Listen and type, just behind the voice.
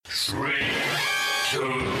3, 2,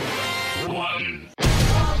 1.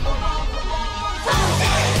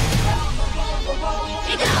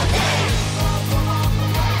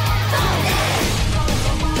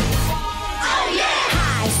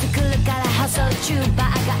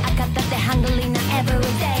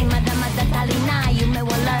 Everyday まだまだ足りない夢は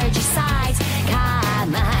large size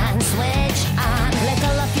Come on, switch on Let the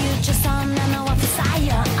future そんなのは不採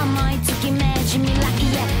用思いつきめじ未来へ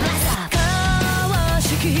Blast off 公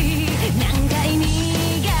式何回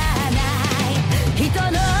にがない人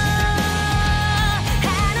の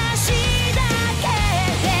話だけ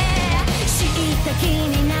で知った気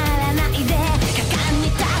にならないで果敢に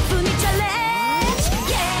タフにチャレンジ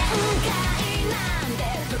限界なんて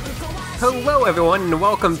Hello, everyone, and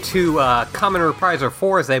welcome to Common Repriser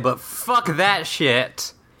Forze, but fuck that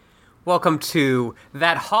shit. Welcome to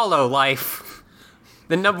That Hollow Life,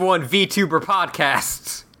 the #1 VTuber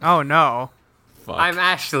podcast. Oh, no. Fuck. I'm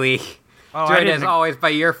Ashley, Oh, I joined didn't as always by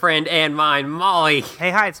your friend and mine, Molly.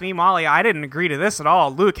 Hey, hi, it's me, Molly. I didn't agree to this at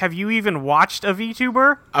all. Luke, have you even watched a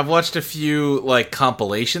VTuber? I've watched a few,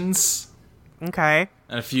 compilations Okay.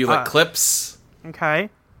 and a few, clips. Okay.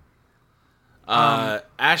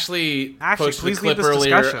 Ashley Ashley, posted a please clip lead this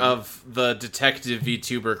earlier discussion. of the detective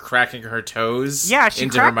VTuber cracking her toes Yeah, she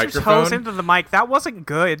into her cracked her microphone. toes into the mic. That wasn't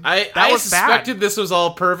good. I was suspected bad. this was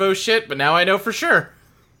all pervo shit, but now I know for sure.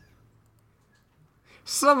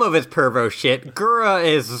 Some of it's pervo shit. Gura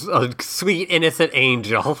is a sweet, innocent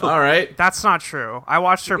angel. All right. That's not true. I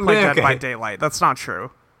watched her play Dead Okay. by Daylight. That's not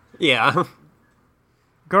true. Yeah,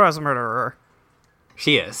 Gura's a murderer.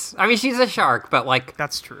 she is. I mean, she's a shark, but,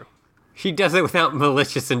 That's true. she does it without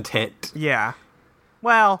malicious intent. Yeah.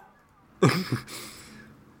 Well...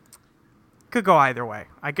 could go either way.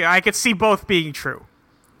 I could see both being true.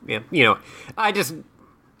 Yeah,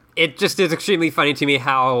 it just is extremely funny to me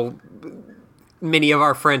how many of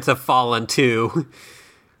our friends have fallen to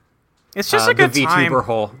It's just a the good VTuber time.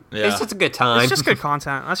 hole. Yeah. It's just a good time. It's just good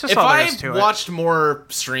content. That's just If all there I is to it. watched more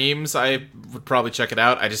streams, I would probably check it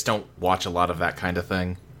out. I just don't watch a lot of that kind of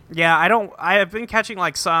thing. Yeah, I have been catching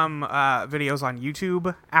some videos on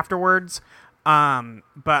YouTube afterwards,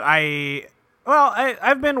 but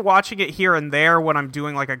I've been watching it here and there when I'm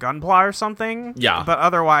doing a gunpla or something. Yeah. But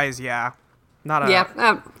otherwise, yeah, not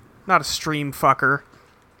a stream fucker.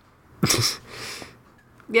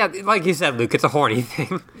 Yeah, like you said, Luke, it's a horny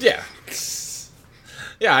thing. Yeah.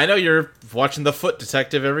 Yeah, I know you're watching The Foot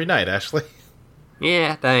Detective every night, Ashley.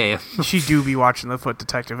 Yeah, damn. She do be watching The Foot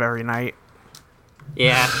Detective every night.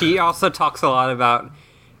 Yeah, she also talks a lot about.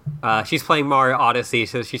 She's playing Mario Odyssey,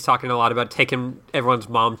 so she's talking a lot about taking everyone's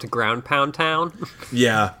mom to Ground Pound Town.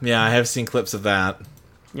 Yeah, I have seen clips of that.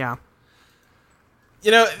 Yeah.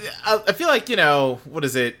 I feel like, what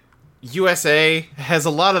is it? USA has a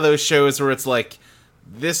lot of those shows where it's like,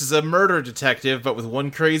 this is a murder detective, but with one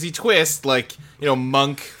crazy twist.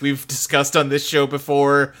 Monk, we've discussed on this show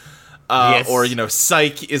before. Yes. Or,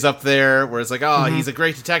 Psych is up there, where it's like, he's a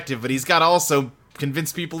great detective, but he's got to also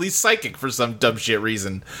convince people he's psychic for some dumb shit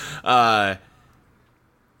reason.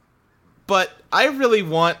 But I really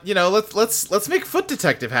want, let's make Foot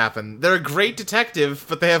Detective happen. They're a great detective,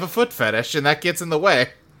 but they have a foot fetish, and that gets in the way.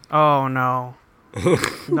 Oh no.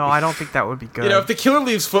 No, I don't think that would be good. If the killer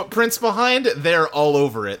leaves footprints behind, they're all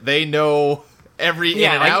over it. They know every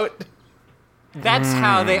in and out. That's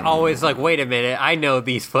how they always wait a minute, I know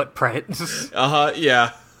these footprints.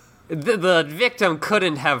 Yeah. The victim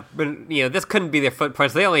couldn't have been, this couldn't be their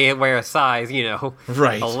footprints. They only wear a size,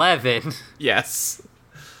 Right. 11. Yes.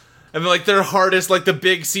 And their hardest, the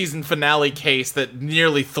big season finale case that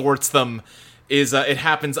nearly thwarts them is it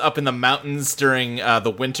happens up in the mountains during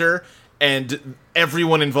the winter, and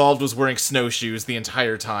everyone involved was wearing snowshoes the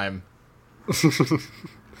entire time.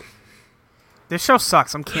 This show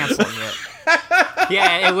sucks. I'm canceling it.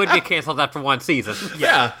 Yeah, it would be canceled after one season.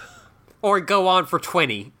 Yeah. Or go on for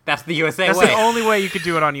 20. That's the USA That's way. the only way you could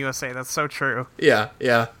do it on USA. That's so true. Yeah.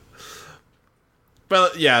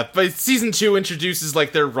 But season 2 introduces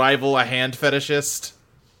their rival, a hand fetishist.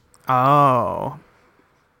 Oh.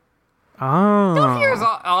 Don't hear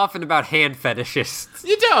often about hand fetishists.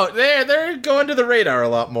 You don't. They're going to the radar a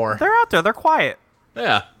lot more. They're out there. They're quiet.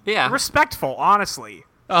 Yeah. Yeah. Respectful, honestly.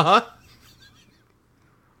 Uh-huh.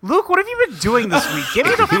 Luke, what have you been doing this week? Get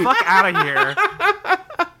me the fuck out of here.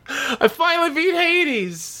 I finally beat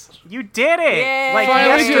Hades. You did it. Yay. Like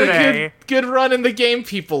Finally did yesterday. a good run in the game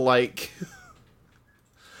people like.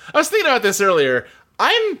 I was thinking about this earlier.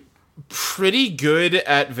 I'm pretty good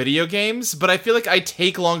at video games, but I feel like I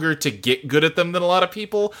take longer to get good at them than a lot of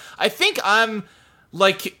people. I think I'm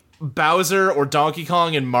like Bowser or Donkey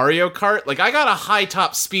Kong in Mario Kart. I got a high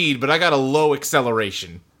top speed, but I got a low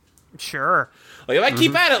acceleration. Sure. Like, if I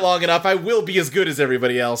keep at it long enough, I will be as good as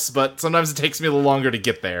everybody else, but sometimes it takes me a little longer to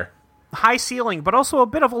get there. High ceiling, but also a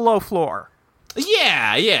bit of a low floor.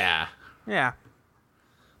 Yeah. Yeah.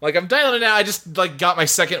 Like, I'm dialing it now. I just, like, got my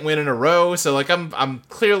second win in a row, so, like, I'm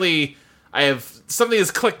clearly... I have... Something has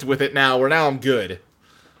clicked with it now, where now I'm good.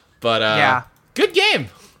 But, Yeah. Good game.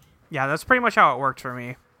 Yeah, that's pretty much how it worked for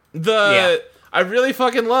me. I really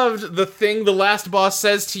fucking loved the thing the last boss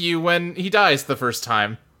says to you when he dies the first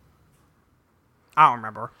time. I don't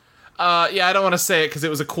remember. Yeah, I don't want to say it because it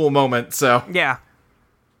was a cool moment, so... Yeah.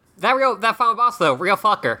 That final boss though, real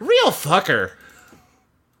fucker. Real fucker.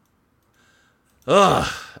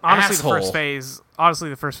 Ugh. Honestly, asshole.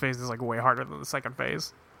 the first phase is like way harder than the second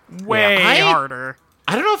phase. Way Yeah, harder.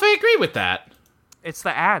 I don't know if I agree with that. It's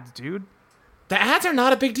the ads, dude. The ads are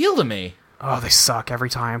not a big deal to me. Oh, they suck every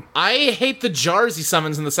time. I hate the jars he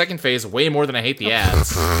summons in the second phase way more than I hate the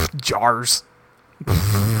ads. Jars.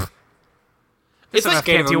 It's like, Can't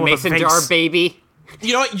Gave deal him with a mason jar vase. baby.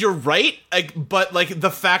 you know what, you're right, but like the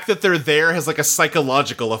fact that they're there has like a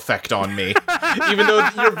psychological effect on me. Even though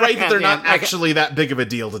you're right that they're not actually that big of a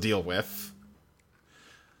deal to deal with.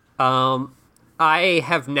 I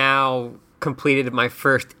have now completed my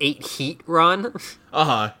first 8 heat run,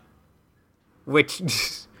 Uh-huh. which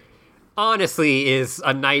honestly is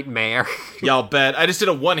a nightmare. Yeah, I'll bet. I just did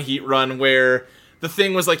a 1 heat run where the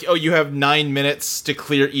thing was like, oh, you have 9 minutes to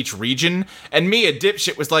clear each region, and me, a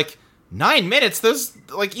dipshit, was like, 9 minutes? Those,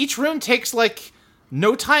 like, each room takes, like,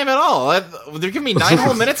 no time at all. They're giving me 9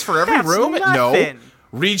 whole minutes for every That's room? No. nothing.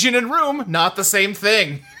 Region and room, not the same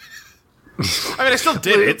thing. I mean, I still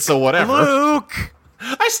did it, so whatever. Luke!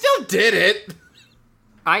 I still did it!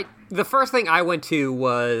 The first thing I went to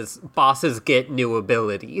was bosses get new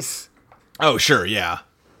abilities. Oh, sure, yeah.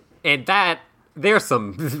 And there's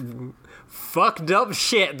some fucked up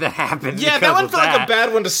shit that happens. Yeah, that because one of felt like a that.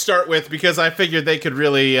 bad one to start with, because I figured they could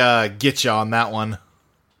really get you on that one.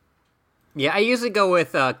 Yeah, I usually go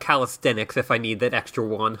with calisthenics if I need that extra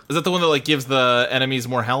one. Is that the one that, like, gives the enemies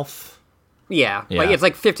more health? Yeah, Yeah. like it's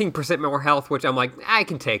like 15% more health, which I'm like, I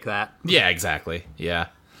can take that. Yeah, exactly. Yeah.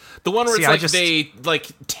 The one where See, it's I like just- they, like,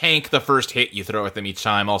 tank the first hit you throw at them each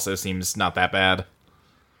time also seems not that bad.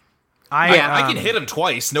 I I can hit them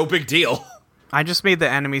twice, no big deal. I just made the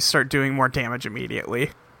enemies start doing more damage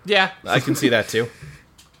immediately. Yeah, I can see that too.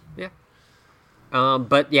 Yeah.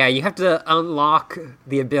 But yeah, you have to unlock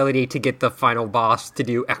the ability to get the final boss to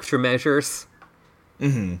do extra measures.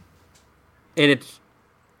 Mm-hmm. And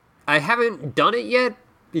I haven't done it yet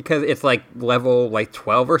because it's like level like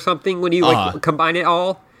 12 or something when you like combine it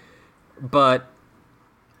all. But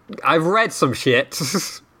I've read some shit.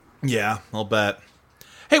 Yeah, I'll bet.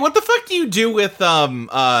 Hey, what the fuck do you do with,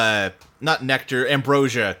 not nectar,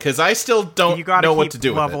 ambrosia? Because I still don't You gotta know keep what to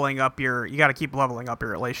do leveling up your. You gotta keep leveling up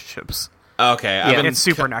your relationships. with it. Okay, Yeah, It's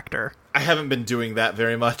super nectar. I haven't been doing that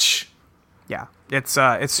very much. Yeah, it's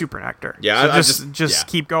super nectar. Yeah, so I just yeah.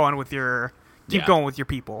 keep going with your going with your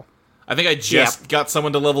people. I think I just got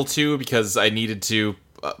someone to level 2 because I needed to,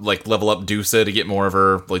 like, level up Dusa to get more of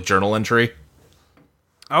her, like, journal entry.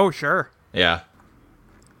 Oh sure. Yeah.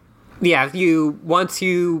 Yeah, once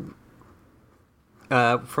you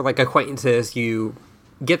for like acquaintances, you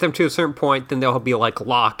get them to a certain point, then they'll be like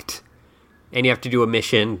locked, and you have to do a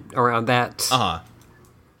mission around that. Uh-huh.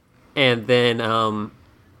 And then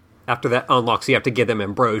after that unlocks, you have to give them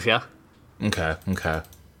ambrosia. Okay.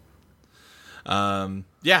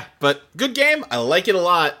 Yeah, but good game. I like it a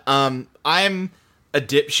lot. I'm a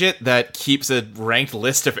dipshit that keeps a ranked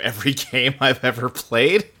list of every game I've ever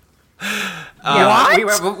played. We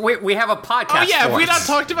have a podcast. Oh yeah, have for we it. not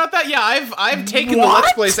talked about that? Yeah, I've taken the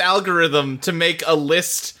Let's Plays algorithm to make a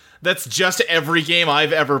list that's just every game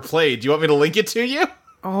I've ever played. Do you want me to link it to you?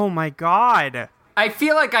 Oh my god. I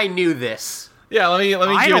feel like I knew this. Yeah, let me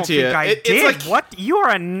I give don't it to you. think I It's did. like, What? You are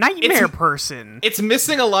a nightmare It's- person. It's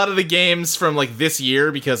missing a lot of the games from like this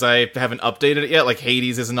year because I haven't updated it yet. Like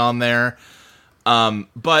Hades isn't on there.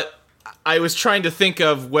 But I was trying to think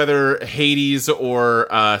of whether Hades or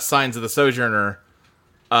Signs of the Sojourner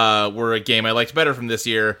were a game I liked better from this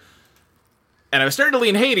year. And I was starting to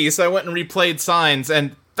lean Hades, so I went and replayed Signs,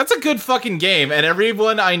 and that's a good fucking game, and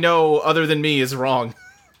everyone I know other than me is wrong.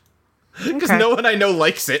 Because Okay. no one I know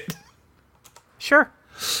likes it. Sure.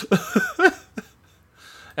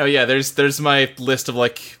 Oh yeah, there's my list of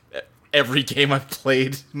like every game I've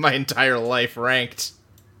played my entire life ranked.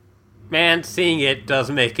 Man, seeing it does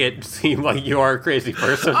make it seem like you are a crazy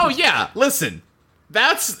person. Oh yeah, listen.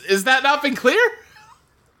 Is that not been clear?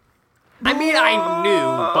 I mean, I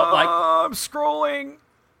knew, but like, I'm scrolling.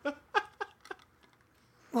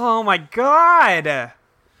 Oh my god.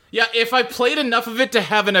 Yeah, if I played enough of it to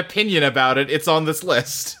have an opinion about it, it's on this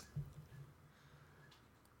list.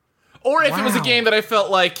 Or if it was a Wow. game that I felt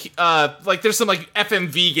like there's some like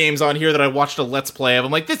FMV games on here that I watched a Let's Play of.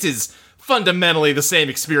 I'm like, this is fundamentally the same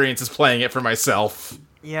experience as playing it for myself.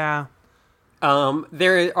 Yeah.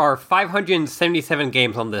 There are 577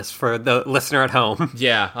 games on this for the listener at home.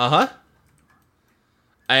 Yeah, uh-huh.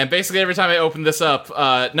 And basically every time I open this up,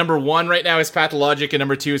 number 1 right now is Pathologic, and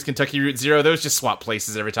number 2 is Kentucky Route Zero. Those just swap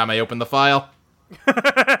places every time I open the file.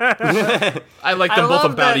 I like them both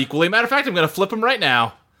love about that. equally. Matter of fact, I'm going to flip them right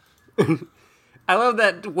now. I love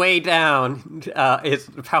that way down is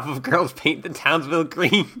Powerpuff Girls paint the Townsville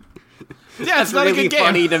green. Yeah, it's That's not really a good game.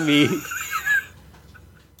 funny to me.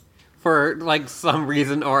 For, like, some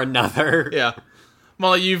reason or another. Yeah.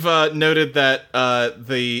 Molly, you've noted that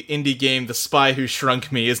the indie game The Spy Who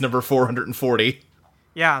Shrunk Me is number 440.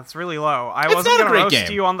 Yeah, it's really low. I It's wasn't not a gonna great roast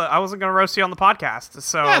game. you on the. I wasn't gonna roast you on the podcast.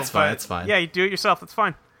 So That's fine, but it's fine. Yeah, you do it yourself. That's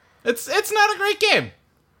fine. It's not a great game.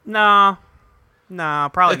 No,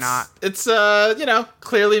 probably It's, not. It's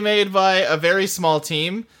clearly made by a very small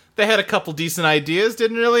team. They had a couple decent ideas,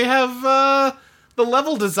 didn't really have the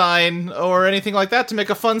level design or anything like that to make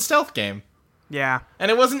a fun stealth game. Yeah.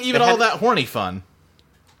 And it wasn't even They had- all that horny fun.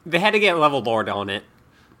 They had to get level lord on it.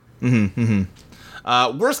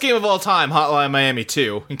 Worst game of all time, Hotline Miami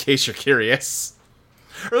 2, in case you're curious.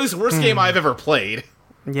 Or at least worst game I've ever played.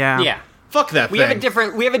 Yeah. Yeah. Fuck that We thing. have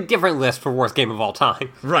a different list for worst game of all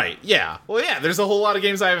time. Right, yeah. Well, yeah, there's a whole lot of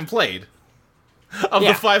games I haven't played. Of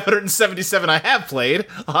Yeah. the 577 I have played,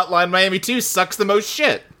 Hotline Miami 2 sucks the most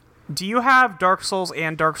shit. Do you have Dark Souls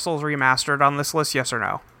and Dark Souls Remastered on this list? Yes or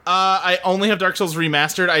no? I only have Dark Souls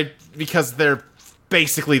Remastered because they're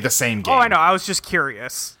basically the same game. Oh, I know. I was just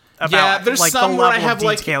curious about Yeah, there's like some the where I level have, of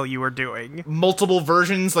like- detail you were doing. Multiple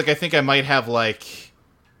versions, like I think I might have I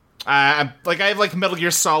have like Metal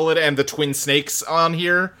Gear Solid and the Twin Snakes on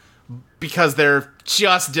here because they're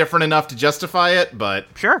just different enough to justify it, but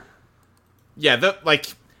Sure. yeah,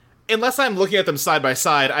 unless I'm looking at them side by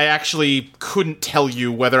side, I actually couldn't tell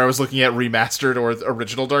you whether I was looking at remastered or the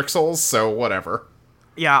original Dark Souls, so whatever.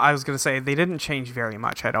 Yeah, I was gonna say they didn't change very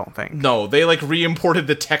much. I don't think No, they re-imported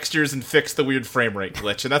the textures and fixed the weird frame rate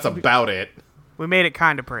glitch, and that's about it. we made it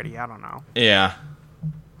kind of pretty. I don't know. Yeah.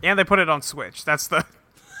 And they put it on Switch. That's the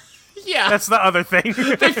Yeah. other thing.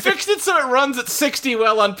 They fixed it so it runs at 60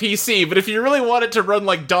 well on PC, but if you really want it to run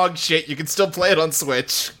like dog shit, you can still play it on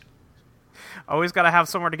Switch. Always got to have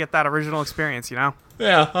somewhere to get that original experience, you know?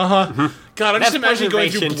 Yeah, uh-huh. God, I'm That's just imagining going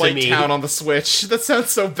through preservation to Blight me. Town on the Switch. That sounds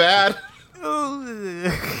so bad.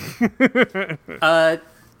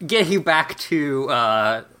 Get you back to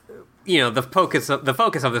the focus of this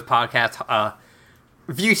podcast,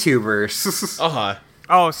 VTubers. Uh-huh.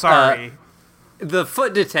 Oh, sorry. The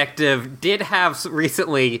Foot Detective did have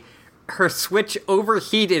recently her Switch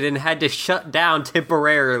overheated and had to shut down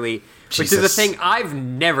temporarily, which is a Jesus. thing I've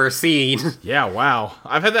never seen. Yeah, wow.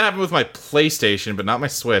 I've had that happen with my PlayStation, but not my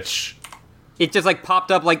Switch. It just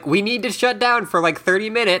popped up we need to shut down for 30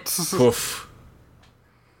 minutes. Oof.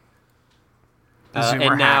 Zoomer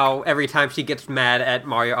And now every time she gets mad at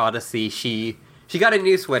Mario Odyssey, she got a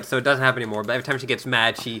new Switch, so it doesn't happen anymore. But every time she gets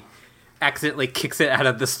mad, she accidentally kicks it out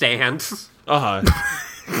of the stand, Uh-huh.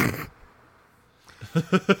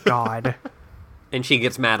 God. and she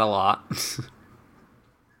gets mad a lot.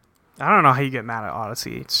 I don't know how you get mad at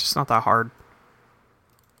Odyssey. It's just not that hard.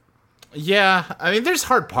 Yeah, I mean, there's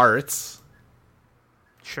hard parts.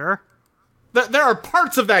 Sure. There are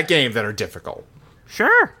parts of that game that are difficult.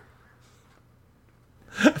 Sure.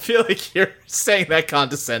 I feel like you're saying that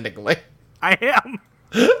condescendingly. I am.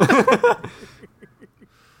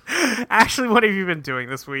 Ashley, what have you been doing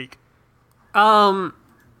this week? Like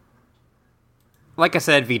I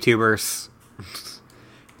said, VTubers.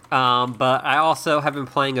 But I also have been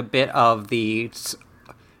playing a bit of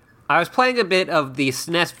I was playing a bit of the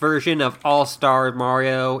SNES version of All-Star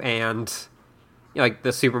Mario and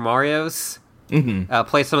the Super Marios. Mm-hmm.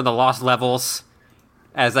 Play some of the lost levels.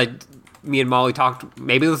 As me and Molly talked,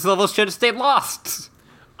 maybe those levels should have stayed lost.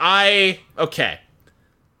 Okay.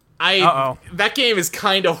 Uh-oh. That game is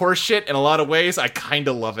kind of horseshit in a lot of ways. I kind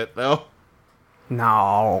of love it, though.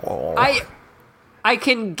 No. I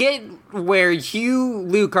can get where you,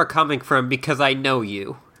 Luke, are coming from because I know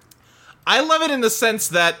you. I love it in the sense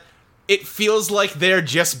that it feels like they're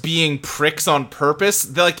just being pricks on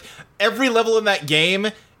purpose. Every level in that game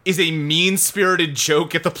is a mean-spirited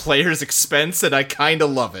joke at the player's expense, and I kind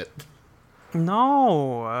of love it.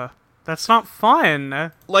 No. That's not fun.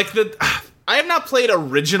 I have not played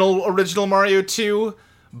original Mario 2,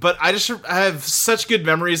 but I have such good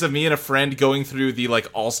memories of me and a friend going through the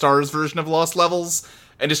All-Stars version of Lost Levels,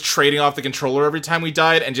 and just trading off the controller every time we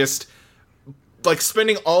died, and just like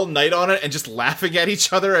spending all night on it and just laughing at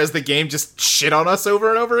each other as the game just shit on us over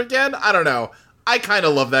and over again. I don't know. I kind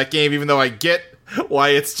of love that game, even though I get why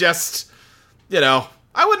it's just, I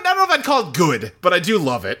don't know if I'd call it good, but I do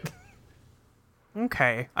love it.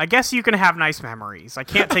 Okay, I guess you can have nice memories. I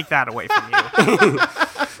can't take that away from you.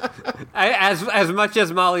 As much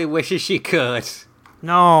as Molly wishes she could.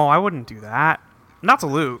 No, I wouldn't do that. Not to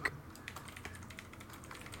Luke.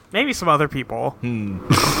 Maybe some other people. And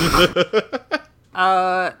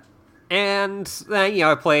then,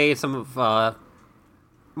 I played some of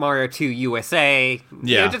Mario 2 USA.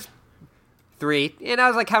 Yeah. Just 3. And I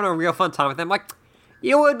was, like, having a real fun time with them. Like,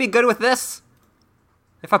 what would be good with this?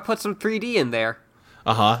 If I put some 3D in there.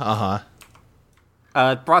 Brought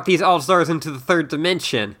these All-Stars into the third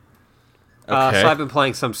dimension. Okay. So I've been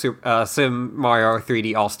playing some Sim Mario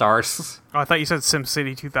 3D All-Stars. Oh, I thought you said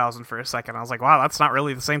SimCity 2000 for a second. I was like, wow, that's not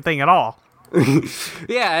really the same thing at all.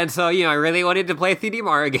 Yeah, and so, I really wanted to play a 3D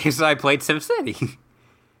Mario game, so I played SimCity.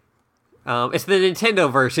 It's the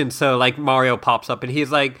Nintendo version, so, like, Mario pops up and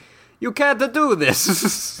he's like, you can't do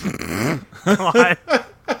this. What?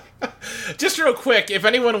 Just real quick, if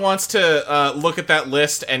anyone wants to look at that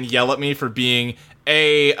list and yell at me for being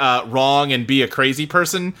A, wrong, and B, a crazy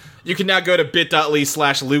person, you can now go to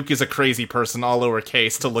bit.ly/Luke is a crazy person, all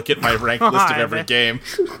lowercase, to look at my ranked list of every game.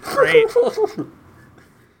 Great.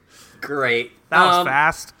 Great. That was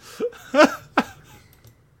fast.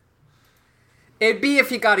 It'd be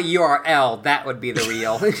if you got a URL, that would be the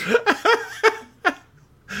real.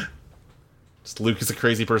 Just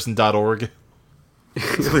lukeisacrazyperson.org.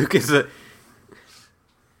 Luke is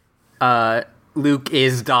Luke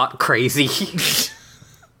is dot crazy.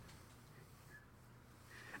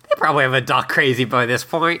 They probably have a dot crazy by this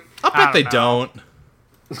point. I bet they don't.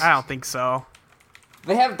 I don't think so.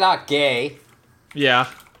 They have dot gay. Yeah.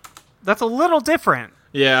 That's a little different.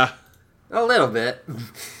 Yeah. A little bit.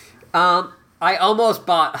 I almost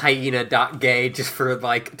bought hyena.gay just for,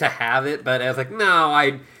 like, to have it, but I was like, no,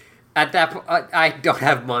 at that point, I don't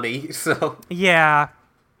have money, so... Yeah.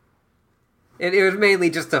 It was mainly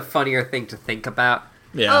just a funnier thing to think about.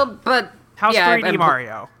 Yeah. But... How's yeah, 3D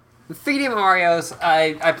Mario? 3D Mario's,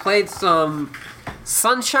 I played some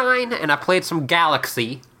Sunshine, and I played some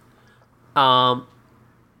Galaxy.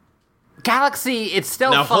 Galaxy, it's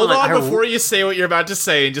still Now fun. hold on before you say what you're about to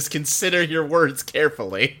say, and just consider your words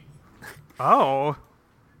carefully. Oh.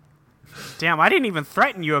 Damn, I didn't even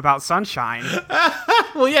threaten you about Sunshine.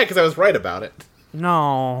 Well, yeah, because I was right about it.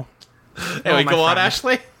 No. Anyway, my go on, friend.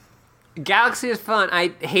 Ashley. Galaxy is fun. I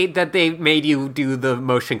hate that they made you do the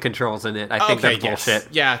motion controls in it. I think that's yes. bullshit.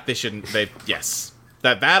 Yeah, they shouldn't. Yes.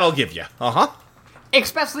 That I'll give you. Uh-huh.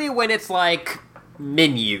 Especially when it's like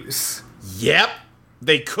menus. Yep.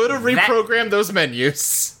 They could have reprogrammed those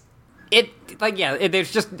menus.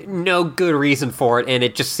 There's just no good reason for it, and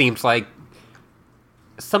it just seems like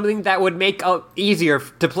something that would make it easier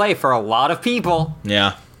to play for a lot of people.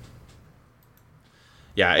 Yeah.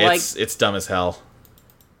 Yeah, it's dumb as hell.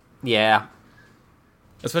 Yeah.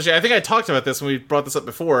 Especially, I think I talked about this when we brought this up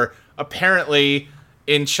before. Apparently,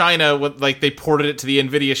 in China, they ported it to the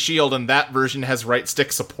NVIDIA Shield, and that version has right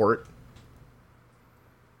stick support.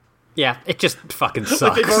 Yeah, it just fucking sucks.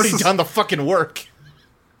 Like, they've already done the fucking work.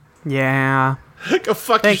 Yeah. Go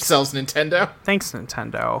fuck Thanks. yourselves, Nintendo. Thanks,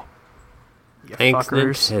 Nintendo. You Thanks,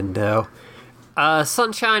 fuckers. Nintendo.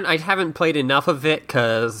 Sunshine, I haven't played enough of it,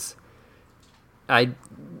 because I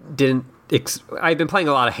didn't... I've been playing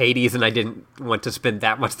a lot of Hades, and I didn't want to spend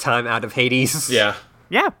that much time out of Hades. Yeah.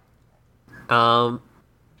 Yeah. I'm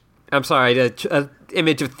sorry, an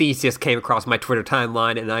image of Theseus came across my Twitter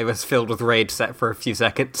timeline, and I was filled with rage set for a few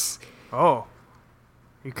seconds. Oh.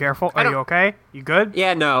 You careful? Are don't- you okay? You good?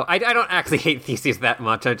 Yeah, no, I don't actually hate Theseus that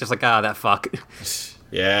much. I'm just like, that fuck.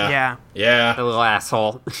 Yeah. Yeah. Yeah. A little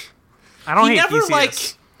asshole. I don't He hate never,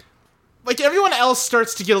 Theseus. like everyone else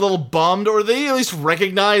starts to get a little bummed, or they at least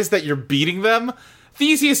recognize that you're beating them.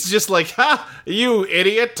 Theseus is just like, ha, you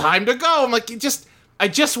idiot, time to go. I'm like, I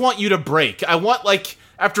just want you to break. I want,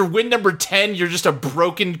 after win number 10, you're just a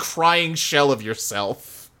broken, crying shell of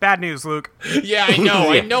yourself. Bad news, Luke. Yeah, I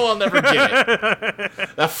know. I know I'll never get it.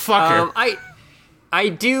 That fucker. I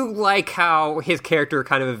do like how his character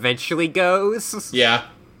kind of eventually goes. Yeah.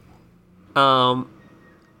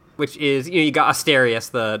 Which is, you got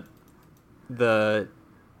Asterius, the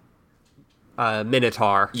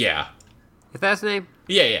Minotaur. Yeah. Is that his name?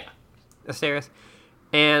 Yeah. Asterius?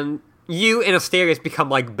 And you and Asterius become,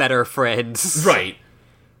 better friends. Right.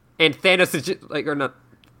 And Thanos is just, or not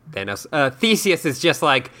Thanos, Theseus is just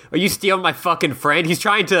like, are you stealing my fucking friend? He's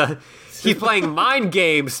playing mind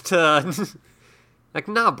games to Like,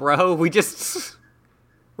 nah, bro,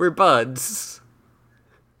 we're buds.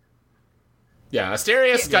 Yeah,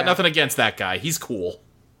 Asterius got Yeah. nothing against that guy. He's cool.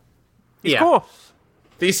 He's Yeah. cool.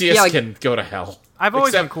 Theseus Yeah, like- can go to hell. I've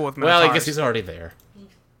always been cool with Well, I Minotaurs. guess he's already there.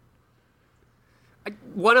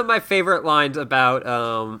 One of my favorite lines about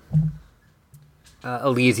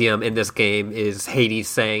Elysium in this game is Hades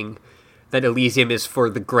saying that Elysium is for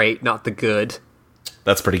the great, not the good.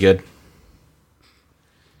 That's pretty good.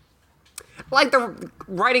 Like, the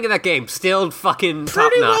writing in that game, still fucking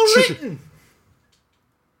Pretty well top-notch. written.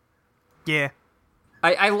 Yeah.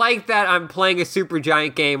 I like that I'm playing a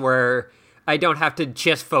Supergiant game where I don't have to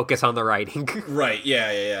just focus on the writing. Right,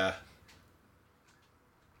 yeah.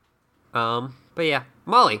 But yeah,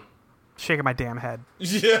 Molly. Shaking my damn head.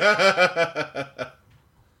 Yeah.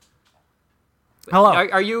 Hello.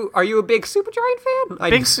 Are you a big Supergiant fan?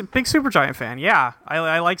 Big Supergiant fan. Yeah,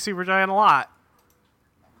 I like Supergiant a lot.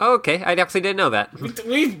 Okay, I actually didn't know that.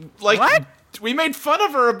 What? We made fun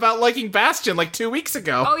of her about liking Bastion like 2 weeks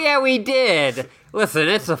ago. Oh yeah, we did. Listen,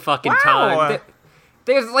 it's a fucking Wow. time.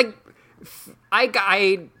 There's like,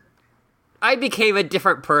 I became a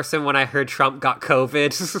different person when I heard Trump got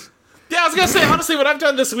COVID. Yeah, I was gonna say, honestly, what I've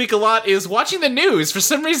done this week a lot is watching the news. For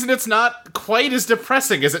some reason, it's not quite as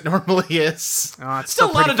depressing as it normally is. Oh, it's still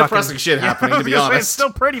a lot of pretty depressing shit happening, to be I was gonna say, honest. It's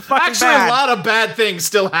still pretty fucking Actually, bad. a lot of bad things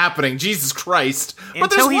still happening. Jesus Christ. But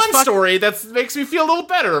Until there's he's one story that makes me feel a little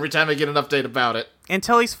better every time I get an update about it.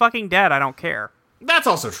 Until he's fucking dead, I don't care. That's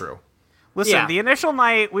also true. Listen, Yeah. the initial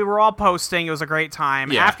night, we were all posting. It was a great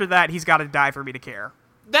time. Yeah. After that, he's got to die for me to care.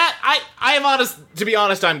 That I am honest. To be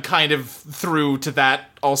honest, I'm kind of through to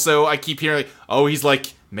that. Also, I keep hearing, oh, he's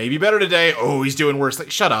like maybe better today. Oh, he's doing worse.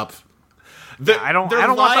 Like, shut up. They're I don't want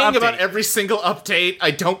the lying about update. every single update.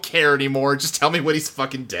 I don't care anymore. Just tell me when he's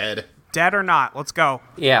fucking dead. Dead or not, let's go.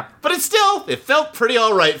 Yeah. But it felt pretty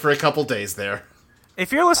all right for a couple days there.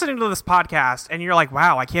 If you're listening to this podcast and you're like,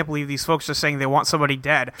 wow, I can't believe these folks are saying they want somebody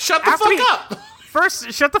dead. Shut the ask fuck me- up.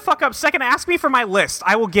 First, shut the fuck up. Second, ask me for my list.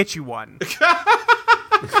 I will get you one.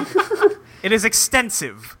 It is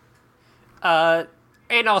extensive. And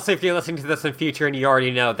also, if you're listening to this in future and you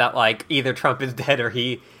already know that, like, either Trump is dead or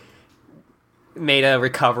he made a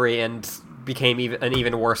recovery and became an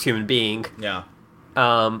even worse human being, Yeah.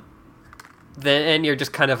 then and you're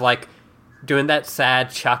just kind of like doing that sad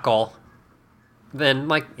chuckle, then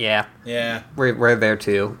like, yeah, Yeah. we're there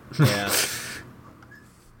too. Yeah.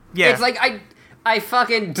 Yeah. It's like I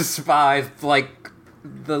fucking despise like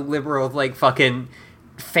the liberal like fucking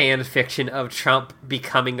fan fiction of Trump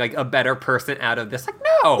becoming like a better person out of this. Like,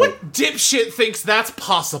 no. What dipshit thinks that's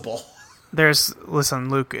possible? Listen,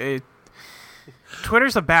 Luke,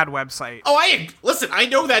 Twitter's a bad website. Oh, listen. I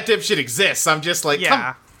know that dipshit exists. I'm just like,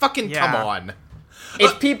 Yeah. come Yeah. on.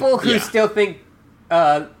 It's people who yeah. still think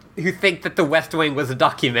who think that The West Wing was a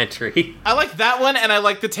documentary. I like that one, and I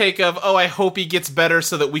like the take of, oh, I hope he gets better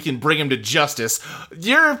so that we can bring him to justice.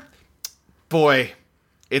 Boy,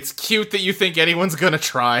 it's cute that you think anyone's gonna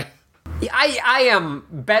try. I am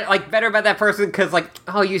better about that person because like,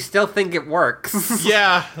 oh, you still think it works.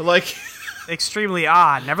 Yeah, like, Extremely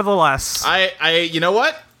odd. Nevertheless, you know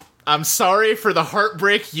what? I'm sorry for the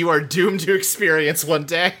heartbreak you are doomed to experience one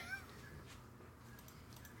day.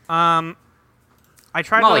 I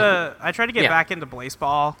tried Molly. to get Yeah. back into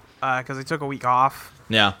Blaseball because I took a week off,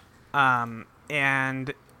 Yeah. and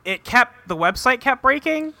the website kept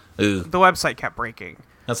breaking. Ooh, The website kept breaking.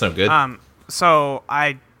 that's no good. So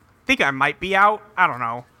I think I might be out. I don't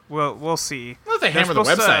know. We'll see. Well, if they They're hammer the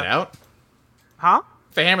supposed to- website out. Huh?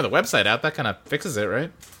 If they hammer the website out, that kind of fixes it,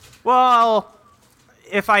 right? Well,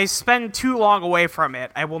 if I spend too long away from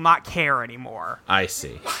it, I will not care anymore. I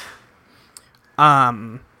see.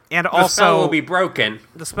 And The also, spell will be broken.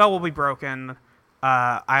 the spell will be broken.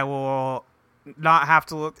 I will not have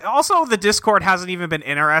to look. Also, the Discord hasn't even been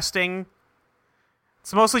interesting.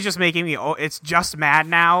 It's mostly just making me. Oh, it's just mad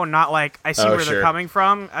now, not like I see Oh, where sure. they're coming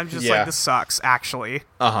from. I'm just Yeah. like, this sucks. Actually,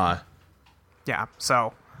 Uh-huh. yeah.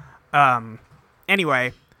 So,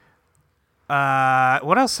 anyway,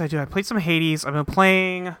 what else did I do? I played some Hades. I've been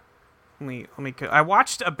playing. Let me. I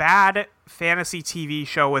watched a bad fantasy TV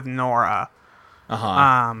show with Nora.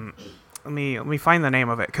 Uh-huh. Let me find the name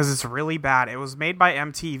of it because it's really bad. It was made by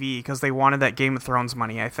MTV because they wanted that Game of Thrones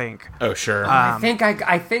money, I think. Oh, sure. I think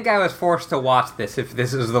I was forced to watch this if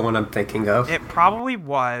this is the one I'm thinking of. It probably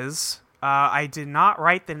was. I did not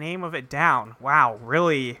write the name of it down. Wow,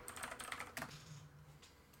 really?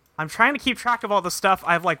 I'm trying to keep track of all the stuff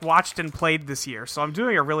I've like watched and played this year, so I'm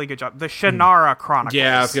doing a really good job. The Shannara Chronicles.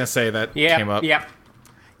 yeah, I was going to say that came up. Yep.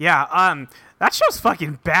 Yeah, that show's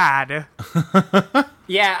fucking bad.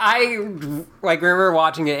 Yeah, I remember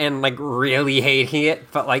watching it and really hating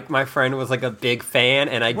it, but my friend was a big fan,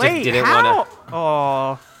 and I just didn't want to.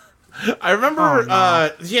 Oh, I remember, Oh, no.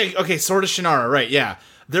 yeah, okay, Sword of Shannara, right, yeah.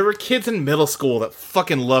 There were kids in middle school that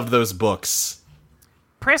fucking loved those books.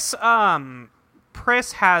 Pris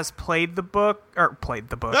has played the book.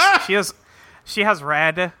 Ah! She has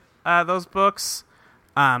read those books.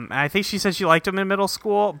 And I think she said she liked them in middle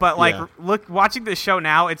school. But Yeah. watching this show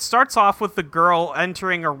now, it starts off with the girl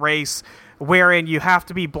entering a race wherein you have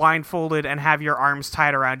to be blindfolded and have your arms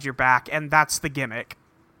tied around your back, and that's the gimmick.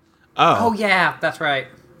 Oh yeah, that's right.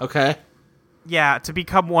 Okay. Yeah, to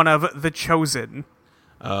become one of the chosen.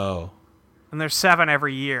 Oh. And there's 7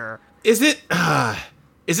 every year. Is it,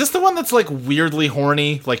 is this the one that's, weirdly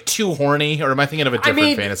horny? Too horny? Or am I thinking of a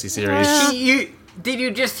different fantasy series? Did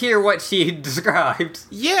you just hear what she described?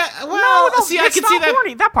 Yeah, well, see, I it's can not see that.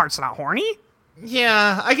 horny. That part's not horny.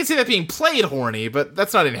 Yeah, I can see that being played horny, but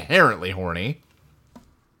that's not inherently horny.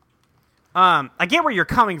 I get where you're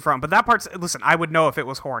coming from, but that part's... Listen, I would know if it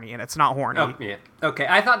was horny, and it's not horny. Oh yeah. Okay,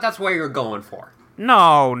 I thought that's what you were going for.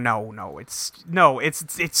 No. It's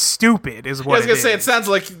stupid, is what I was gonna it say, it is. sounds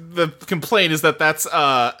like the complaint is that that's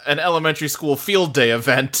an elementary school field day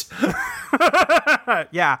event.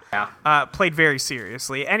 Yeah. Yeah. Played very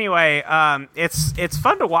seriously. Anyway, it's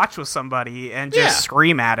fun to watch with somebody and just Yeah.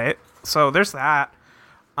 scream at it. So there's that.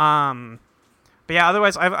 But yeah,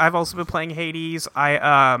 otherwise, I've also been playing Hades.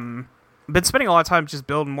 Been spending a lot of time just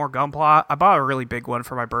building more Gunpla. I bought a really big one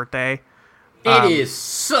for my birthday. It is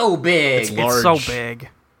so big. It's large. It's so big.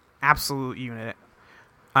 Absolute unit.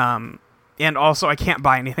 And also, I can't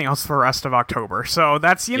buy anything else for the rest of October. So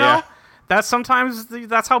that's, Yeah. that's sometimes,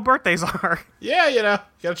 that's how birthdays are. Yeah, you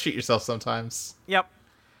gotta treat yourself sometimes. Yep.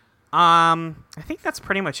 I think that's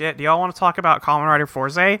pretty much it. Do y'all want to talk about Kamen Rider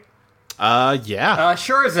Forze? Yeah.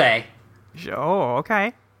 Sure, Zay. Oh,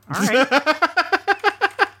 okay. All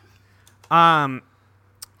right.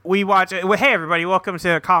 We watch. Hey, everybody! Welcome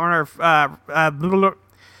to Kamen Rider.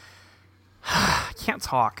 Can't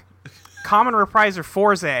talk. Kamen Repriser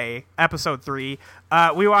Forze episode 3.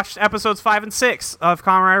 We watched episodes 5 and 6 of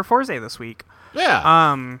Kamen Rider Forze this week.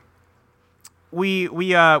 Yeah. We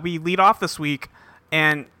lead off this week,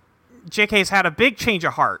 and JK's had a big change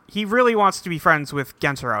of heart. He really wants to be friends with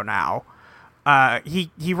Gentaro now.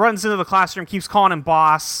 He runs into the classroom, keeps calling him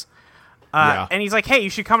boss. Yeah. And he's like, hey, you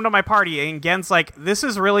should come to my party. And Gen's like, this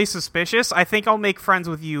is really suspicious. I think I'll make friends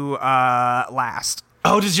with you last.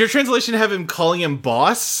 Oh, does your translation have him calling him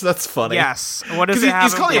boss? That's funny. Yes. What does 'Cause it have?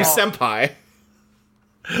 he's calling him called? senpai.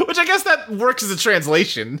 Which I guess that works as a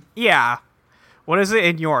translation. Yeah. What is it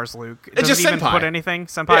in yours, Luke? Does just it even senpai. put anything?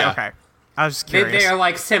 Senpai? Yeah. Okay. I was just They, curious. they're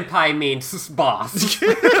like senpai means boss.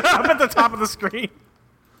 Up at the top of the screen.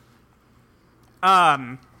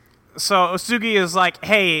 So Osugi is like,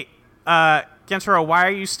 hey, Gentaro, why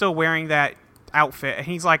are you still wearing that outfit? And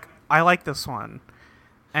he's like, I like this one.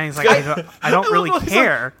 And he's like, I don't really He's like,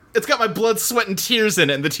 care. it's got my blood, sweat, and tears in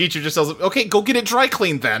it, and the teacher just tells him, okay, go get it dry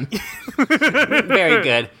cleaned then. Very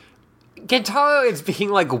good. Gentaro is being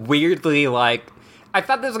weirdly I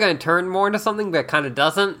thought this was going to turn more into something, but it kind of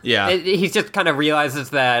doesn't. Yeah. He just kind of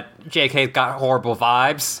realizes that JK's got horrible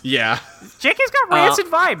vibes. Yeah. JK's got rancid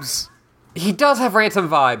vibes. He does have ransom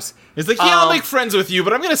vibes. He's like, yeah, I'll make friends with you,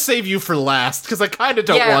 but I'm gonna save you for last, because I kind of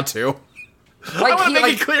don't Yeah. want to. I Like, want to he, make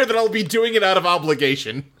like, it clear that I'll be doing it out of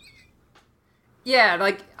obligation.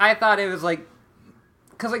 yeah, I thought it was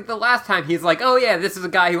because the last time he's like, oh yeah, this is a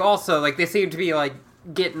guy who also, they seem to be,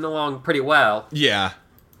 getting along pretty well. Yeah.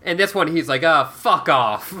 And this one, he's like, fuck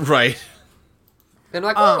off. Right. And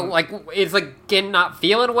is, Gen not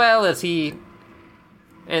feeling well? Is he...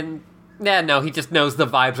 And, no, he just knows the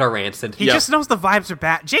vibes are rancid. He Yep. just knows the vibes are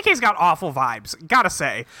bad. JK's got awful vibes. Gotta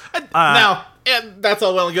say. Now, and that's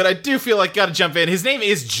all well and good. I do feel like gotta jump in. His name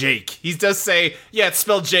is Jake. He does say, yeah, it's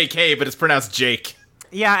spelled J.K., but it's pronounced Jake.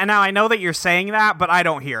 Yeah, and now I know that you're saying that, but I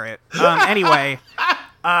don't hear it. Anyway,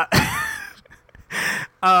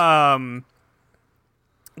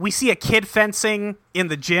 we see a kid fencing in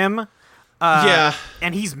the gym, Yeah.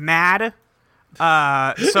 and he's mad.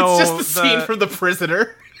 So It's just the scene from The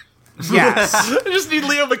Prisoner. yes, I just need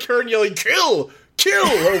Leo McKern yelling, kill! Kill!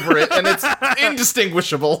 Over it, and it's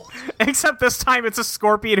indistinguishable. except this time it's a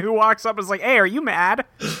scorpion who walks up and is like, "Hey, are you mad?"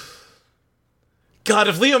 God,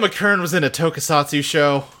 if Leo McKern was in a tokusatsu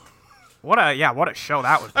show... What a show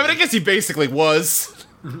that would be. I mean, I guess he basically was.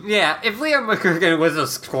 Yeah, if Leo McCurkin was a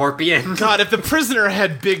scorpion... God, if The Prisoner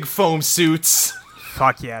had big foam suits...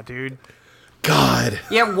 Fuck yeah, dude. God.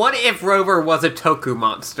 Yeah, what if Rover was a Toku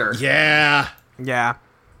monster? Yeah. Yeah.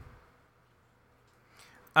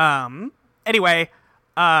 Anyway,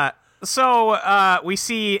 So we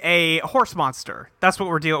see a horse monster. That's what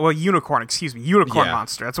we're dealing. Well, unicorn. Excuse me, unicorn Yeah.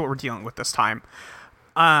 monster. That's what we're dealing with this time.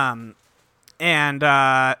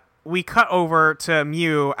 And we cut over to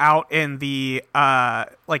Mew out in the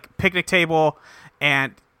like picnic table,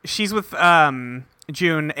 and she's with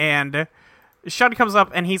June, and Shun comes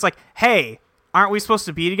up and he's like, "Hey, aren't we supposed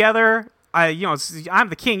to be together? I'm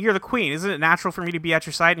the king, you're the queen. Isn't it natural for me to be at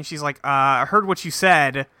your side?" And she's like, "I heard what you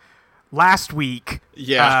said last week."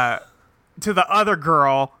 Yeah. To the other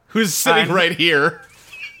girl Who's sitting and- right here.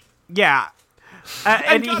 Yeah.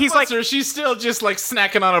 And God he's bless like, her, she's still just like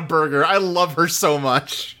snacking on a burger. I love her so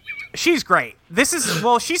much. she's great. This is,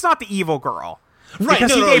 well, she's not the evil girl. Right, Because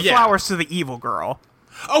no, he no, gave yeah. flowers to the evil girl.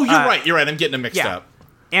 Oh, you're right. You're right. I'm getting them mixed Yeah. up.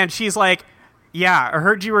 And she's like, "Yeah, I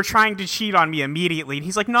heard you were trying to cheat on me immediately." And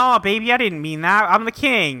he's like, "No, baby, I didn't mean that. I'm the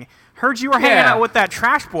king. Heard you were hanging Yeah. out with that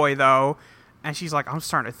trash boy, though." And she's like, "I'm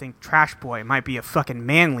starting to think trash boy might be a fucking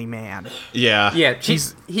manly man." Yeah. Yeah,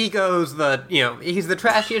 he goes he's the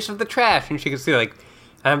trashiest of the trash, and she can see like,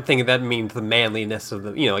 I'm thinking that means the manliness of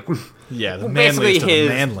the like Yeah, the basically manliest of the his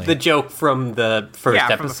manly. the joke from the first Yeah,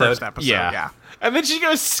 episode. from the first episode. Yeah. And then she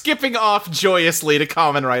goes skipping off joyously to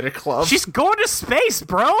Kamen Rider Club. She's going to space,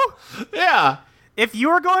 bro. yeah. If you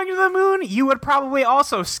were going to the moon, you would probably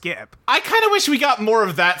also skip. I kind of wish we got more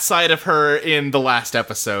of that side of her in the last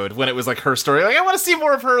episode when it was like her story. Like, I want to see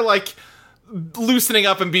more of her like loosening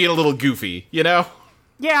up and being a little goofy, you know?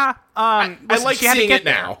 Yeah. I like she had to seeing get it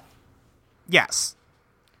there. now. Yes.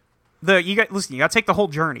 You got to take the whole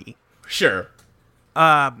journey. Sure.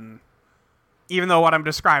 Even though what I'm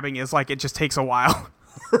describing is like it just takes a while.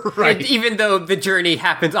 Right. And even though the journey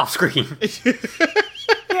happens off screen.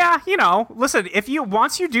 Yeah, listen,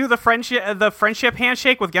 once you do the friendship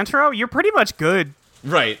handshake with Gentaro, you're pretty much good.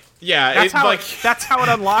 Right. Yeah. That's how it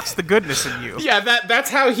unlocks the goodness in you. Yeah, that's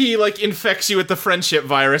how he like infects you with the friendship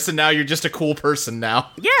virus, and now you're just a cool person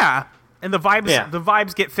now. Yeah. And the Yeah.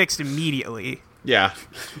 vibes get fixed immediately. Yeah.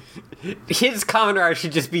 His Kamen Rider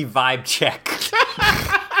should just be vibe check.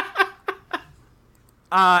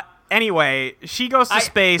 Anyway, she goes to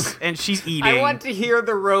space and she's eating. I want to hear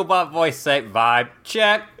the robot voice say vibe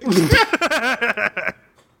check.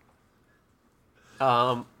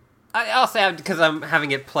 I also have, because I'm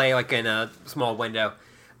having it play like in a small window,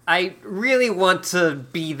 I really want to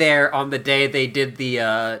be there on the day they did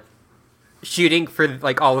the shooting for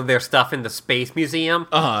like all of their stuff in the space museum.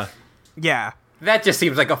 Yeah. That just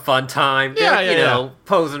seems like a fun time. Yeah, They're, yeah.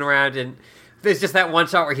 posing around, and there's just that one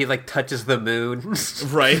shot where he like touches the moon.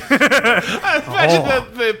 Right.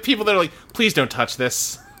 Imagine the people that are like, please don't touch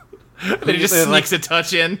this. And then he just They're like- sneaks a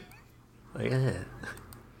touch in. Like,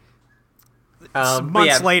 but Months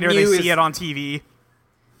yeah, later, they Mew see it on TV.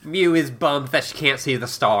 Mew is bummed that she can't see the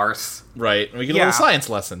stars. Right. We get a Yeah. little science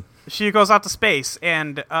lesson. She goes out to space,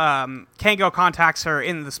 and Kango contacts her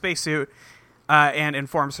in the spacesuit and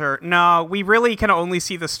informs her, "No, we really can only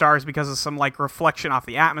see the stars because of some like reflection off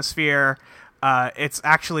the atmosphere. It's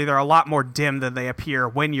actually they're a lot more dim than they appear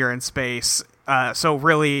when you're in space. So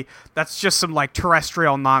really, that's just some like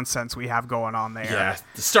terrestrial nonsense we have going on there. Yeah.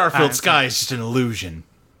 The star-filled Uh, sky is just an illusion.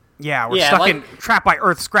 Yeah, we're Yeah, stuck like- trapped by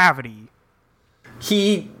Earth's gravity."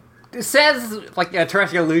 He says like a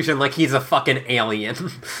terrestrial illusion, like he's a fucking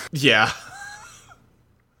alien. Yeah.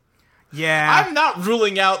 Yeah, I'm not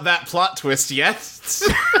ruling out that plot twist yet.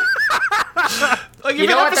 Like, if You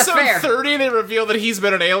know in what? That's episode fair. 30 they reveal that he's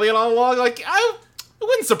been an alien all along, like, it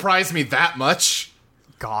wouldn't surprise me that much.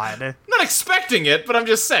 God. I'm not expecting it, but I'm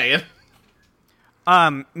just saying.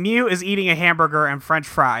 Mew is eating a hamburger and French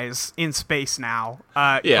fries in space now.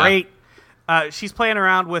 Yeah. Great. She's playing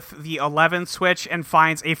around with the 11 switch and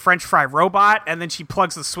finds a French fry robot, and then she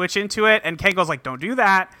plugs the switch into it, and Kango's like, "Don't do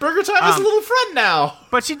that." Burger Time is a little friend now.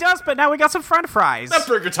 But she does, but now we got some French fries. Not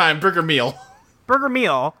Burger Time, Burger Meal. Burger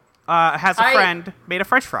Meal has a friend made of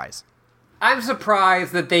French fries. I'm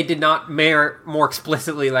surprised that they did not more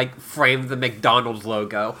explicitly like frame the McDonald's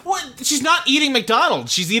logo. What? She's not eating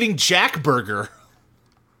McDonald's. She's eating Jack Burger.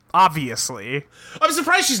 Obviously. I'm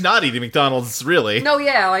surprised she's not eating McDonald's, really. No,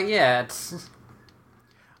 yeah, it's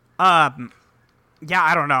Yeah,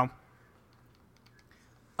 I don't know.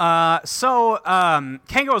 So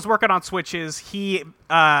Kango is working on switches. He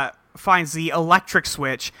finds the electric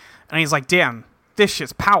switch, and he's like, "Damn, this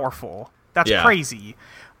shit's powerful. That's Yeah. crazy."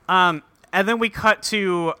 And then we cut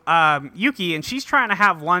to Yuki, and she's trying to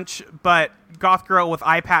have lunch, but Goth Girl with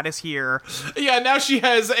iPad is here. Yeah, now she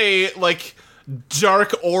has a, like,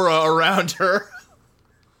 dark aura around her.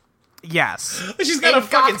 Yes. She's got And a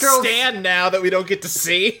fucking Goth Girl's- stand now that we don't get to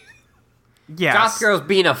see. Yes. Goth Girl's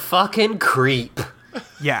being a fucking creep.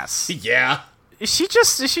 Yes. Yeah, She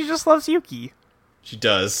just loves Yuki. she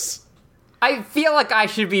does. I feel like I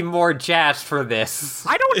should be more jazzed for this.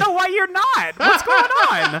 I don't know why you're not. What's going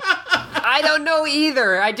on? I don't know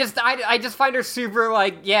either. I just find her super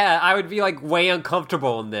like, yeah, I would be like way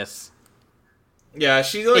uncomfortable in this. Yeah,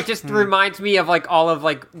 she like It just reminds me of like all of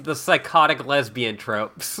like the psychotic lesbian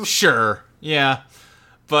tropes. sure. Yeah.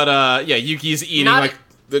 But yeah, Yuki's eating Not- like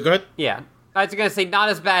go ahead. Yeah. I was gonna say not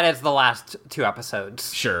as bad as the last 2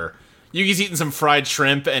 episodes. Sure. Yuki's eating some fried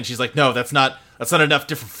shrimp and she's like, "No, that's not enough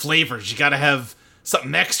different flavors. You got to have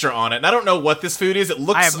something extra on it." And I don't know what this food is. It I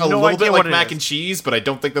looks have a no little idea bit what like it mac is. and cheese, but I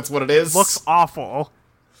don't think that's what it is. Looks awful.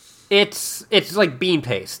 It's like bean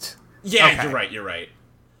paste. Yeah, Okay. you're right.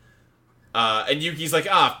 And Yuki's like,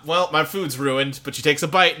 well, my food's ruined, but she takes a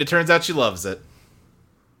bite, and it turns out she loves it.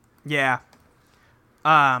 Yeah.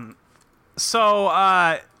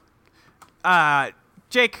 So,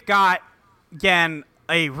 Jake got, again,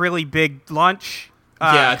 a really big lunch.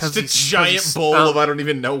 Yeah, 'cause just a he's- giant 'cause- bowl of I don't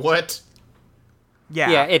even know what. Yeah.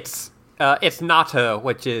 Yeah, it's natto,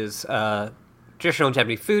 which is traditional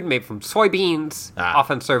Japanese food made from soybeans,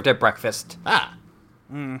 often served at breakfast. Ah.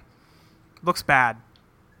 Looks bad.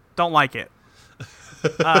 Don't like it.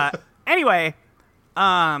 Anyway,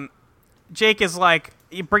 Jake is like,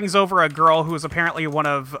 he brings over a girl who is apparently one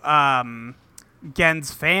of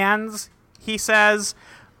Gen's fans, he says.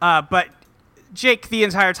 But Jake the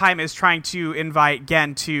entire time is trying to invite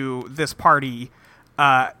Gen to this party,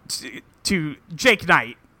 to Jake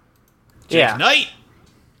Knight. Yeah. Night!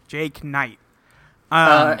 Jake Knight.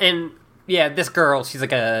 And yeah, this girl, she's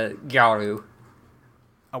like a gyaru.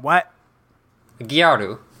 A what? A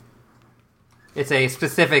gyaru. It's a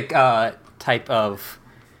specific type of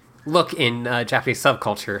look in Japanese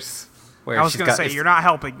subcultures. Where I was she's going to got say, this- you're not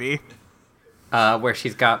helping me. where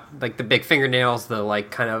she's got like the big fingernails, the like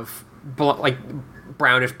kind of like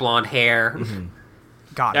brownish blonde hair.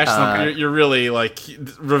 Got it. Actually, you're really, like,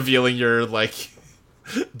 revealing your, like,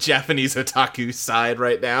 Japanese otaku side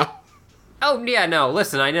right now. Oh yeah, no.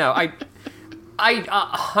 Listen, I know. I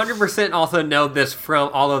 100% also know this from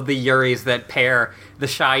all of the yuris that pair the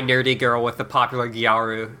shy nerdy girl with the popular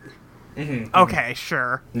gyaru. Okay,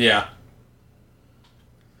 sure. Yeah.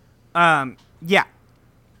 Yeah.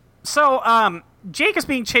 So, Jake is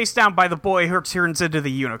being chased down by the boy who turns into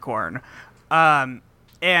the unicorn.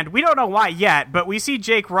 And we don't know why yet, but we see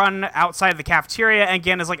Jake run outside the cafeteria, and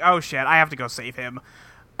Gen is like, oh shit, I have to go save him.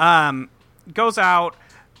 Goes out.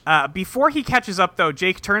 Before he catches up, though,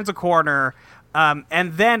 Jake turns a corner,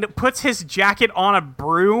 and then puts his jacket on a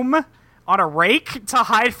broom, on a rake, to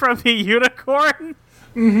hide from the unicorn.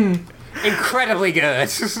 Incredibly good.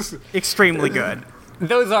 Extremely good.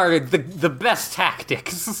 Those are the best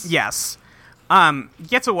tactics. Yes.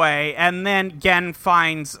 Gets away, and then Gen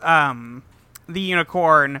finds the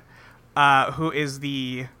unicorn, who is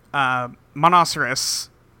the Monoceros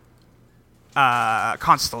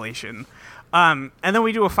constellation. And then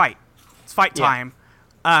we do a fight. It's fight Yeah.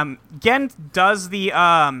 time. Gen does the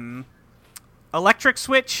electric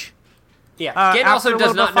switch. Yeah. Gen after also a does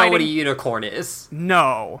little not bit of know what a fighting- unicorn is.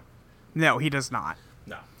 No, he does not.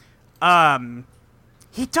 No.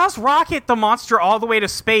 He does rocket the monster all the way to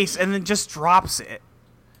space and then just drops it.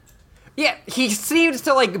 Yeah, he seems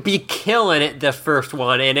to like be killing it this first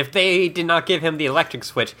one, and if they did not give him the electric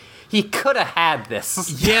switch, he could have had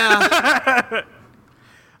this. Yeah.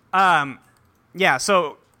 Yeah,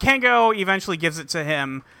 so Kengo eventually gives it to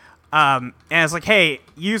him, and it's like, hey,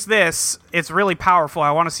 use this. It's really powerful.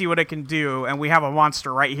 I want to see what it can do, and we have a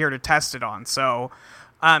monster right here to test it on. So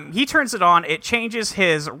he turns it on. It changes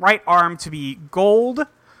his right arm to be gold,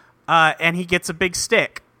 and he gets a big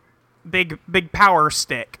stick. Big power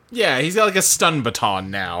stick. Yeah, he's got, like, a stun baton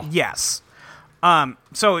now. Yes.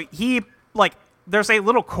 So he, like, there's a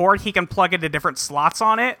little cord he can plug into different slots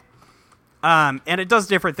on it. And it does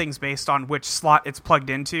different things based on which slot it's plugged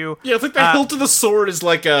into. Yeah, it's like the hilt of the sword is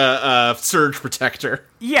like a surge protector.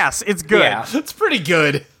 Yes, it's good. Yeah. It's pretty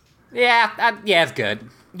good. Yeah, it's good.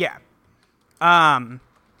 Yeah.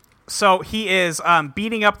 So he is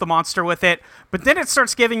beating up the monster with it, but then it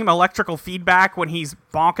starts giving him electrical feedback when he's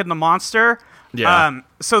bonking the monster. Yeah.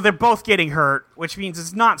 So they're both getting hurt, which means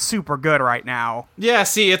it's not super good right now. Yeah,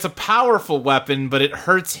 see, it's a powerful weapon, but it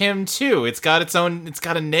hurts him too. It's got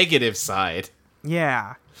a negative side.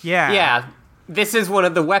 Yeah. Yeah, this is one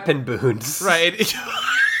of the weapon boons. Right.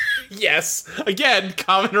 Yes. Again,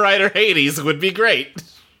 Kamen Rider Hades would be great.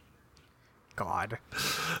 God.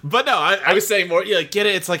 But no, I was saying more, yeah, get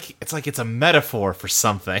it? It's like it's a metaphor for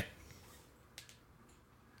something.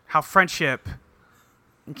 How friendship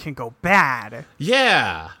can go bad.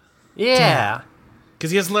 Yeah. Yeah.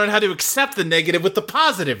 Because he hasn't learned how to accept the negative with the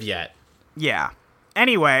positive yet. Yeah.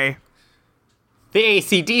 Anyway, The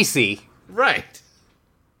AC/DC. Right.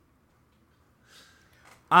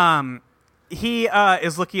 He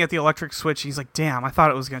is looking at the electric switch. He's like, damn, I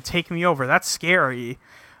thought it was going to take me over. That's scary.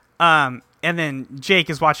 And then Jake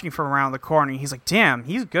is watching from around the corner. He's like, damn,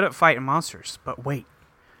 he's good at fighting monsters. But wait,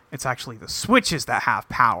 it's actually the switches that have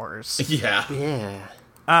powers. Yeah.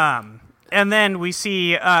 Yeah. And then we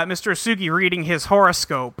see Mr. Asugi reading his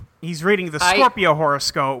horoscope. He's reading the Scorpio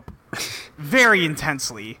horoscope very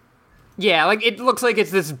intensely. Yeah, like, it looks like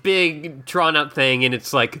it's this big, drawn-out thing, and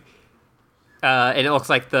it's like... and it looks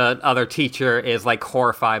like the other teacher is, like,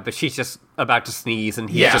 horrified, but she's just about to sneeze, and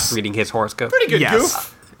he's Yes. just reading his horoscope. Pretty good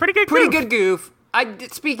goof. Pretty good Pretty goof. good goof.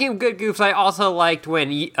 Speaking of good goofs, I also liked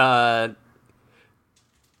when he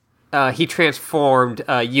transformed.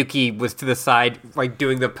 Yuki was to the side, like,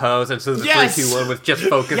 doing the pose, and so the Yes! 3, 2, 1 was just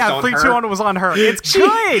focused Yeah, on 3, her. 2, 1 was on her. It's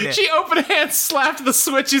good. She open hand slapped the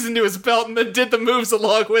switches into his belt and then did the moves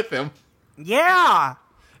along with him. Yeah.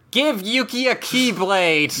 Give Yuki a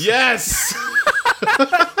Keyblade! Yes.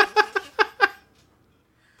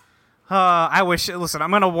 I wish. Listen, I'm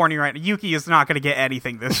going to warn you right now. Yuki is not going to get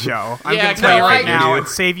anything this show. I'm Yeah, going to tell you no, right I now do. and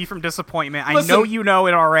save you from disappointment. I Listen- know you know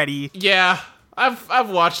it already. Yeah. I've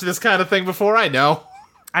watched this kind of thing before. I know.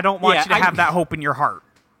 I don't want Yeah, you to have that hope in your heart.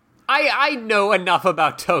 I know enough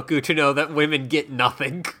about Toku to know that women get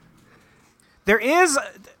nothing. There is.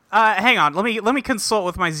 Hang on. Let me consult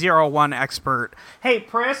with my 01 expert. Hey,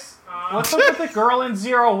 Pris, what's up with the girl in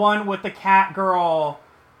 01 with the cat girl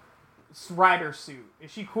rider suit? Is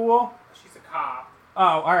she cool? She's a cop. Oh,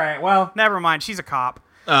 all right. Well, never mind. She's a cop.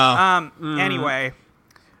 Anyway,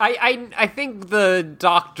 I think the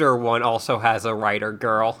doctor one also has a writer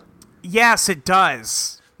girl. yes, it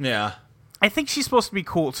does. Yeah. I think she's supposed to be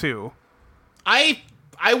cool too. I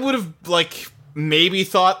would have, like, maybe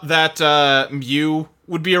thought that Mew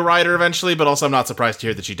would be a writer eventually, but also I'm not surprised to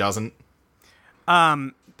hear that she doesn't.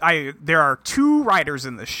 There are 2 writers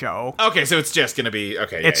in this show. Okay, so it's just gonna be...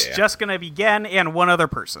 Okay, yeah, It's yeah. just gonna be Gen and one other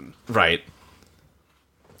person. Right.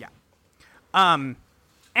 Yeah.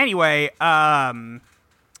 Anyway,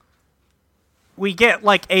 we get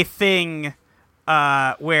like a thing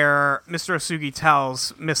where Mr. Osugi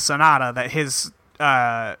tells Miss Sonata that his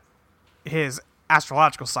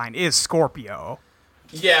astrological sign is Scorpio.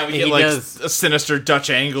 Yeah, we get, he like, does- a sinister Dutch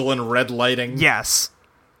angle and red lighting. Yes.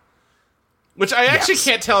 Which I actually Yes.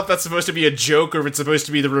 can't tell if that's supposed to be a joke or if it's supposed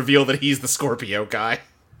to be the reveal that he's the Scorpio guy.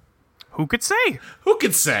 Who could say? Who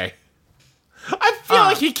could say? I feel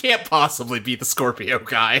like he can't possibly be the Scorpio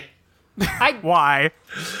guy. Why?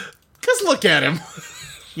 Because look at him.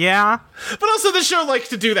 Yeah. But also the show likes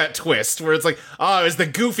to do that twist where it's like, oh, it's the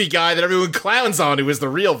goofy guy that everyone clowns on who is the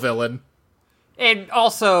real villain. And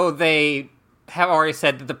also, they have already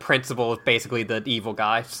said that the principal is basically the evil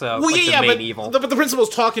guy, so Well, like, yeah, the main but evil. but the principal's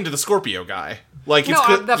talking to the Scorpio guy. Like, it's No,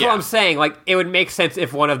 good- that's yeah. what I'm saying. Like, it would make sense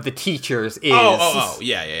if one of the teachers is. Oh,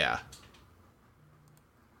 yeah.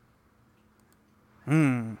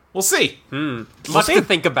 We'll see. Much to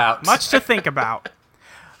think about. Much to think about.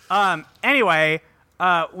 Anyway,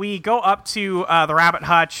 we go up to the Rabbit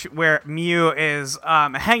Hutch where Mew is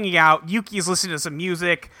hanging out. Yuki's listening to some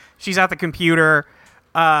music. She's at the computer.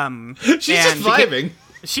 She's just vibing.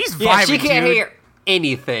 She's vibing, Yeah, she can't dude. hear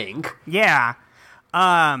anything. Yeah.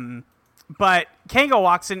 But Kango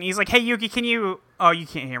walks in. He's like, hey, Yuki, can you... Oh, you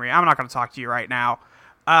can't hear me. I'm not going to talk to you right now.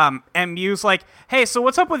 And Mew's like, hey, so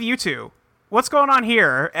what's up with you two? What's going on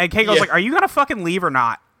here? And Kango's Yeah. like, are you going to fucking leave or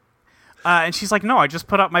not? And she's like, no, I just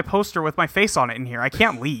put up my poster with my face on it in here. I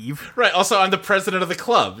can't leave. Right, also, I'm the president of the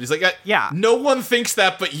club. He's like, Yeah. no one thinks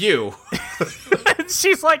that but you. And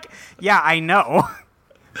she's like, yeah, I know.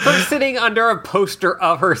 Her sitting under a poster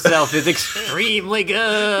of herself is extremely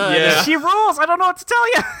good. Yeah. She rules. I don't know what to tell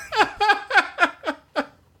you.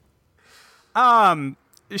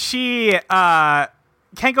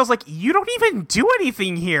 Kenko's like, you don't even do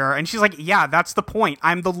anything here. And she's like, yeah, that's the point.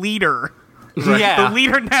 I'm the leader. Yeah. The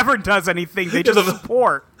leader never does anything. They just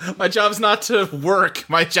support. My job's not to work.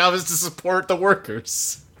 My job is to support the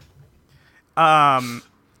workers. And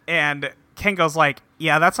Kengo's like,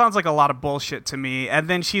 yeah, that sounds like a lot of bullshit to me. And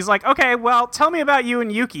then she's like, okay, well, tell me about you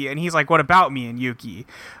and Yuki. And he's like, what about me and Yuki?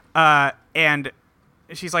 And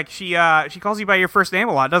she's like, she calls you by your first name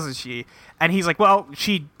a lot, doesn't she? And he's like, well,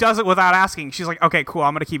 she does it without asking. She's like, okay, cool,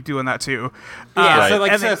 I'm going to keep doing that too. Yeah, so Right.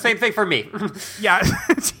 like and so then- same thing for me. Yeah,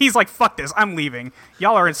 he's like, fuck this, I'm leaving.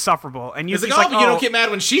 Y'all are insufferable. And He's Yuki's like, oh, like, but you don't get mad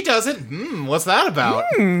when she does it? What's that about?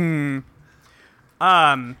 and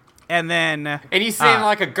then... And you saying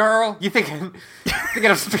like a girl? You thinking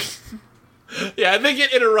of Yeah, and they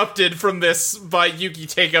get interrupted from this by Yuki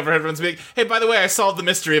taking over everyone's being, hey, by the way, I solved the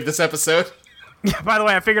mystery of this episode. By the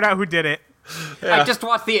way, I figured out who did it. I just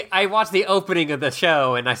watched the opening of the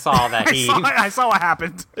show and I saw that I saw what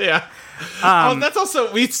happened. Yeah. That's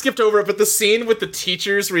also, we skipped over it, but the scene with the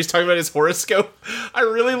teachers where he's talking about his horoscope, I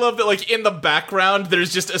really love that, like, in the background,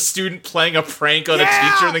 there's just a student playing a prank on a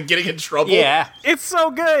teacher and then getting in trouble. Yeah. It's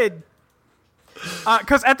so good.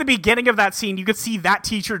 Because at the beginning of that scene, you could see that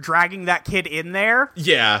teacher dragging that kid in there.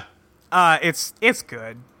 Yeah. It's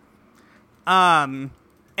good.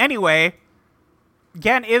 Anyway,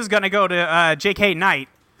 Gen is gonna go to J.K. Knight.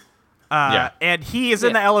 And he is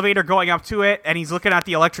in the elevator going up to it, and he's looking at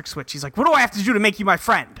the electric switch. He's like, what do I have to do to make you my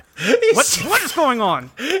friend? What is going on?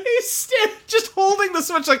 He's just holding the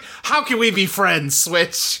switch like, how can we be friends,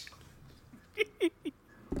 Switch?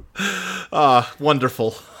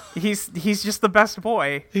 Wonderful. He's just the best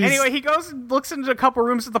boy. Anyway, he goes and looks into a couple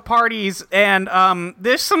rooms at the parties, and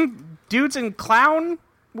there's some dudes in clown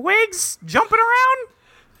wigs jumping around.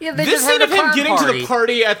 Yeah, they This just scene had of a him clown getting party. to the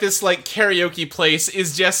party at this, like, karaoke place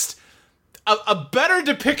is just a better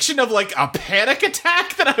depiction of, like, a panic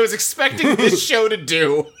attack than I was expecting this show to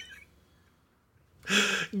do.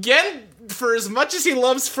 Gen, for as much as he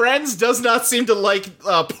loves Friends, does not seem to like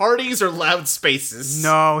parties or loud spaces.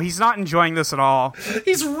 No, he's not enjoying this at all.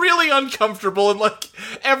 He's really uncomfortable, and, like,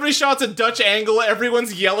 every shot's a Dutch angle,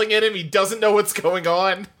 everyone's yelling at him, he doesn't know what's going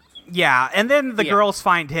on. Yeah, and then the girls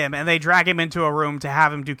find him, and they drag him into a room to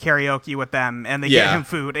have him do karaoke with them, and they get him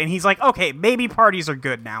food, and he's like, okay, maybe parties are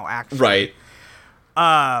good now, actually. Right.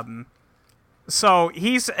 So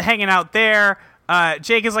he's hanging out there.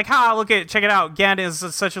 Jake is like, check it out. Gen is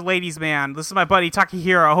such a ladies' man. This is my buddy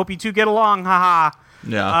Takahiro. I hope you two get along, haha.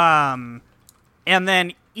 Yeah. And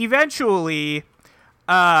then eventually,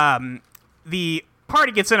 the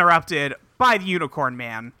party gets interrupted by the Unicorn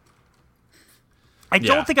Man. I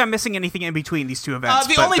don't think I'm missing anything in between these two events.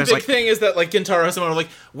 The only big thing is that, like, Gintaro has someone like,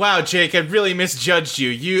 wow, Jake, I really misjudged you.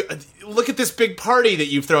 You look at this big party that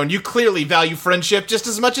you've thrown. You clearly value friendship just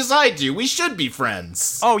as much as I do. We should be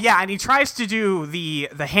friends. Oh, yeah, and he tries to do the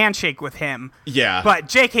handshake with him. Yeah. But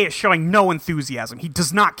JK is showing no enthusiasm. He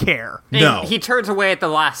does not care. And No. he turns away at the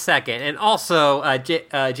last second, and also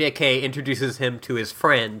JK introduces him to his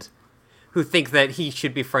friend, who thinks that he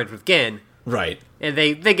should be friends with Gen. Right. And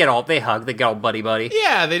they get all buddy.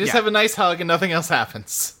 Yeah, they just have a nice hug and nothing else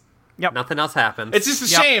happens. Yep. Nothing else happens. It's just a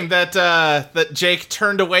shame that that Jake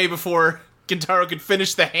turned away before Gintaro could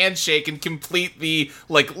finish the handshake and complete the,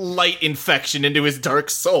 like, light infection into his dark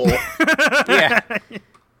soul. yeah.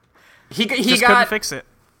 He Just got couldn't fix it.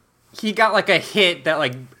 He got like a hit that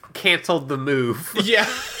like canceled the move. Yeah.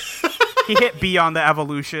 He hit B on the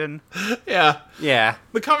evolution. Yeah. Yeah.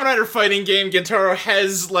 The Kamen Rider fighting game, Gintaro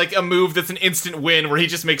has, like, a move that's an instant win where he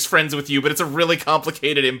just makes friends with you, but it's a really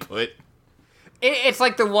complicated input. It's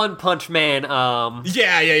like the One Punch Man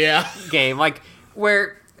Yeah. game, like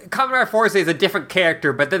where Kamen Rider Force is a different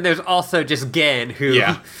character, but then there's also just Gen who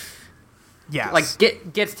Yes.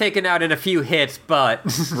 like gets taken out in a few hits, but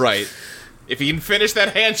Right. If you can finish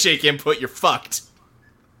that handshake input, you're fucked.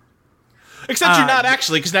 Except you're not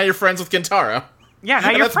actually, because now you're friends with Gintaro. yeah, now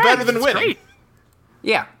and you're that's friends. better than It's winning. great.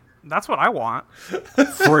 yeah. That's what I want.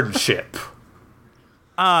 Friendship.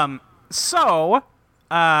 So,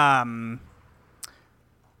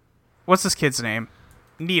 what's this kid's name?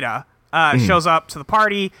 Nita shows up to the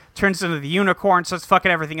party, turns into the unicorn, starts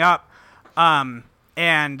fucking everything up.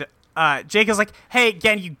 And Jake is like, hey,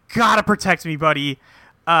 Gen, you gotta protect me, buddy.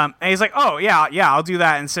 And he's like, oh, yeah, I'll do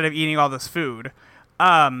that instead of eating all this food.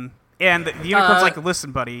 And the unicorn's like,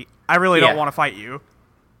 listen, buddy, I really don't want to fight you.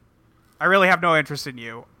 I really have no interest in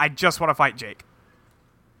you. I just want to fight Jake.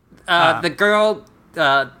 The girl,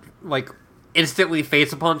 like, instantly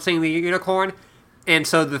face upon seeing the unicorn, and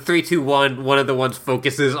so the 3, 2, 1, one of the ones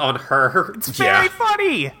focuses on her. It's very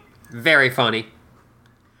funny. Very funny.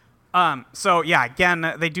 So, yeah,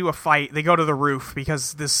 again, they do a fight. They go to the roof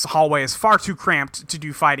because this hallway is far too cramped to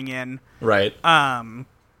do fighting in. Right. And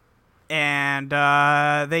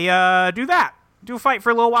they do that. Do a fight for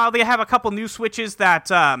a little while. They have a couple new switches that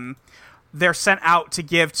they're sent out to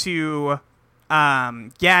give to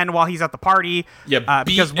Gen while he's at the party. Yeah,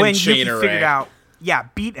 Beat because when and Yuki Chain figured Array. out,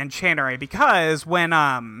 Beat and Chain Array, because when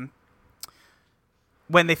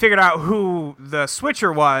they figured out who the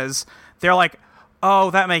switcher was, they're like,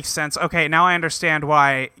 oh, that makes sense. Okay, now I understand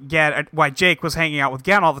why Jake was hanging out with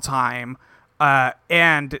Gen all the time,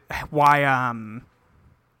 and why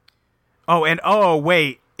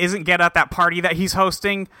wait, isn't get at that party that he's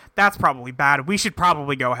hosting, that's probably bad. We should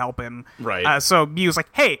probably go help him. Right. So Miu's like,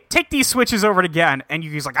 hey, take these switches over to Gen. And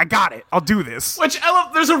Yuki's like, I got it. I'll do this. Which I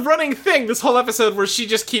love. There's a running thing this whole episode where she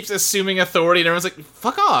just keeps assuming authority, and everyone's like,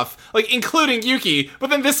 "Fuck off!" Like, including Yuki. But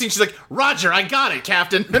then this scene, she's like, "Roger, I got it,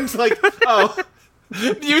 Captain." And it's like, oh,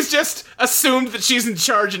 Yu's just assumed that she's in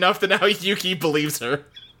charge enough that now Yuki believes her.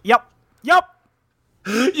 Yep.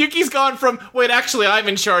 Yuki's gone from wait, actually, I'm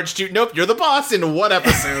in charge to nope, you're the boss in one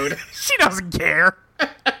episode. She doesn't care.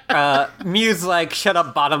 Miu's like, shut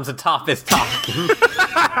up, Bottoms, the top is talking.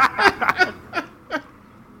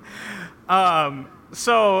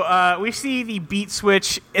 So we see the beat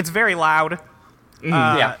switch. It's very loud.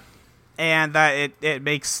 Yeah. And that it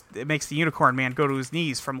makes the Unicorn Man go to his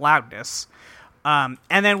knees from loudness. And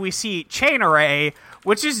then we see Chain Array,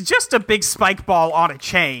 which is just a big spike ball on a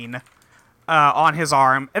chain on his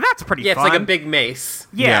arm, and that's pretty Yeah, fun. it's like a big mace.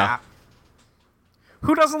 Yeah.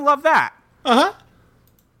 Who doesn't love that?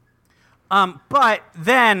 But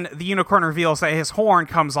then the Unicorn reveals that his horn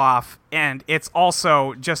comes off, and it's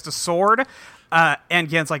also just a sword. And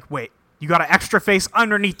Gen's like, wait, you got an extra face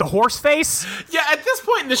underneath the horse face? Yeah, at this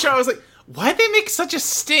point in the show, I was like, why'd they make such a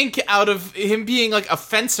stink out of him being like a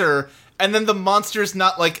fencer, and then the monster's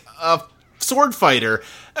not like a sword fighter?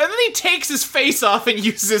 And then he takes his face off and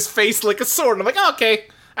uses his face like a sword. I'm like, oh, okay,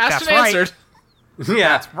 asked That's and right. answered.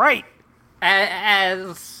 Yeah. Right.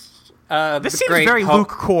 As This seems very Luke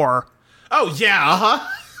Core. Oh, yeah,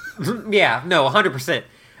 uh-huh. Yeah, no, 100%.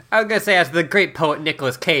 I was gonna say, as the great poet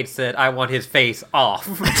Nicolas Cage said, I want his face off.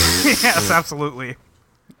 Yes, absolutely.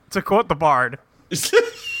 To quote the Bard. So,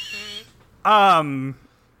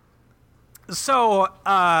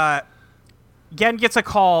 Gen gets a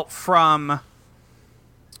call from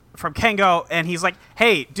Kengo, and he's like,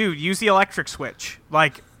 hey, dude, use the electric switch.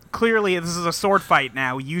 Like, clearly this is a sword fight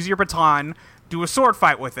now. Use your baton, do a sword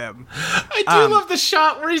fight with him. I do love the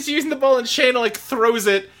shot where he's using the ball and Shane like throws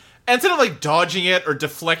it, and instead of like dodging it or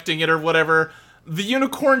deflecting it or whatever, the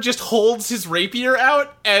unicorn just holds his rapier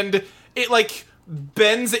out and it like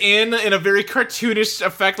bends in a very cartoonish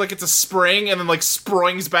effect, like it's a spring, and then like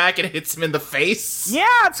springs back and hits him in the face. Yeah,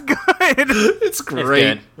 it's good. It's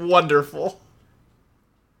great. Wonderful.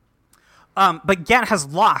 But Gen has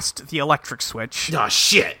lost the electric switch. Oh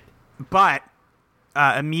shit. But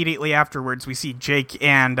immediately afterwards, we see Jake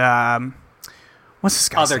and what's this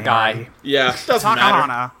guy's Other name guy. already? Yeah, doesn't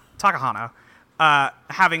matter. Takahana,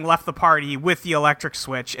 having left the party with the electric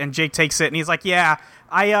switch, and Jake takes it, and he's like, yeah,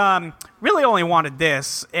 I really only wanted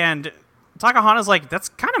this. And Takahana's like, that's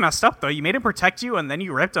kind of messed up, though. You made him protect you, and then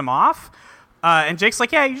you ripped him off. And Jake's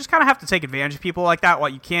like, yeah, you just kind of have to take advantage of people like that while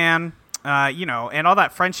you can. And all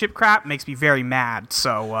that friendship crap makes me very mad,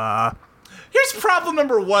 so, Here's problem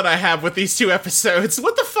number one I have with these two episodes.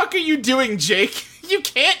 What the fuck are you doing, Jake? You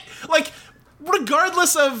can't, like,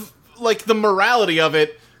 regardless of, like, the morality of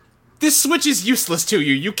it, this switch is useless to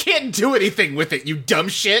you. You can't do anything with it, you dumb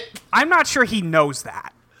shit. I'm not sure he knows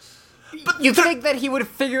that. But You think that he would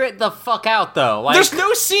figure it the fuck out, though? Like, there's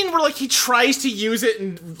no scene where, like, he tries to use it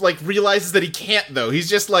and, like, realizes that he can't, though. He's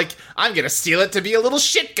just like, I'm gonna steal it to be a little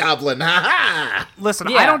shit goblin, haha! Listen,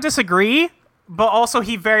 Yeah. I don't disagree, but also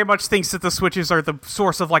he very much thinks that the switches are the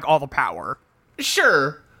source of, like, all the power.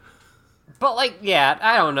 Sure. But, like, yeah,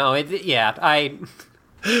 I don't know.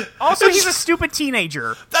 Also, he's a stupid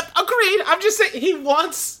teenager. Agreed. I'm just saying, he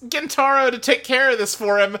wants Gentaro to take care of this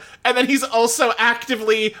for him, and then he's also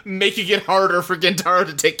actively making it harder for Gentaro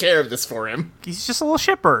to take care of this for him. He's just a little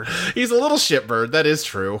shitbird. He's a little shitbird, that is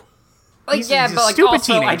true. Like, yeah, he's a but, like, stupid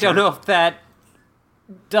also, I teenager. don't know if that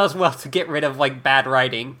does well to get rid of, like, bad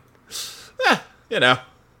writing. You know.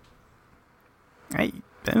 It's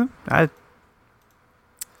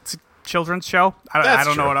a children's show. I That's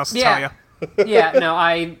don't know true. what else to tell you. Yeah, no,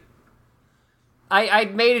 I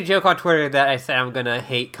made a joke on Twitter that I said I'm gonna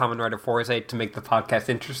hate Kamen Rider Forza to make the podcast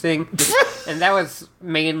interesting, and that was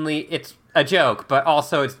mainly it's a joke, but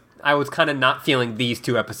also I was kind of not feeling these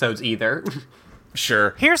two episodes either.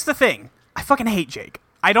 Sure. Here's the thing. I fucking hate Jake.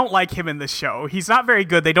 I don't like him in this show. He's not very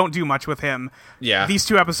good. They don't do much with him. Yeah. These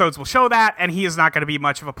two episodes will show that, and he is not going to be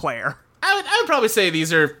much of a player. I would probably say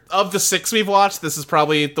these are, of the 6 we've watched, this is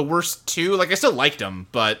probably the worst 2. Like, I still liked them,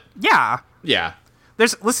 but Yeah. yeah.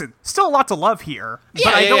 Listen, still a lot to love here, but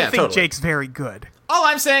Yeah, I yeah, don't yeah, think totally. Jake's very good. All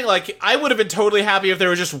I'm saying, like, I would have been totally happy if there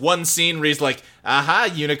was just one scene where he's like, aha,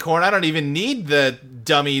 unicorn, I don't even need the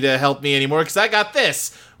dummy to help me anymore, because I got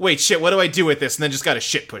this. Wait, shit, what do I do with this? And then just got a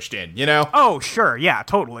shit pushed in, you know? Oh, sure, yeah,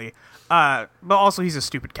 totally. But also he's a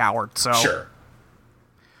stupid coward, so... Sure.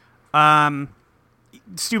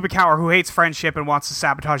 stupid coward who hates friendship and wants to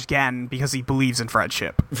sabotage Gen because he believes in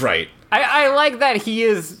friendship. Right. I like that he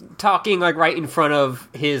is talking, like, right in front of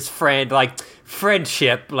his friend, like,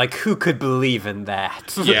 friendship, like, who could believe in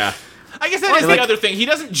that? Yeah. I guess that is like- the other thing. He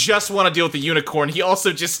doesn't just want to deal with the unicorn. He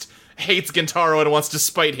also just hates Gentaro and wants to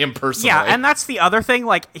spite him personally. Yeah, and that's the other thing.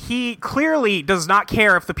 Like, he clearly does not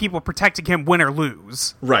care if the people protecting him win or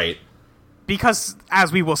lose. Right. Because,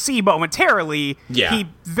 as we will see momentarily, Yeah. he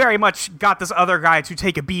very much got this other guy to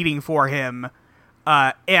take a beating for him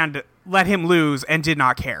and let him lose and did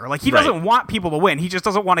not care. Like, he Right. doesn't want people to win. He just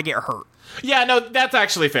doesn't want to get hurt. Yeah, no, that's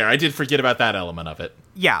actually fair. I did forget about that element of it.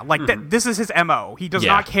 Yeah, like, this is his MO. He does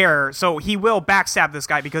Yeah. not care, so he will backstab this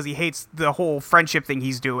guy because he hates the whole friendship thing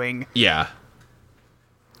he's doing. Yeah.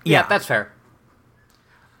 Yeah, that's fair.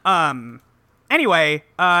 Anyway,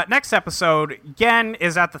 next episode, Gen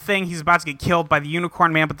is at the thing. He's about to get killed by the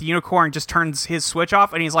Unicorn Man, but the Unicorn just turns his switch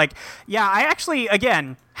off, and he's like, yeah, I actually,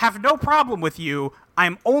 again, have no problem with you.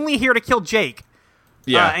 I'm only here to kill Jake.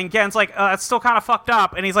 Yeah. And Gen's like, it's still kind of fucked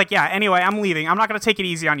up. And he's like, yeah, anyway, I'm leaving. I'm not going to take it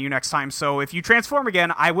easy on you next time, so if you transform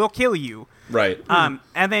again, I will kill you. Right. And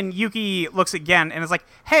then Yuki looks at Gen and is like,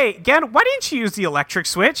 hey, Gen, why didn't you use the electric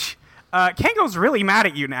switch? Kengo's really mad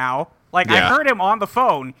at you now. Like, I Yeah. heard him on the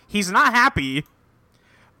phone. He's not happy.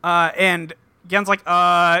 And Gen's like,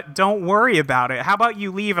 don't worry about it. How about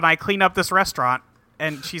you leave and I clean up this restaurant?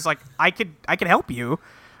 And she's like, I could help you.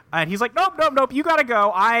 And he's like, nope, you gotta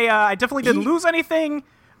go. I definitely didn't lose anything.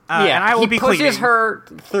 And I will be he pushes cleaning. her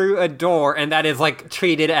through a door, and that is, like,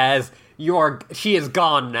 treated as, she is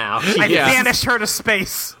gone now. I Yeah. banished her to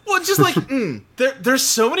space. Well, just like, there's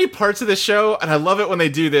so many parts of the show, and I love it when they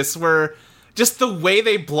do this, where just the way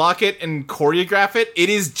they block it and choreograph it, it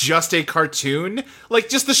is just a cartoon. Like,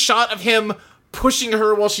 just the shot of him pushing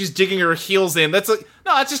her while she's digging her heels in, that's like,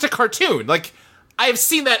 no, that's just a cartoon. Like, I've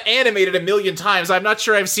seen that animated a million times. I'm not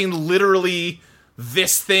sure I've seen literally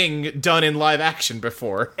this thing done in live action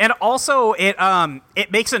before. And also,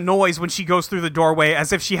 it makes a noise when she goes through the doorway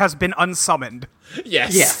as if she has been unsummoned.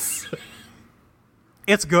 Yes. Yes.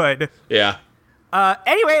 It's good. Yeah.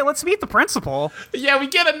 Anyway, let's meet the principal. Yeah, we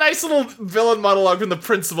get a nice little villain monologue from the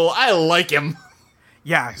principal. I like him.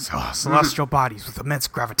 Yeah, celestial bodies with immense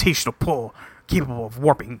gravitational pull, capable of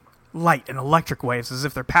warping light and electric waves as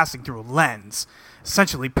if they're passing through a lens.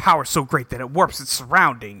 Essentially, power so great that it warps its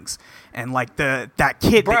surroundings. And like that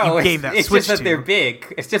kid that Bro, you gave that it's switch just that they're to,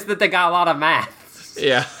 big. It's just that they got a lot of math.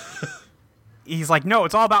 Yeah. he's like, no,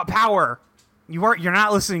 it's all about power. You're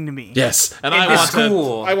not listening to me. Yes, and In I this want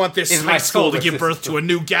school I want this is high my school to solar give birth system. to a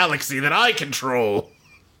new galaxy that I control.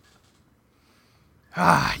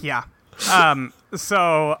 Yeah. And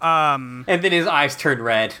then his eyes turn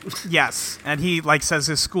red. Yes, and he like says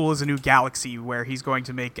his school is a new galaxy where he's going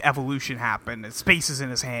to make evolution happen. And space is in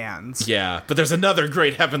his hands. Yeah, but there's another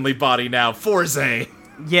great heavenly body now, Forze.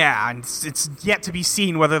 Yeah, and it's yet to be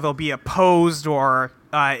seen whether they'll be opposed or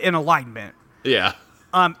in alignment. Yeah.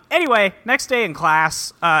 Anyway, next day in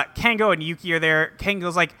class, Kengo and Yuki are there.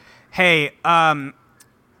 Kengo's like, hey,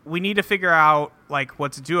 we need to figure out like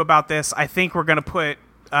what to do about this. I think we're gonna put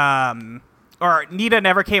or Nita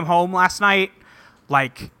never came home last night.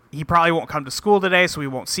 Like, he probably won't come to school today, so we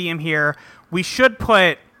won't see him here. We should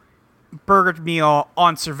put Burger Meal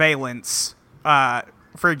on surveillance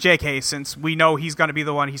for JK, since we know he's going to be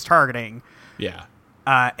the one he's targeting. Yeah.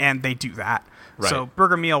 And they do that. Right. So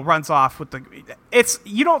Burger Meal runs off with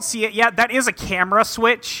you don't see it yet. That is a camera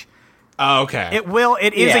switch. Oh, okay.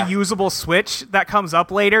 It is Yeah. a usable switch that comes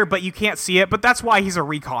up later, but you can't see it. But that's why he's a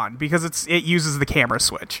recon, because it uses the camera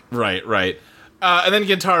switch. Right. And then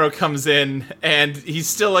Gentaro comes in, and he's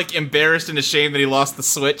still, like, embarrassed and ashamed that he lost the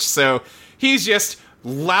switch, so he's just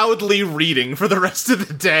loudly reading for the rest of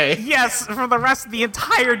the day. Yes, for the rest of the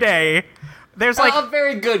entire day. There's like a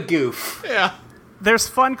very good goof. Yeah. there's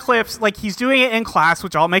fun clips, like he's doing it in class,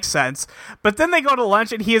 which all makes sense. But then they go to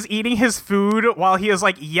lunch and he is eating his food while he is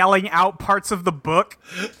like yelling out parts of the book.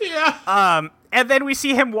 Yeah. And then we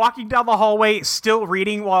see him walking down the hallway, still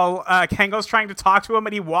reading while Kengo's trying to talk to him,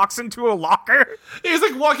 and he walks into a locker. He's,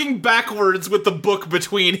 like, walking backwards with the book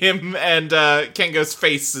between him and Kengo's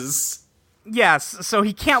faces. Yes, so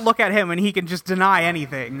he can't look at him, and he can just deny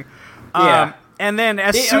anything. Yeah. And then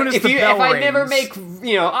as soon as if the bell if I rings, never make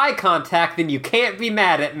eye contact, then you can't be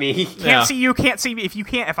mad at me. can't see you, can't see me.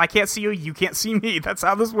 If I can't see you, you can't see me. That's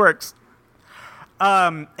how this works.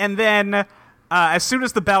 And then as soon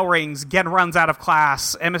as the bell rings, Gen runs out of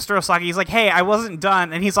class, and Mr. Osagi's like, "Hey, I wasn't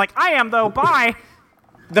done," and he's like, "I am though. Bye."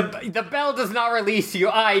 The bell does not release you.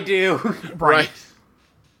 I do. Right.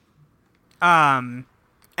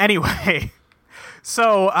 Anyway,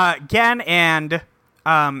 so Gen and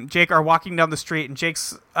Jake are walking down the street, and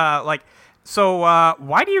Jake's like, so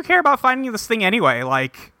why do you care about finding this thing anyway?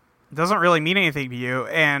 Like, it doesn't really mean anything to you.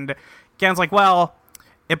 And Gen's like, well,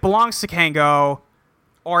 it belongs to Kango.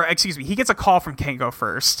 Or, excuse me, he gets a call from Kango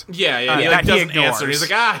first. Yeah. He that he doesn't ignores. answer. He's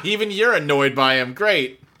like, even you're annoyed by him.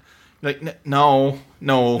 Great. Like, no.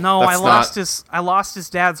 No, that's I lost his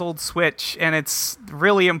dad's old Switch, and it's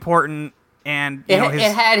really important. And you know, It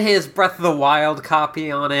had his Breath of the Wild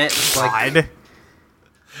copy on it. Like, God.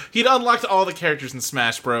 He'd unlocked all the characters in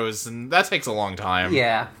Smash Bros, and that takes a long time.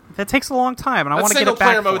 yeah. That takes a long time, and I That want to get single it back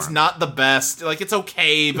player for mode's him. not the best. Like, it's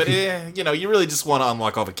okay, but you really just want to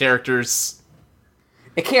unlock all the characters.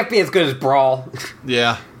 It can't be as good as Brawl.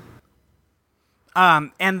 Yeah.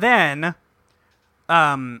 And then,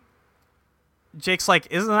 Jake's like,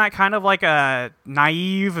 isn't that kind of like a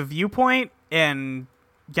naive viewpoint? And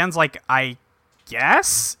Gen's like, I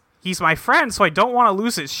guess? He's my friend, so I don't want to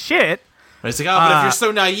lose his shit. But it's like, but if you're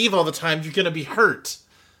so naive all the time, you're gonna be hurt.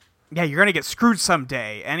 Yeah, you're gonna get screwed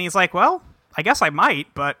someday. And he's like, well, I guess I might,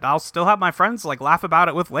 but I'll still have my friends like laugh about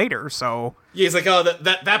it with later, so... Yeah, he's like,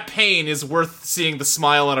 that pain is worth seeing the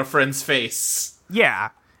smile on a friend's face. Yeah.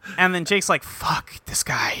 And then Jake's like, fuck, this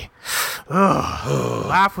guy. Ugh.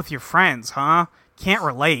 Laugh with your friends, huh? Can't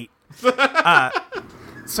relate.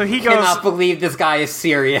 So he goes... Cannot believe this guy is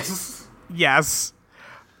serious. Yes.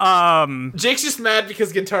 Jake's just mad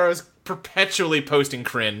because Gintaro's perpetually posting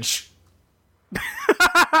cringe.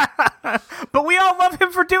 But we all love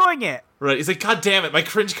him for doing it. Right, he's like, God damn it, my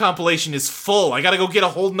cringe compilation is full. I gotta go get a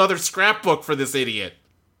whole nother scrapbook for this idiot.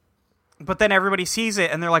 But then everybody sees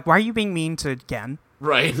it, and they're like, why are you being mean to Gen?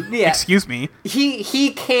 Right. Yeah. Excuse me.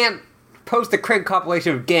 He can't post a cringe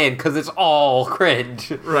compilation again because it's all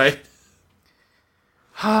cringe. Right.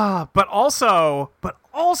 But also,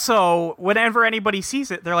 whenever anybody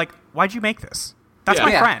sees it, they're like, why'd you make this? That's Yeah.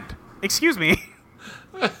 my Yeah. friend. Excuse me.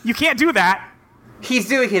 You can't do that. He's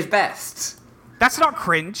doing his best. That's not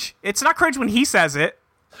cringe. It's not cringe when he says it.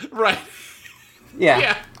 Right. Yeah.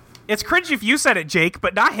 Yeah. It's cringe if you said it, Jake,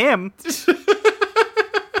 but not him.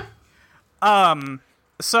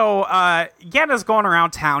 So, Genna's going around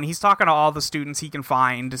town. He's talking to all the students he can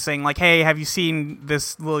find, saying, like, hey, have you seen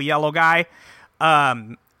this little yellow guy?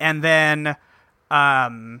 And then,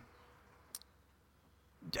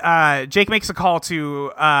 Jake makes a call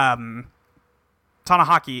to,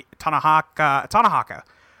 Tanahaka.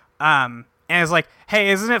 And is like,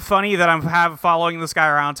 hey, isn't it funny that I'm following this guy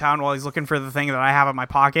around town while he's looking for the thing that I have in my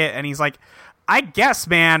pocket? And he's like, I guess,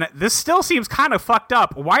 man, this still seems kind of fucked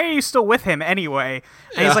up. Why are you still with him anyway?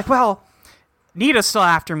 And he's like, well, Nita's still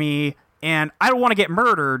after me, and I don't want to get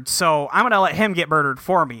murdered, so I'm going to let him get murdered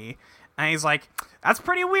for me. And he's like, that's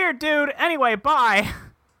pretty weird, dude. Anyway, bye.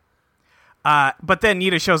 But then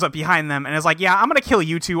Nita shows up behind them and is like, yeah, I'm going to kill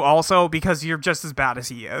you two also because you're just as bad as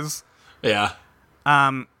he is. Yeah.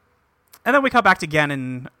 And then we come back to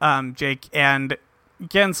Gen and Jake, and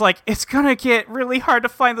Gen's like, it's gonna get really hard to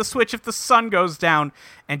find the Switch if the sun goes down.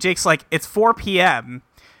 And Jake's like, it's 4 p.m.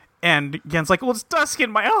 And Gen's like, well, it's dusk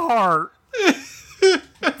in my heart.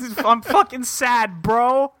 I'm fucking sad,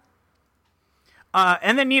 bro.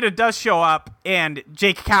 And then Nita does show up, and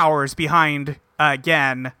Jake cowers behind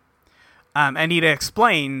Gen. And Nita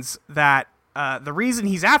explains that the reason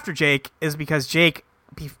he's after Jake is because Jake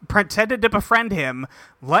pretended to befriend him,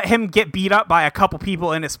 let him get beat up by a couple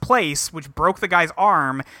people in his place, which broke the guy's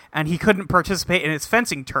arm, and he couldn't participate in his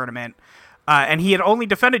fencing tournament. And he had only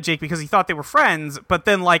defended Jake because he thought they were friends, but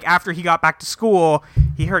then, like, after he got back to school,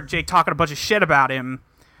 he heard Jake talking a bunch of shit about him.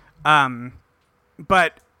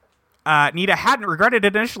 But Nita hadn't regretted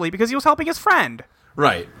it initially because he was helping his friend.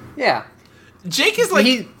 Right. Yeah. Jake is,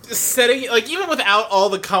 like, setting, like, even without all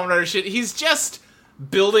the Kamen Rider shit, he's just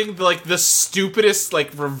building, like, the stupidest, like,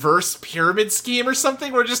 reverse pyramid scheme or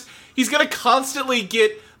something, where just, he's gonna constantly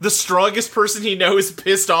get the strongest person he knows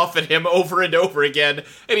pissed off at him over and over again,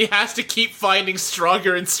 and he has to keep finding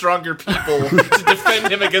stronger and stronger people to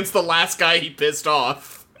defend him against the last guy he pissed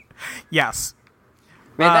off. Yes.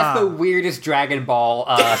 Man, that's the weirdest Dragon Ball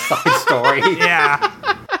side story. Yeah.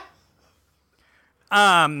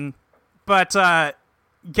 But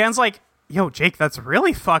Gen's like, yo, Jake, that's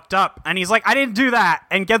really fucked up. And he's like, I didn't do that.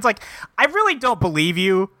 And Gen's like, I really don't believe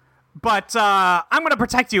you, but I'm gonna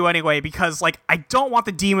protect you anyway because, like, I don't want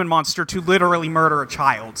the demon monster to literally murder a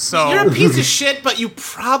child. So You're a piece of shit, but you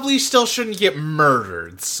probably still shouldn't get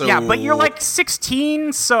murdered, so... yeah, but you're like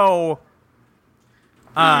 16, so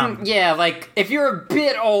Yeah, like, if you're a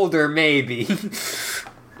bit older, maybe.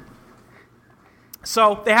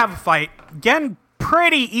 so they have a fight. Gen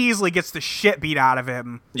pretty easily gets the shit beat out of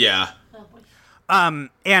him. Yeah.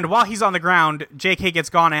 And while he's on the ground, JK gets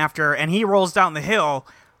gone after, and he rolls down the hill,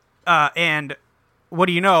 and what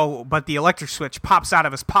do you know, but the electric switch pops out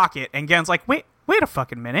of his pocket, and Gen's like, wait a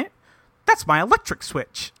fucking minute. That's my electric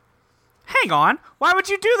switch. Hang on, why would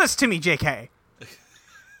you do this to me, JK?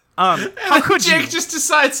 How could Jake you? just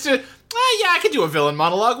decides to, yeah, I could do a villain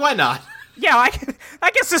monologue, why not? Yeah,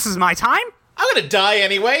 I guess this is my time. I'm gonna die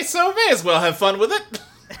anyway, so may as well have fun with it.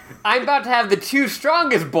 I'm about to have the two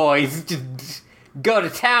strongest boys just go to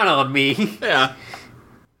town on me. Yeah.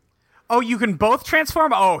 Oh, you can both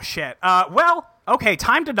transform? Oh, shit. Well, okay,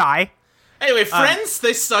 time to die. Anyway, friends,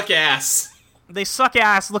 they suck ass. They suck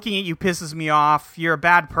ass. Looking at you pisses me off. You're a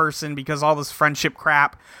bad person because all this friendship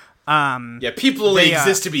crap. Yeah, people only they,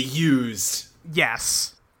 exist to be used.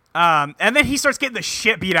 Yes. And then he starts getting the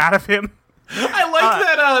shit beat out of him. I like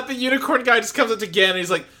that the unicorn guy just comes up to Gen and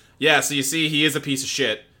he's like, yeah, so you see, he is a piece of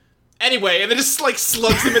shit. Anyway, and then just, like,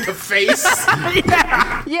 slugs him in the face.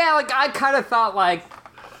 Yeah. Yeah, like, I kind of thought, like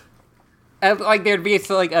there'd be,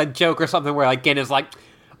 like, a joke or something where, like, Gen is like,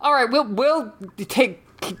 all right, we'll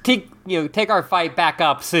take our fight back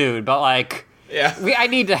up soon, but, like, Yeah. I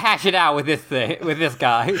need to hash it out with this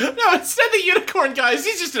guy. No, instead the unicorn guy,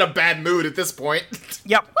 he's just in a bad mood at this point.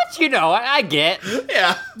 Yep. Which, I get.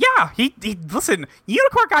 Yeah. Yeah, he listen,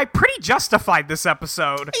 Unicorn Guy pretty justified this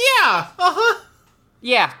episode. Yeah, uh-huh.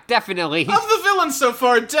 Yeah, definitely. Of the villains so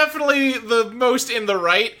far, definitely the most in the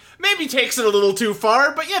right. Maybe takes it a little too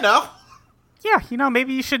far, but Yeah,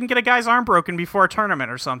 maybe you shouldn't get a guy's arm broken before a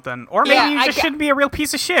tournament or something. Or maybe Yeah, you just shouldn't be a real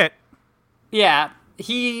piece of shit. Yeah,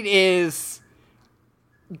 he is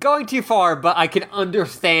going too far, but I can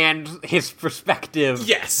understand his perspective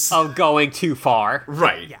Yes. of going too far.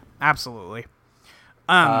 Right. Yeah, absolutely.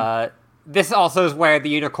 This also is where the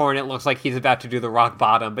unicorn, it looks like he's about to do the rock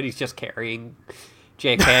bottom, but he's just carrying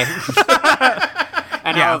JK.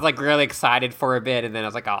 And I Yeah. was, like, really excited for a bit, and then I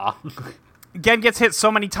was like, aw. Gen gets hit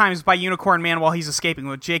so many times by Unicorn Man while he's escaping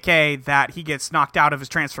with JK that he gets knocked out of his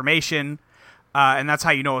transformation, and that's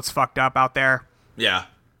how you know it's fucked up out there. Yeah.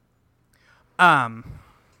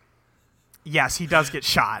 Yes, he does get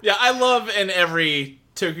shot. Yeah, I love in every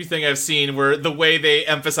Toku thing I've seen where the way they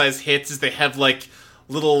emphasize hits is they have, like,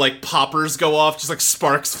 little, like, poppers go off, just, like,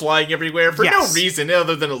 sparks flying everywhere for no Yes. reason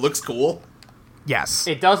other than it looks cool. Yes.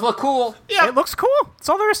 It does look cool. Yeah. It looks cool. That's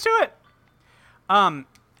all there is to it.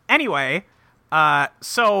 Anyway,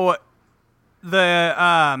 so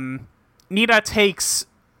the Nita takes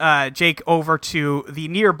Jake over to the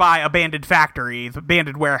nearby abandoned factory, the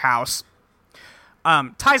abandoned warehouse.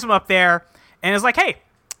 Ties him up there and is like, "Hey,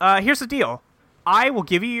 here's the deal. I will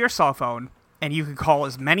give you your cell phone, and you can call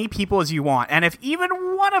as many people as you want. And if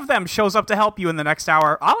even one of them shows up to help you in the next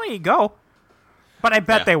hour, I'll let you go. But I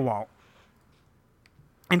bet they won't."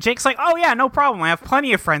 And Jake's like, "Oh yeah, no problem. I have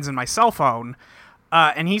plenty of friends in my cell phone."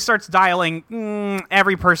 And he starts dialing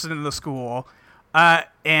every person in the school.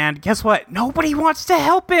 And guess what? Nobody wants to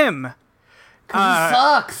help him. He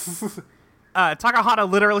sucks. Takahata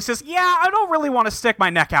literally says, "Yeah, I don't really want to stick my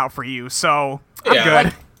neck out for you, so I'm Yeah. good."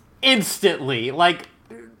 Like, instantly. Like,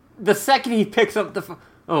 the second he picks up the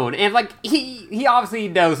phone, and, like, he obviously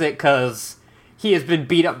knows it because he has been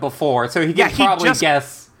beat up before, so he can he probably just-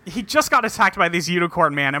 guess. He just got attacked by this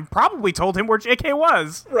unicorn man and probably told him where JK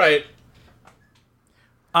was. Right.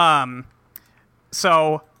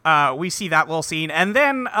 So we see that little scene, and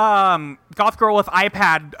then Goth Girl with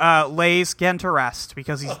iPad lays Gen to rest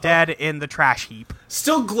because he's dead in the trash heap.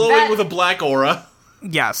 Still glowing with a black aura.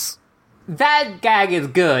 Yes. That gag is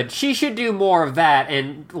good. She should do more of that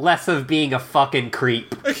and less of being a fucking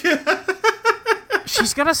creep.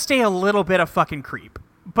 She's gonna stay a little bit of fucking creep.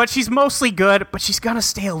 But she's mostly good, but she's gonna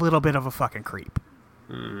stay a little bit of a fucking creep.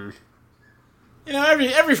 You know,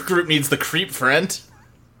 every group needs the creep friend.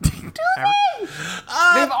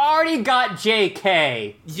 They've already got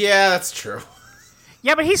JK. Yeah, that's true.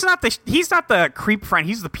 Yeah, but he's not the creep friend,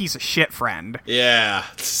 he's the piece of shit friend. Yeah.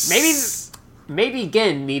 Maybe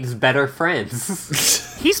Gen needs better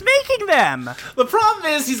friends. He's making them! The problem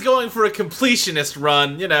is he's going for a completionist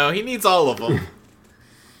run. You know, he needs all of them.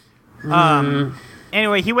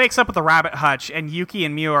 Anyway, he wakes up at the rabbit hutch, and Yuki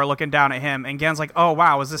and Mew are looking down at him, and Gen's like, "Oh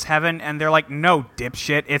wow, is this heaven?" And they're like, "No,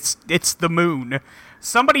 dipshit, it's the moon.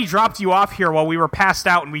 Somebody dropped you off here while we were passed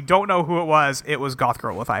out, and we don't know who it was. It was Goth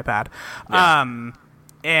Girl with iPad." Yeah.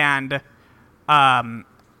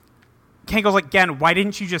 Kengo's like, "Gen, why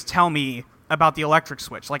didn't you just tell me about the electric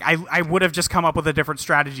switch? Like, I would have just come up with a different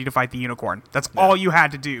strategy to fight the unicorn. That's all you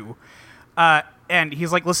had to do." And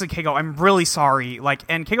he's like, "Listen, Kengo, I'm really sorry." Like,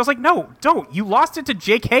 and Kengo's like, "No, don't. You lost it to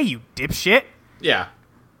JK, you dipshit." Yeah.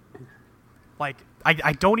 Like,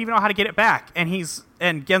 I don't even know how to get it back.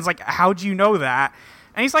 And Gen's like, how'd you know that?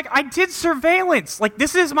 And he's like, I did surveillance. Like,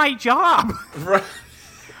 this is my job. Right.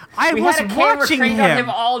 I We was had a camera watching trained on him him.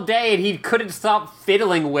 all day, and he couldn't stop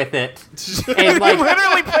fiddling with it. He And like,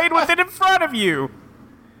 literally played with it in front of you.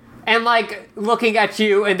 and like looking at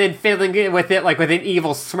you, and then fiddling with it like with an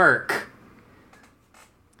evil smirk.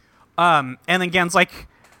 And then Gen's like,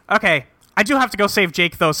 okay, I do have to go save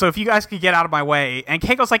Jake, though, so if you guys could get out of my way. And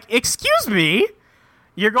Keiko's like, excuse me?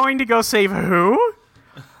 You're going to go save who?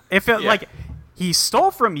 Like, he stole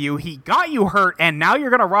from you, he got you hurt, and now you're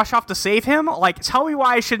going to rush off to save him? Like, tell me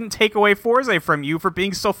why I shouldn't take away Forze from you for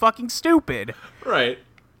being so fucking stupid. Right.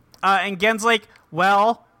 And Gen's like,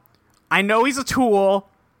 well, I know he's a tool,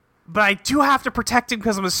 but I do have to protect him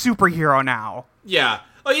because I'm a superhero now. Yeah.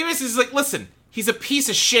 Oh, he basically is like, listen, he's a piece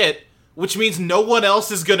of shit, which means no one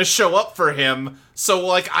else is gonna show up for him, so,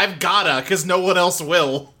 like, I've gotta, because no one else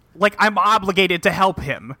will. Like, I'm obligated to help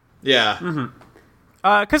him. Yeah.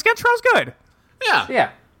 Because Genshiro's good.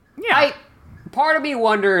 Yeah. Yeah. Part of me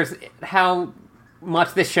wonders how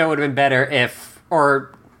much this show would have been better if,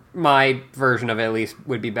 or my version of it at least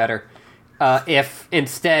would be better, if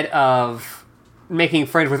instead of making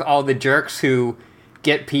friends with all the jerks who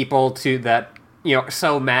get people to that,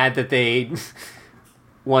 so mad that they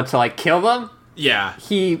want to, like, kill them, Yeah.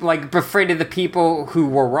 he, like, befriended the people who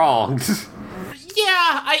were wronged.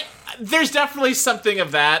 Yeah, there's definitely something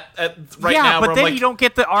of that right yeah, now. but where then I'm like, you don't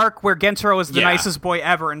get the arc where Gentaro is the Yeah. nicest boy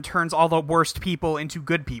ever and turns all the worst people into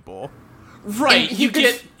good people. right, and you you could-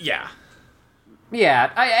 get, yeah.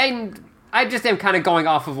 Yeah, I just am kind of going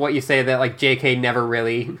off of what you say that, like, JK never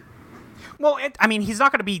really... Well, he's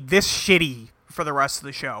not going to be this shitty for the rest of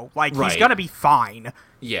the show. Like, he's Right. going to be fine.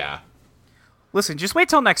 Yeah. Listen, just wait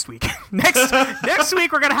till next week. next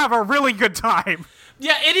week we're going to have a really good time.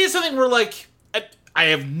 Yeah, it is something where, like,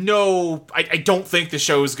 I don't think the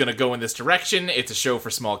show is going to go in this direction. It's a show for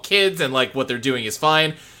small kids, and, like, what they're doing is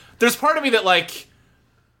fine. There's part of me that, like,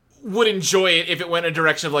 would enjoy it if it went in a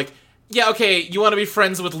direction of, like, yeah, okay, you want to be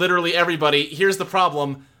friends with literally everybody. Here's the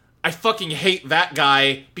problem. I fucking hate that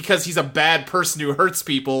guy because he's a bad person who hurts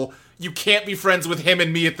people. You can't be friends with him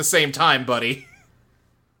and me at the same time, buddy.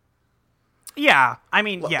 Yeah,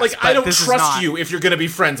 yes. Like, I but don't this is trust not- you if you're going to be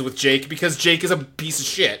friends with Jake because Jake is a piece of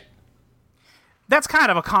shit. That's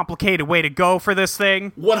kind of a complicated way to go for this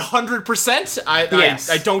thing. 100%. Yes.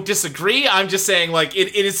 I don't disagree. I'm just saying, like,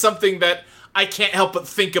 it is something that I can't help but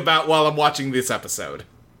think about while I'm watching this episode.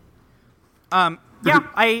 Yeah,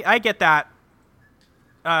 I get that.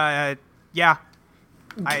 Yeah.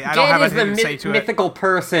 I don't have Jan is anything to the say to it. mythical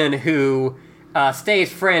person who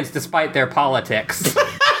stays friends despite their politics.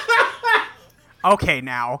 Okay,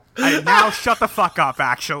 now. Now shut the fuck up,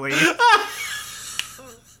 actually.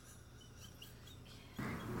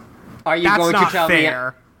 Are you That's going not to tell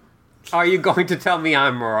fair. me? Are you going to tell me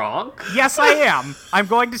I'm wrong? Yes, I am. I'm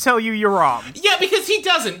going to tell you you're wrong. Yeah, because he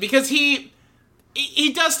doesn't. Because he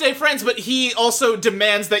does stay friends, but he also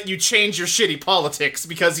demands that you change your shitty politics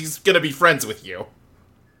because he's gonna be friends with you.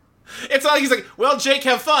 It's not like he's like, well, Jake,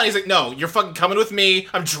 have fun. He's like, no, you're fucking coming with me.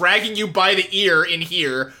 I'm dragging you by the ear in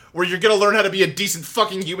here where you're gonna learn how to be a decent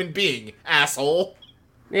fucking human being, asshole.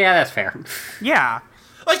 Yeah, that's fair. Yeah.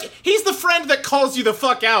 Like, he's the friend that calls you the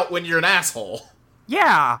fuck out when you're an asshole.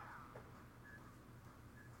 Yeah.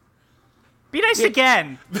 Be nice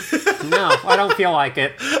again. No, I don't feel like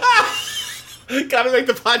it. Gotta make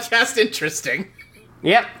the podcast interesting.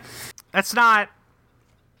 Yep. That's not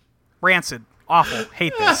rancid. Awful.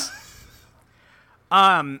 Hate this.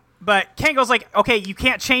 But Kengo's like, okay, you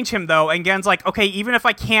can't change him, though. And Gen's like, okay, even if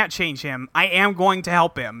I can't change him, I am going to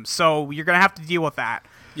help him. So you're going to have to deal with that.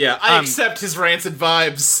 Yeah, I accept his rancid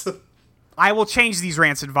vibes. I will change these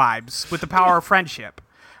rancid vibes with the power of friendship.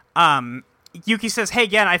 Yuki says, hey,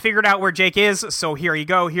 Gen, I figured out where Jake is, so here you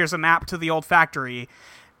go. Here's a map to the old factory.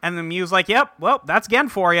 And then Miu's like, yep, well, that's Gen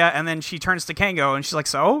for you. And then she turns to Kengo, and she's like,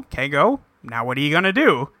 so, Kengo, now what are you going to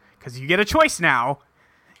do? Because you get a choice now.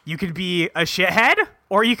 You could be a shithead,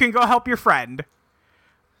 or you can go help your friend.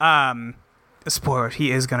 Spoiler,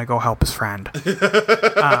 he is going to go help his friend.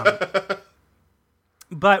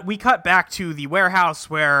 But we cut back to the warehouse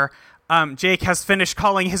where Jake has finished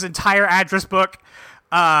calling his entire address book.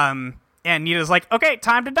 And Nita's like, okay,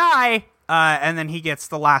 time to die. And then he gets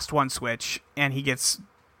the last one switch, and he gets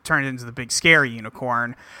turned into the big scary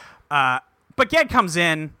unicorn. But Gen comes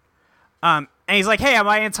in, and he's like, hey, am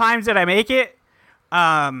I in time? Did I make it?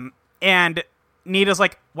 And Nita's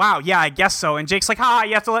like, wow, yeah, I guess so. And Jake's like,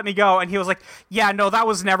 you have to let me go. And he was like, yeah, no, that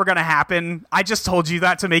was never going to happen. I just told you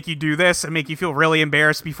that to make you do this and make you feel really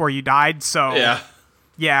embarrassed before you died. So, Yeah.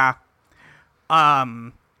 yeah.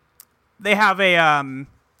 they have a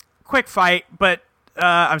quick fight, but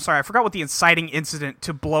I'm sorry, I forgot what the inciting incident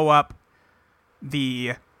to blow up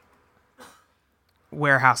the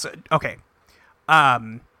warehouse. Okay.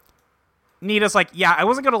 Nita's like, yeah, I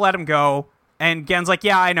wasn't going to let him go. And Gen's like,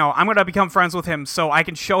 yeah, I know. I'm going to become friends with him so I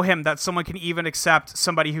can show him that someone can even accept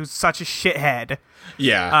somebody who's such a shithead.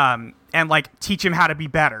 Yeah. And, like, teach him how to be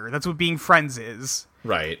better. That's what being friends is.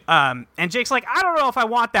 Right. And Jake's like, I don't know if I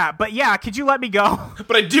want that, but yeah, could you let me go?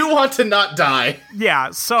 But I do want to not die.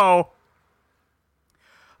 Yeah, so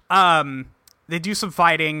they do some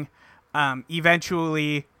fighting.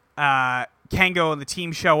 Eventually, Kengo and the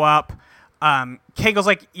team show up. Kengo's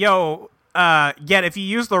like, yo, if you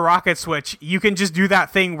use the rocket switch, you can just do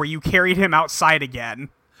that thing where you carried him outside again.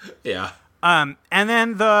 Yeah. And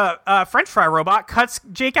then the French fry robot cuts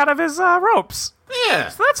Jake out of his ropes. Yeah.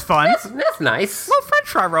 So that's fun. That's nice. Little French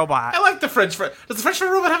fry robot. I like the French fry. Does the French fry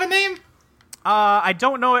robot have a name? I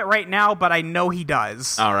don't know it right now, but I know he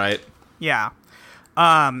does. All right. Yeah.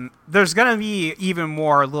 There's gonna be even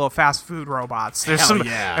more little fast food robots. There's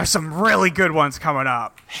Hell some really good ones coming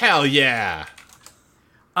up. Hell yeah.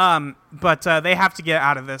 But they have to get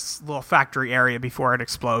out of this little factory area before it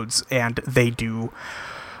explodes, and they do.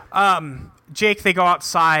 Jake, they go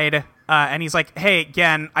outside, and he's like, hey,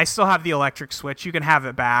 Gen, I still have the electric switch. You can have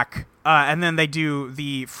it back. And then they do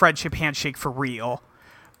the friendship handshake for real.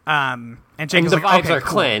 And Jake is the like, vibes okay, are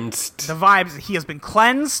cool. cleansed. The vibes, he has been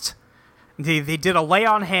cleansed. They did a lay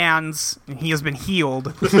on hands, and he has been healed.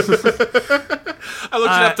 I looked it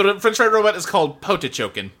up. The French fry robot is called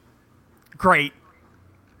Potachokin. Great.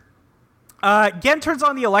 Gen turns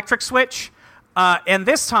on the electric switch, and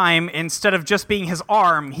this time, instead of just being his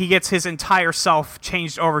arm, he gets his entire self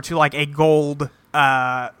changed over to, like, a gold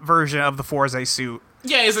version of the Forza suit.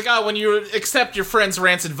 Yeah, he's like, oh, when you accept your friend's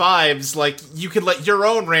rancid vibes, like, you can let your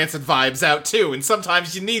own rancid vibes out, too, and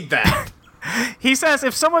sometimes you need that. He says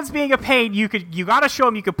if someone's being a pain, you gotta show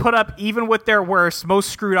them you could put up even with their worst, most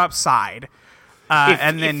screwed up side.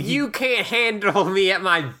 If you can't handle me at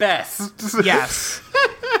my best. Yes.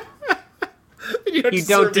 You You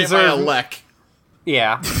don't deserve- a lek.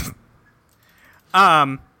 Yeah.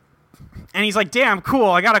 And he's like, damn, cool,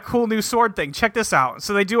 I got a cool new sword thing. Check this out.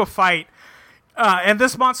 So they do a fight. And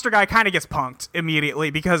this monster guy kind of gets punked immediately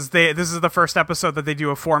because this is the first episode that they do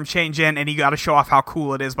a form change in, and you got to show off how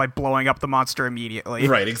cool it is by blowing up the monster immediately.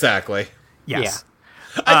 Right, exactly. Yes.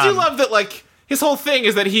 I do love that, like, his whole thing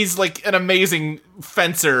is that he's, like, an amazing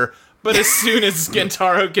fencer, but as soon as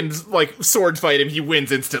Gentaro can, like, sword fight him, he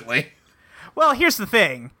wins instantly. Well, here's the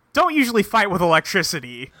thing. Don't usually fight with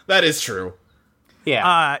electricity. That is true.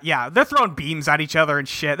 Yeah. Yeah, they're throwing beams at each other and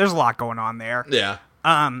shit. There's a lot going on there. Yeah.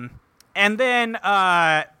 And then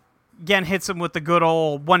Gen hits him with the good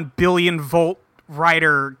old 1 billion volt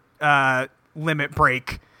rider limit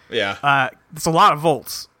break. Yeah. It's a lot of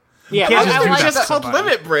volts. yeah, can't just I do like that It's to just called somebody.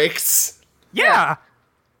 limit breaks. Yeah.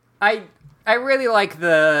 I really like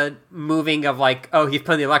the moving of, like, oh, he's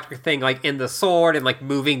putting the electric thing, like, in the sword and, like,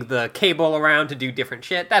 moving the cable around to do different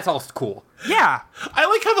shit. That's all cool. Yeah. I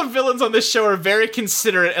like how the villains on this show are very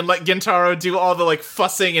considerate and let Gentaro do all the, like,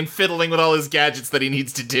 fussing and fiddling with all his gadgets that he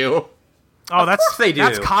needs to do. Oh, that's course they do.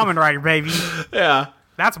 That's Kamen Rider, baby. Yeah.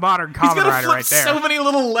 That's modern He's Kamen gotta Rider flip right there. so many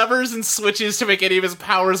little levers and switches to make any of his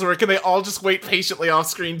powers work, and they all just wait patiently off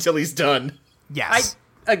screen till he's done. Yes.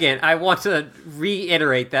 I want to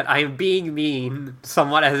reiterate that I am being mean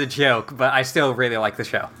somewhat as a joke, but I still really like the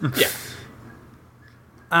show.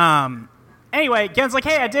 Yeah. Anyway, Gen's like,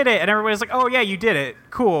 hey, I did it. And everybody's like, oh, yeah, you did it.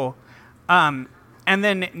 Cool. And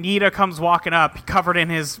then Nita comes walking up, covered in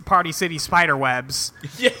his Party City spider webs.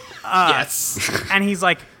 Yeah. Yes. And he's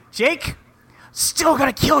like, Jake, still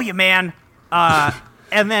gonna kill you, man.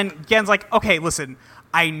 And then Gen's like, okay, listen,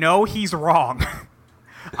 I know he's wrong.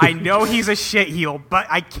 I know he's a shitheel, but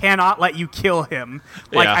I cannot let you kill him.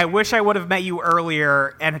 Like, Yeah. I wish I would have met you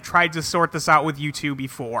earlier and tried to sort this out with you two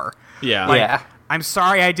before. Yeah. Yeah. I'm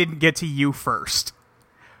sorry I didn't get to you first.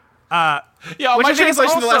 Yeah, Which my I think is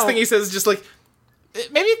translation, the last also- thing he says is just like,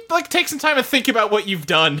 maybe, like, take some time and think about what you've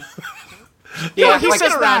done. Yeah, he You'll says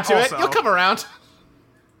get around that to also. it. You'll come around.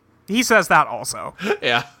 He says that also.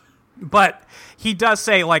 Yeah. But he does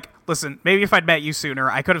say, like, listen, maybe if I'd met you sooner,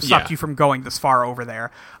 I could have stopped Yeah. you from going this far over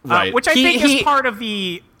there. Right. Which I He- think he- is part of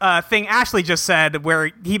the thing Ashley just said,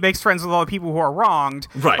 where he makes friends with all the people who are wronged.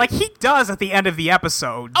 Right. Like, he does at the end of the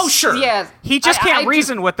episodes. Oh, sure. Yeah. He just I can't just-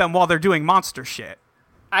 reason with them while they're doing monster shit.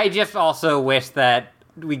 I just also wish that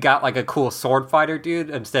we got, like, a cool sword fighter dude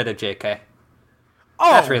instead of JK.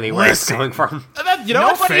 Oh, That's really where it's listen. coming from. You know,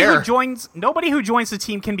 Nobody fair. who joins the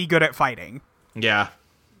team can be good at fighting. Yeah.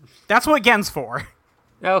 That's what Gen's for.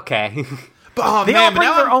 Okay. Oh They all man, but bring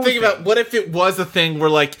now their I'm own thinking thing. about what if it was a thing where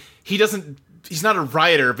like he's not a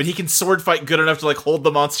rider, but he can sword fight good enough to like hold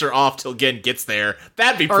the monster off till Gen gets there.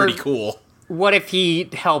 That'd be pretty cool. What if he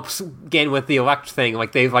helps Gen with the elect thing?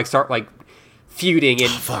 Like they like start like feuding,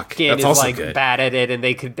 and fuck. Gen That's is also like good. bad at it, and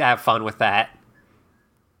they could have fun with that.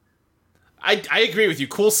 I agree with you.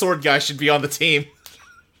 Cool sword guy should be on the team.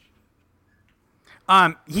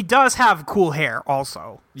 He does have cool hair,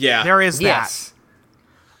 also. Yeah. There is that.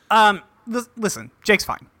 Yes. Listen, Jake's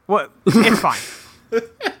fine. What? It's fine.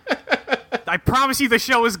 I promise you the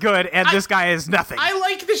show is good, and this guy is nothing. I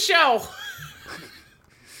like the show.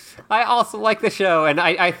 I also like the show, and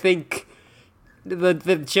I think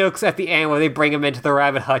the jokes at the end where they bring him into the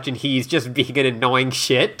rabbit hutch and he's just being an annoying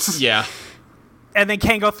shit. Yeah. And then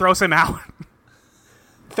Kango throws him out.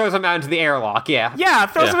 Throws him out into the airlock, yeah. Yeah,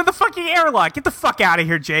 throws Yeah. him in the fucking airlock. Get the fuck out of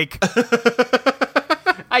here, Jake.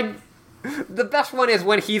 The best one is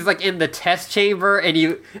when he's like in the test chamber and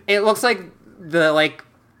it looks like the like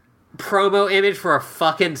promo image for a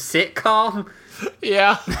fucking sitcom.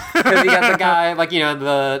 Yeah. Because you got the guy like, in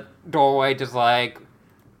the doorway just like,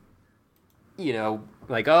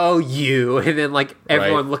 like, oh, you, and then like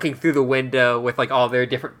everyone Right. looking through the window with like all their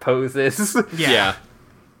different poses. Yeah.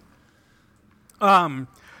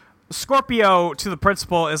 Scorpio to the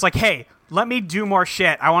principal is like, hey, let me do more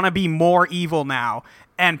shit. I want to be more evil now.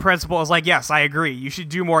 And principal is like, yes, I agree. You should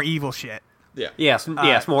do more evil shit. Yeah. Yes,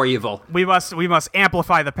 more evil. We must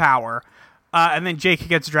amplify the power. And then Jake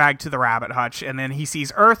gets dragged to the rabbit hutch, and then he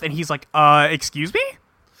sees Earth, and he's like, excuse me?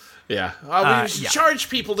 Yeah. We should yeah. charge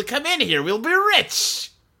people to come in here. We'll be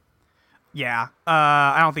rich. Yeah.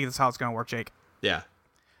 I don't think that's how it's going to work, Jake. Yeah.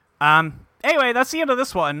 Anyway, that's the end of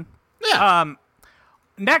this one. Yeah.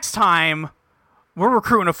 Next time, we're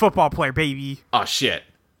recruiting a football player, baby. Oh shit.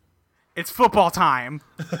 It's football time.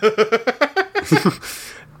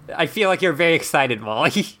 I feel like you're very excited,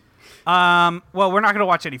 Molly. Well, we're not going to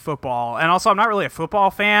watch any football. And also, I'm not really a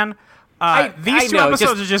football fan. These I two know,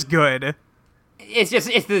 episodes are just good. It's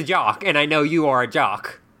the jock, and I know you are a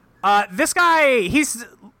jock. This guy, he's...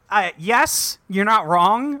 yes, you're not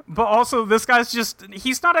wrong, but also this guy's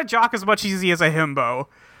he's not a jock as much as he is a himbo.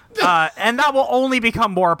 And that will only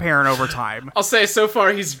become more apparent over time. I'll say so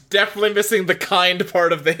far he's definitely missing the kind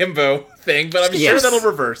part of the himbo thing, but I'm sure Yes. that'll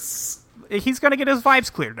reverse. He's going to get his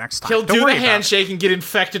vibes cleared next time. He'll Don't do worry the about it. handshake and get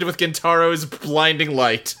infected with Gintaro's blinding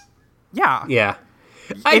light. Yeah. Yeah.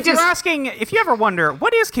 If you're asking, if you ever wonder,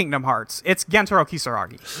 what is Kingdom Hearts? It's Gentaro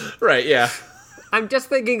Kisaragi. Right, yeah. I'm just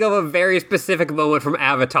thinking of a very specific moment from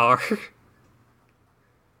Avatar.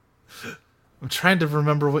 I'm trying to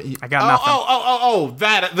remember what you... I got nothing.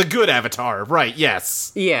 That, the good Avatar. Right,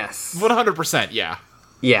 yes. Yes. 100%, yeah.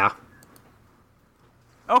 Yeah.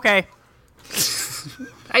 Okay.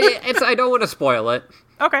 I don't want to spoil it.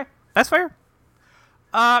 Okay. That's fair.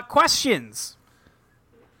 Questions.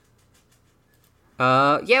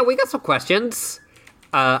 Yeah, we got some questions.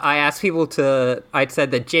 I asked people I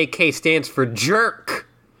said that JK stands for jerk.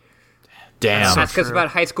 Damn. Ask us true. about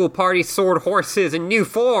high school parties, sword horses, and new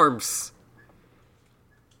forms.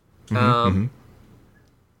 From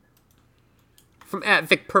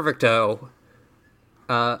 @Vic Perfecto.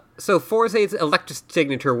 So Forze's electric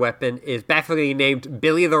signature weapon is bafflingly named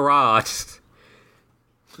Billy the Rod.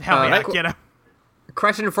 Hell yeah, right. get him.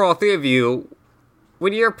 Question for all three of you.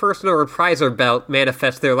 When your personal repriser belt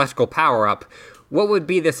manifests their electrical power-up, what would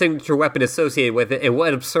be the signature weapon associated with it, and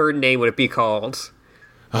what absurd name would it be called?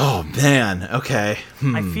 Oh, man. Okay.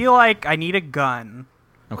 I feel like I need a gun.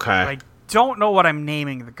 Okay. I don't know what I'm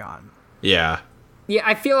naming the gun. Yeah. Yeah,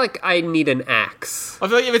 I feel like I need an axe. I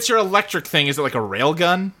feel like if it's your electric thing, is it like a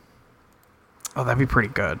railgun? Oh, that'd be pretty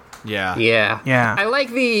good. Yeah. Yeah. Yeah. I like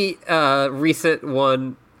the recent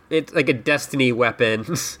one. It's like a Destiny weapon,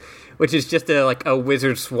 which is just a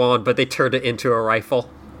wizard swan, but they turned it into a rifle.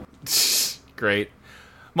 Great.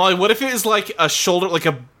 Molly, what if it is like a shoulder, like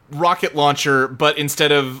a rocket launcher, but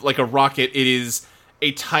instead of like a rocket, it is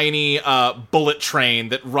a tiny bullet train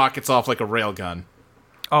that rockets off like a railgun?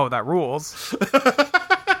 Oh, that rules.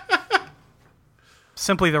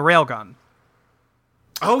 Simply the railgun.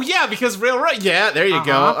 Oh, yeah, because railroad. Yeah, there you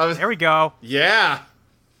go. There we go. Yeah.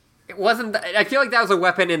 It wasn't. I feel like that was a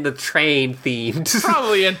weapon in the train themed.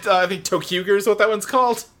 Probably, and I think Tokyuger is what that one's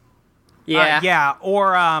called. Yeah. Yeah,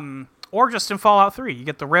 or just in Fallout 3, you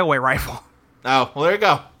get the railway rifle. Oh, well, there you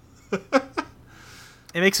go.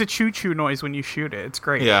 It makes a choo-choo noise when you shoot it. It's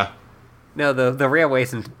great. Yeah. No, the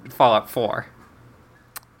railways in Fallout 4.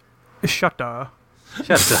 Shut up.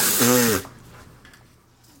 Shut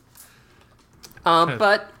up.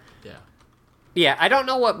 But Yeah. yeah, I don't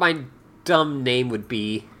know what my dumb name would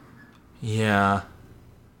be. Yeah.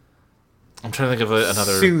 I'm trying to think of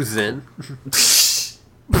another. Susan.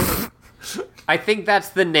 I think that's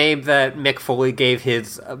the name that Mick Foley gave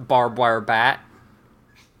his barbed wire bat.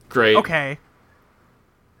 Great. Okay.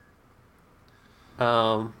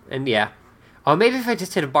 And yeah. Oh, maybe if I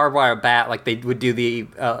just hit a barbed wire bat, like they would do the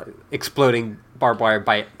exploding barbed wire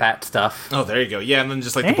bat stuff. Oh, there you go. Yeah, and then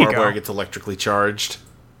just like There the you barbed go. wire gets electrically charged.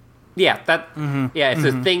 Yeah, that. Yeah, it's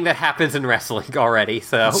a thing that happens in wrestling already.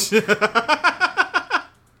 So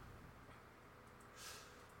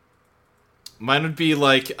Mine would be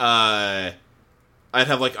like, I'd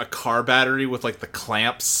have like a car battery with like the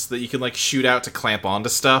clamps that you can like shoot out to clamp onto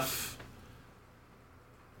stuff.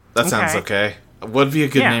 That sounds okay. What'd be a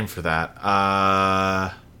good Yeah. name for that?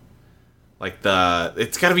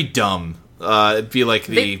 It's gotta be dumb. It'd be like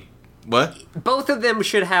what? both of them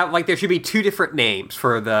should have there should be two different names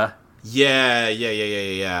for the Yeah.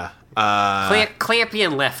 Clampy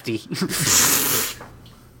and Lefty.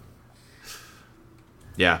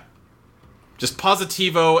 Yeah. Just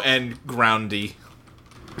Positivo and Groundy.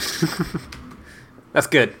 That's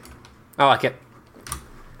good. I like it.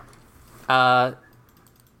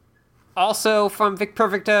 Also from Vic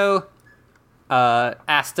Perfecto,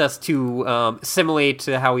 asked us to, similarly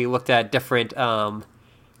to how we looked at different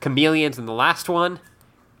chameleons in the last one,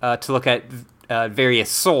 to look at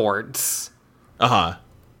various swords Uh-huh.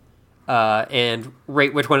 and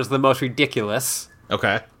rate which one is the most ridiculous.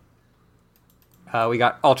 Okay. We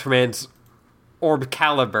got Ultraman's Orb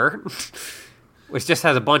Caliber, which just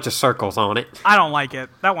has a bunch of circles on it. I don't like it.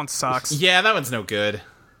 That one sucks. Yeah, that one's no good.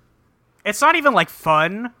 It's not even, like,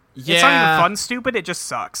 fun. It's not Yeah. even fun stupid. It just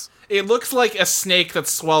sucks. It looks like a snake that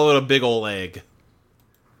swallowed a big ol' egg.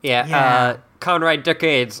 Yeah. Conrad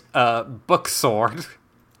Ducade's Book Sword.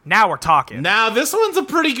 Now we're talking. Now, this one's a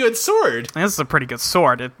pretty good sword. This is a pretty good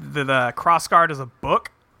sword. The crossguard is a book.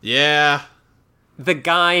 Yeah. The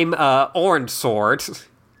Gaim Orange Sword.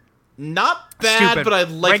 Not bad, Stupid. but I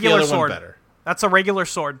like Regular the other sword. one better. That's a regular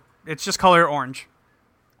sword. It's just color orange.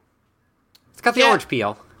 It's got the Yeah. orange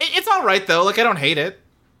peel. It's alright, though. Like, I don't hate it.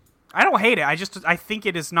 I don't hate it. I think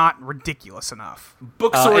it is not ridiculous enough.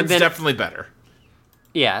 Book and sword's then- definitely better.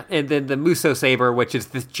 Yeah, and then the Muso Saber, which is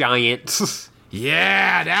this giant.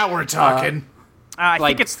 Yeah, now we're talking. I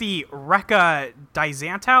Like- think it's the Rekka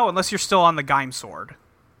Daizantao, unless you're still on the Gaim sword.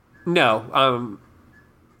 No,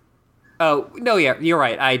 oh, no, yeah, you're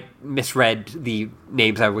right. I misread the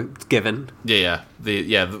names I was given. The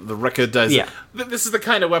Rekka does. Yeah. This is the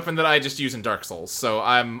kind of weapon that I just use in Dark Souls, so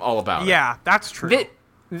I'm all about it. Yeah, that's true.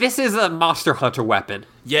 This is a Monster Hunter weapon.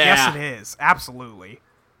 Yeah. Yes, it is. Absolutely.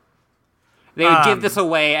 They would give this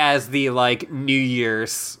away as the, New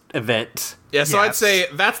Year's event. Yeah, so I'd Yes. say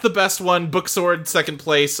that's the best one. Book sword, second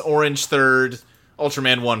place. Orange, third.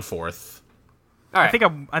 Ultraman, 1/4. All right.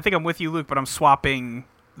 I think I'm with you, Luke, but I'm swapping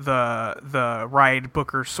the Ride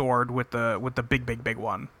Booker sword with the big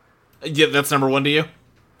one. Yeah, that's number one to you?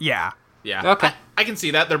 Yeah. Yeah. Okay. I can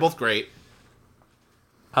see that. They're both great.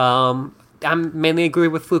 I'm mainly agree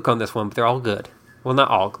with Luke on this one, but they're all good. Well, not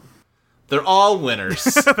all. They're all winners.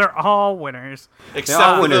 They're all winners. except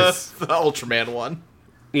all for winners. the Ultraman one.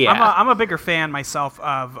 Yeah. I'm a bigger fan myself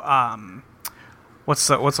of what's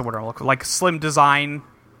the word I look like slim design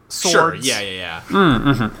swords. Sure. Yeah.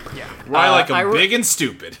 Yeah. I like them I re- big and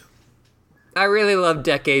stupid. I really love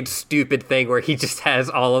Decade's stupid thing where he just has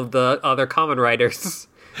all of the other Kamen Riders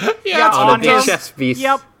Yeah, it's on a on big him. chess piece.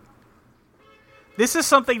 Yep. This is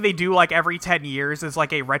something they do like every 10 years as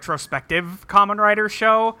like a retrospective Kamen Rider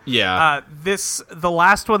show. Yeah. The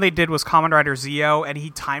last one they did was Kamen Rider Zeo, and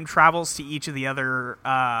he time travels to each of the other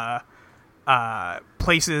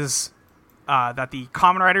places that the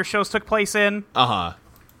Kamen Rider shows took place in. Uh-huh.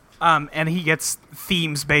 And he gets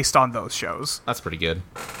themes based on those shows. That's pretty good.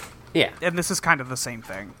 Yeah. And this is kind of the same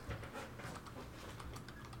thing.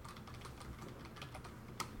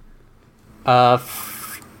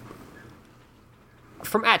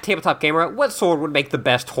 From at Tabletop Gamer, what sword would make the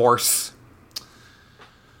best horse?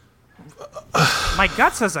 My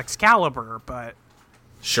gut says Excalibur, but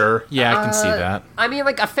Sure. Yeah, I can see that. I mean,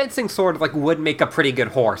 a fencing sword would make a pretty good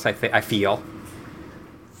horse. I feel.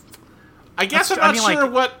 I guess That's- I'm I not mean, sure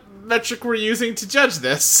like- what metric we're using to judge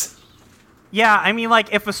this. yeah, I mean,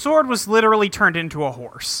 like, if a sword was literally turned into a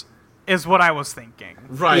horse, is what I was thinking.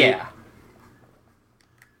 Right. Yeah.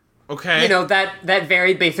 Okay. You know that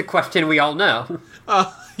very basic question we all know.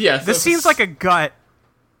 Yes. This seems like a gut.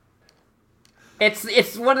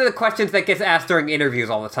 It's one of the questions that gets asked during interviews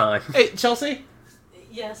all the time. Hey, Chelsea?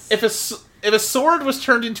 Yes. If a sword was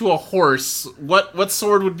turned into a horse, what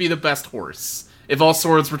sword would be the best horse? If all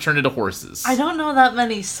swords were turned into horses? I don't know that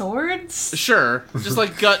many swords. Sure. Just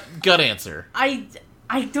gut answer. I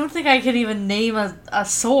I don't think I can even name a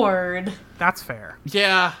sword. That's fair.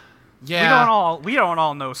 Yeah. We don't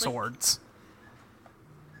all know swords.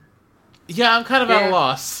 Yeah, I'm kind of at Yeah. a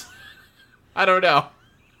loss. I don't know.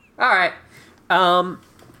 All right.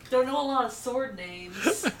 Don't know a lot of sword names.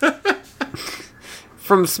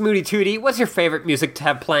 From Smooty Tootie, what's your favorite music to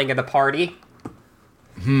have playing at a party?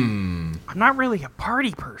 I'm not really a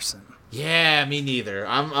party person. Yeah, me neither.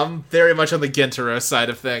 I'm very much on the Gentaro side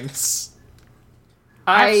of things.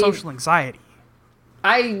 I have social anxiety.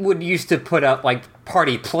 I would used to put up like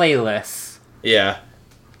party playlists Yeah.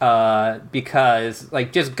 because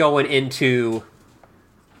like just going into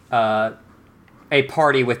a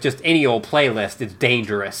party with just any old playlist is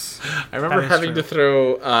dangerous. I remember That is having true. to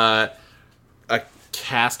throw a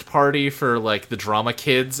cast party for like the drama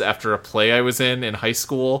kids after a play I was in high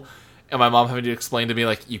school, and my mom having to explain to me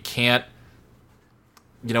like, you can't.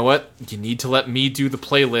 You know what? You need to let me do the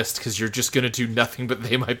playlist because you're just gonna do nothing but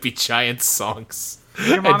They Might Be Giants songs.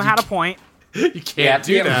 Your mom And had a point. You can't Yeah,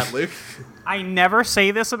 do yeah. that, Luke. I never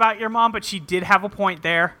say this about your mom, but she did have a point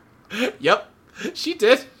there. Yep, she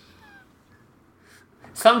did.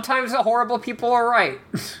 Sometimes the horrible people are right.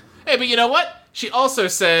 Hey, but you know what? She also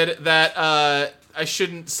said that I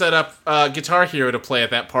shouldn't set up Guitar Hero to play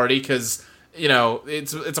at that party because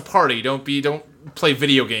it's a party. Don't play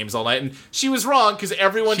video games all night. And she was wrong because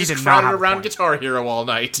everyone She just did not crowded have a around point. Guitar Hero all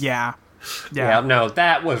night. Yeah. Yeah, no,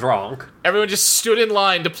 that was wrong. Everyone just stood in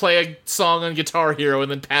line to play a song on Guitar Hero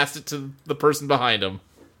and then passed it to the person behind them.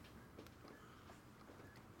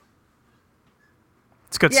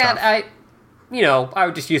 It's good Yeah, stuff. I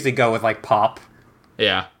would just usually go with like pop.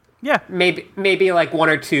 Yeah. Yeah. Maybe like one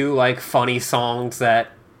or two like funny songs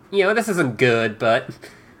that this isn't good, but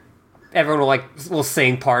everyone will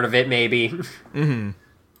sing part of it maybe. Mm-hmm.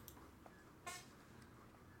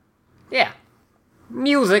 Yeah.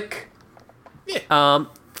 Music. Yeah.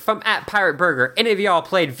 From at Pirate Burger, any of y'all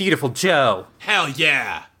played Beautiful Joe? Hell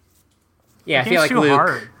yeah. Yeah, I Game's feel like too Luke.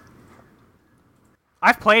 hard.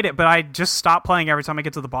 I've played it, but I just stop playing every time I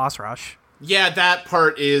get to the boss rush. Yeah, that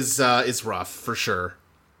part is rough for sure.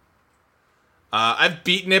 I've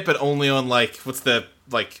beaten it, but only on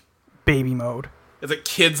Baby mode. is it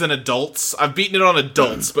kids and adults? I've beaten it on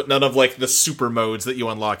adults, but none of the super modes that you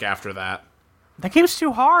unlock after that. That game's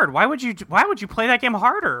too hard. Why would you play that game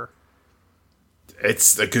harder?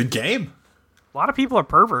 It's a good game, A lot of people are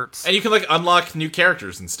perverts. and you can unlock new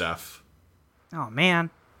characters and stuff. Oh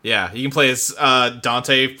man. Yeah, you can play as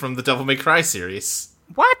Dante from the Devil May Cry series.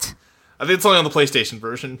 What? I think it's only on the PlayStation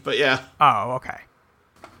version, but yeah. Oh, okay.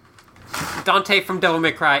 Dante from Devil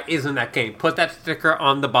May Cry is in that game. Put that sticker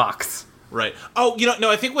on the box. Right. Oh,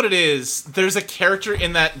 no, I think what it is, there's a character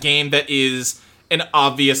in that game that is an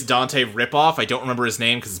obvious Dante ripoff. I don't remember his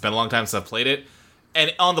name because it's been a long time since I've played it.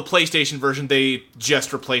 And on the PlayStation version, they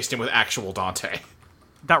just replaced him with actual Dante.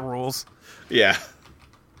 That rules. Yeah.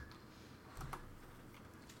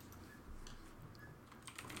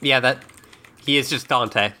 Yeah, he is just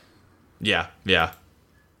Dante. Yeah.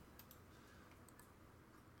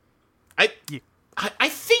 I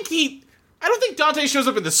think I don't think Dante shows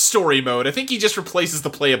up in the story mode. I think he just replaces the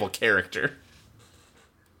playable character.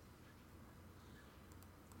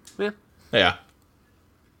 Yeah. Yeah.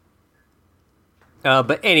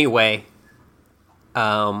 But anyway,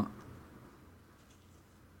 yeah,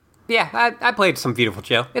 I played some Beautiful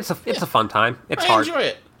Joe. It's a fun time. It's I hard. enjoy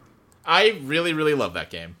it. I really, really love that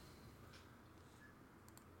game.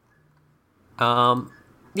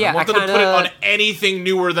 Yeah, I want them kinda, to put it on anything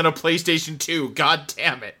newer than a PlayStation 2. God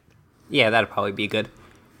damn it. Yeah, that'd probably be good.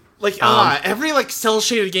 Every cell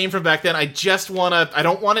shaded game from back then, I don't want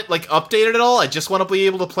it updated at all. I just want to be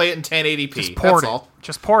able to play it in 1080p. Just port That's it. all.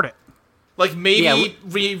 Just port it. Maybe Yeah,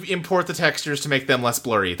 re-import the textures to make them less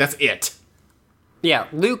blurry. That's it. Yeah,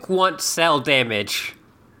 Luke wants cell damage.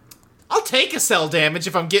 I'll take a cell damage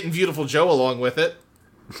if I'm getting Beautiful Joe along with it.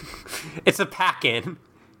 It's a pack-in.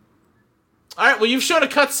 Alright, well, you've shown a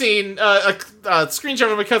cutscene, a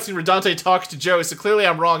screenshot of a cutscene where Dante talks to Joe, so clearly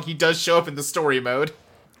I'm wrong. He does show up in the story mode.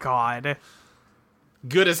 God.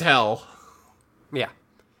 Good as hell. Yeah.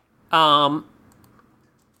 From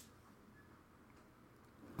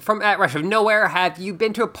at Rush of Nowhere, have you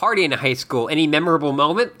been to a party in high school? Any memorable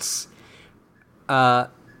moments? Also,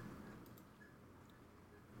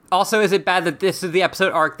 is it bad that this is the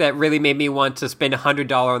episode arc that really made me want to spend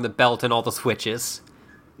 $100 on the belt and all the switches?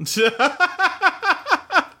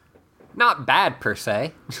 Not bad, per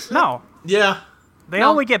se. No. Yeah. They No.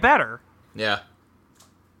 only get better. Yeah.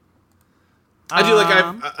 I do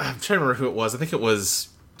I'm trying to remember who it was. I think it was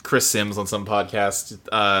Chris Sims on some podcast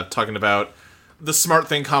talking about the smart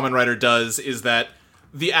thing Kamen Rider does is that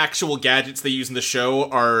the actual gadgets they use in the show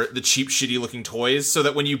are the cheap, shitty-looking toys, so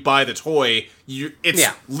that when you buy the toy, it's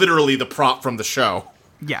literally the prop from the show.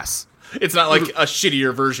 Yes. It's not like a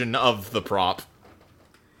shittier version of the prop.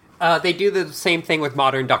 They do the same thing with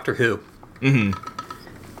modern Doctor Who.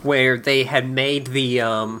 Where they had made the,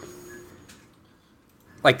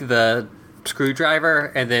 like, the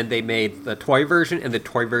screwdriver, and then they made the toy version, and the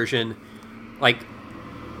toy version, like,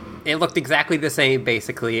 it looked exactly the same,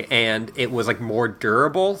 basically, and it was, like, more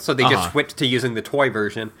durable, so they just switched to using the toy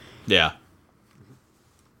version. Yeah.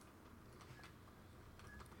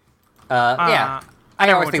 Yeah.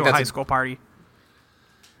 I always think to a that's high school party.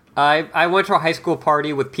 I went to a high school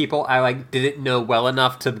party with people I, like, didn't know well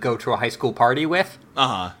enough to go to a high school party with.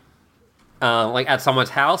 Like, at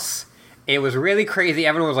someone's house. It was really crazy.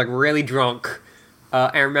 Everyone was, like, really drunk.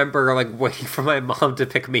 I remember, like, waiting for my mom to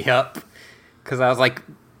pick me up. Because I was, like,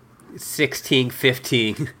 16,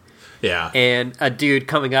 15. Yeah. And a dude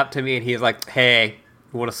coming up to me, and he's like, hey,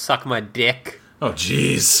 you want to suck my dick? Oh,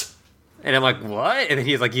 jeez. And I'm like, what? And then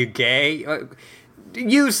he's like, you gay?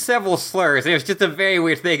 Used several slurs. It was just a very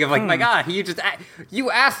weird thing of like, my God, you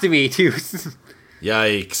asked me to.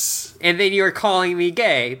 Yikes. And then you're calling me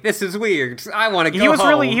gay. This is weird. I want to go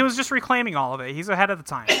home. He was just reclaiming all of it. He's ahead of the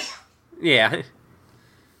time. Yeah.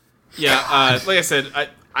 Yeah, like I said,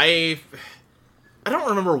 I don't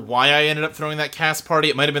remember why I ended up throwing that cast party.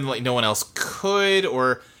 It might have been like no one else could,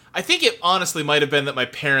 or I think it honestly might have been that my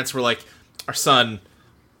parents were like, our son,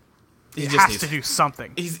 He has to do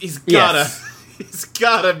something. He's gotta Yes. he's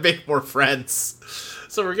gotta make more friends.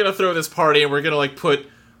 So we're gonna throw this party and we're gonna like put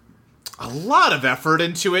a lot of effort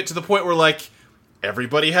into it to the point where like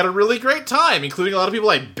everybody had a really great time, including a lot of people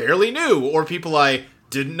I barely knew or people I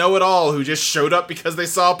didn't know at all who just showed up because they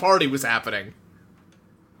saw a party was happening.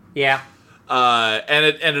 Yeah. And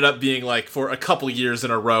it ended up being like for a couple years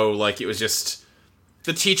in a row, like it was just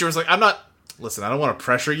the teacher was like, listen, I don't want to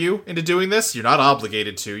pressure you into doing this. You're not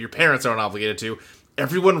obligated to. Your parents aren't obligated to.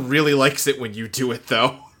 Everyone really likes it when you do it,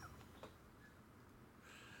 though.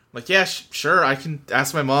 Like, yeah, sure, I can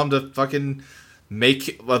ask my mom to fucking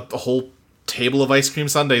make a whole table of ice cream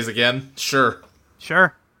sundaes again. Sure.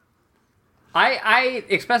 Sure. I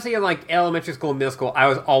especially in like elementary school and middle school, I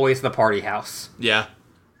was always the party house. Yeah.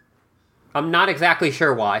 I'm not exactly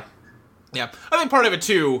sure why. Yeah. I think part of it,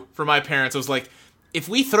 too, for my parents, was like, if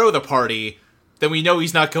we throw the party, then we know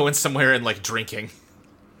he's not going somewhere and, like, drinking.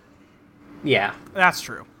 Yeah. That's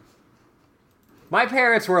true. My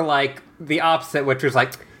parents were like the opposite, which was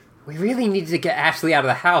like, we really need to get Ashley out of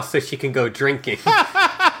the house so she can go drinking.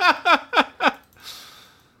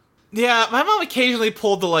 Yeah, my mom occasionally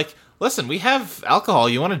pulled the, like, listen, we have alcohol,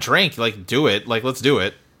 you want to drink, like, do it, like, let's do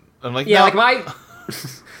it. I'm like, Yeah, no. like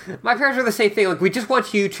my parents were the same thing. Like, we just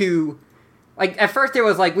want you to, like, at first it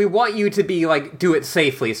was like, we want you to be like, do it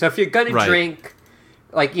safely. So if you're gonna Right. drink,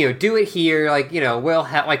 like, you know, do it here. Like, you know,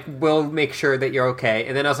 we'll make sure that you're okay.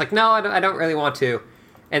 And then I was like, no, I don't really want to.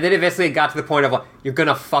 And then eventually it got to the point of like, you're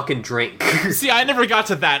gonna fucking drink. See, I never got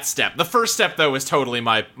to that step. The first step, though, was totally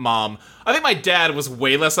my mom. I think my dad was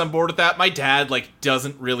way less on board with that. My dad, like,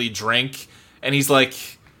 doesn't really drink. And he's like,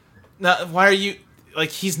 no, why are you...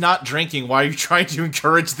 Like, he's not drinking. Why are you trying to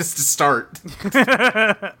encourage this to start?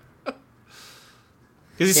 Because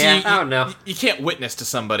you see, Yeah, I don't know. You can't witness to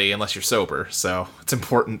somebody unless you're sober. So it's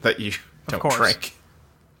important that you don't course. drink.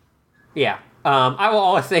 Yeah. I will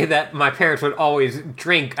always say that my parents would always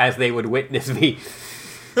drink as they would witness me.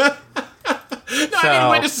 No, I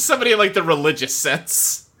mean witness to somebody in, like, the religious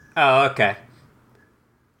sense. Oh, okay.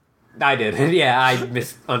 I did. Yeah, I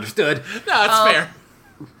misunderstood. No, that's fair.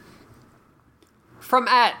 From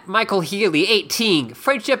Michael Healy, 18.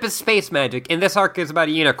 Friendship is space magic, and this arc is about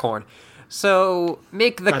a unicorn. So,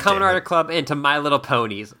 make the God Common damn it. Rider Club into My Little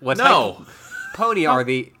Ponies. What No. type of pony are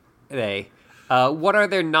they? What are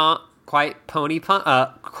their not quite pony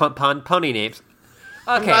pony names?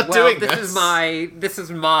 Okay, not well, doing this this.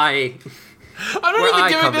 is my. I'm where not I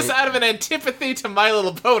even doing come this in. out of an antipathy to My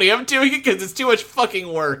Little Pony. I'm doing it because it's too much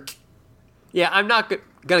fucking work. Yeah, I'm not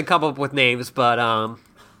gonna come up with names, but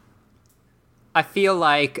I feel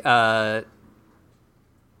like Guitar.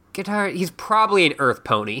 He's probably an Earth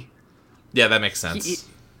pony. Yeah, that makes sense.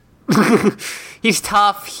 He's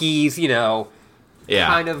tough. He's Yeah,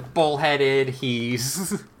 kind of bullheaded.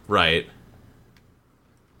 He's right.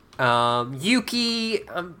 Yuki,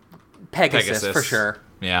 Pegasus for sure.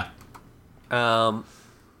 Yeah. Um,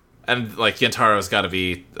 And, like, Yantaro's got to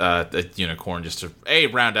be a unicorn just to, A,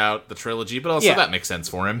 round out the trilogy, but also Yeah. that makes sense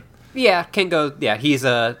for him. yeah, can go. Yeah, he's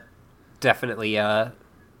definitely a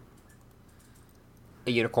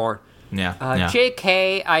unicorn. Yeah.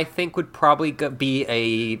 JK, I think, would probably be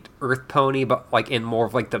a Earth Pony, but like in more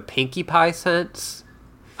of like the Pinkie Pie sense.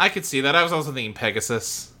 I could see that. I was also thinking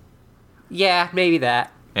Pegasus. Yeah, maybe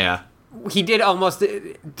that. Yeah. He did almost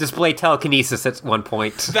display telekinesis at one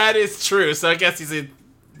point. That is true, so I guess he's a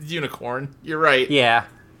unicorn. You're right. Yeah.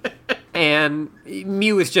 And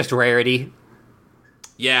Mew is just rarity.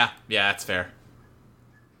 Yeah, that's fair.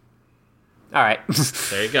 All right.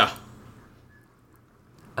 There you go.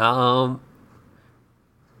 Oh,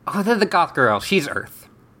 then the Goth Girl. She's Earth.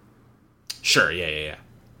 Sure, yeah.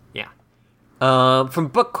 Yeah. From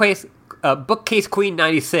Bookcase Queen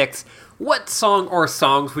 96, what song or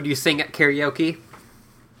songs would you sing at karaoke?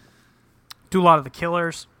 Do a lot of the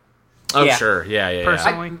Killers. Oh, Yeah. sure, yeah.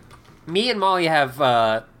 Personally, Me and Molly have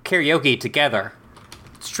karaoke together.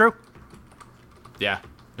 it's true. Yeah.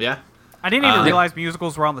 I didn't even realize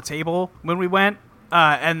musicals were on the table when we went,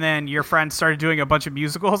 and then your friend started doing a bunch of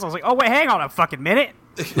musicals. I was like, oh, wait, hang on a fucking minute.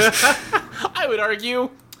 I would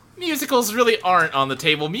argue musicals really aren't on the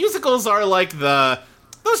table. Musicals are like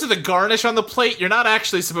those are the garnish on the plate. You're not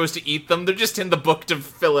actually supposed to eat them. They're just in the book to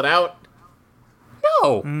fill it out.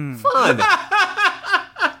 No, fun.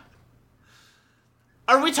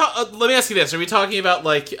 Are we let me ask you this. Are we talking about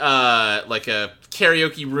like a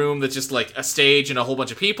karaoke room that's just like a stage and a whole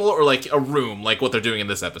bunch of people, or like a room like what they're doing in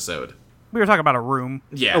this episode? We were talking about a room.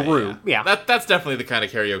 Yeah. A room, yeah. That's definitely the kind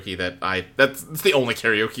of karaoke that's the only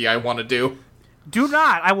karaoke I want to do. Do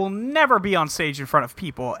not. I will never be on stage in front of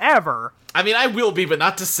people, ever. I mean, I will be, but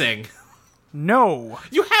not to sing. No.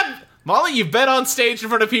 You have Molly, you've been on stage in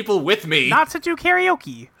front of people with me. Not to do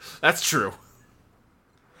karaoke. That's true.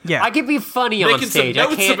 Yeah. I can be funny on Making stage. some I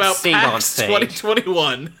notes can't about sing on PAX stage.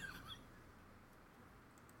 2021.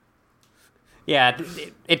 Yeah,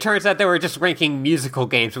 it turns out they were just ranking musical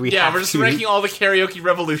games. We're Just ranking all the Karaoke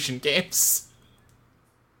Revolution games.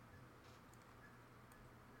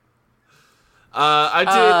 I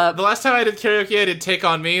did the last time I did karaoke. I did "Take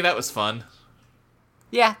on Me." That was fun.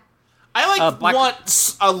 Yeah. I Black-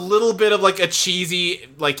 want a little bit of like a cheesy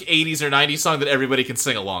like 80s or 90s song that everybody can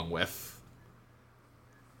sing along with.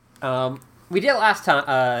 We did it last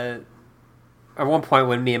time. At one point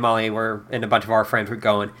when me and Molly were and a bunch of our friends were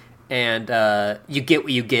going, and "You Get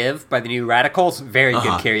What You Give" by the New Radicals, very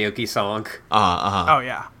good karaoke song. Oh,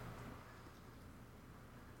 yeah.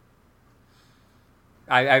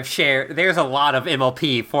 I've shared. There's a lot of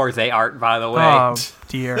MLP Forze art, by the way. Oh,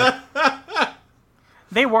 dear.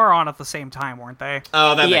 They were on at the same time, weren't they?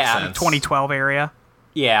 Oh, that Yeah. makes sense. 2012 area.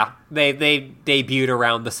 Yeah, they debuted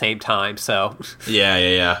around the same time, so.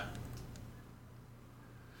 Yeah.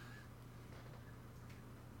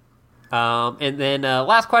 And then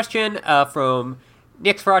last question from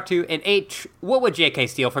Nick Ferratu and H. What would JK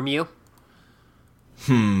steal from you?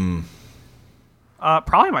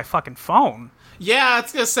 Probably my fucking phone. Yeah, I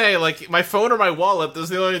was gonna say, like, my phone or my wallet,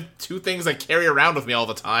 those are the only two things I carry around with me all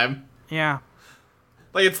the time. Yeah.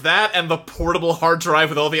 Like, it's that and the portable hard drive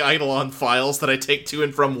with all the Eidolon files that I take to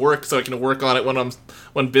and from work so I can work on it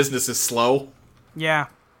when business is slow. Yeah.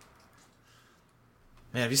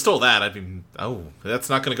 Man, if he stole that, I'd be... Oh, that's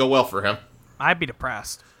not gonna go well for him. I'd be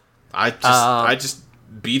depressed. I just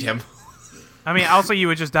beat him. I mean, also, you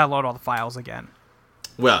would just download all the files again.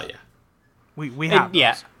 Well, yeah. We have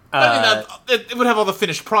Yeah. those. I mean, it would have all the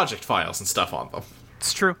finished project files and stuff on them.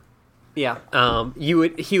 It's true. Yeah. He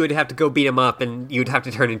would have to go beat him up, and you'd have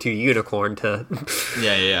to turn into a unicorn to.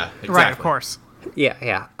 Yeah. Exactly. Right, of course.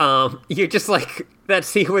 Yeah. You're just like that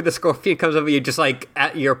scene where the scorpion comes over. You're just like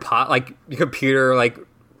at your like your computer, like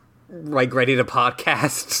ready to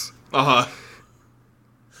podcast.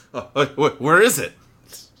 Where is it?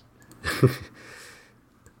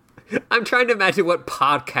 I'm trying to imagine what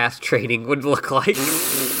podcast training would look like.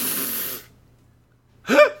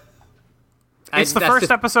 It's the first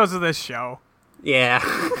episodes of this show. Yeah.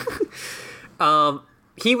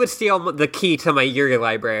 He would steal the key to my Yuri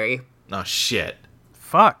library. Oh, shit.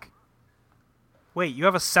 Fuck. Wait, you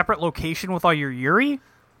have a separate location with all your Yuri?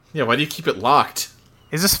 Yeah, why do you keep it locked?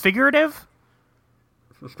 Is this figurative?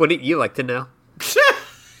 Wouldn't you like to know?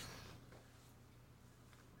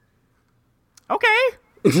 Okay.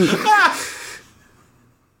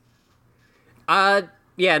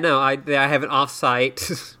 Yeah, no, I have an off-site.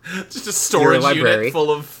 Just a storage library. unit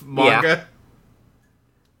full of manga.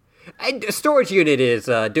 A storage unit is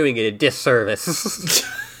doing it a disservice.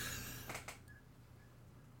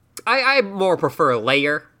 I more prefer a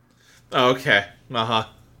layer. Oh, okay. Uh-huh.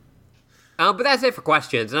 But that's it for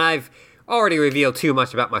questions, and I've already revealed too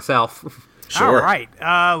much about myself. Sure. All right.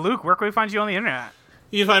 Luke, where can we find you on the internet?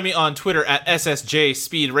 You can find me on Twitter at SSJ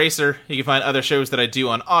Speed Racer. You can find other shows that I do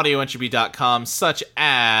on audioentropy.com, such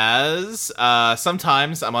as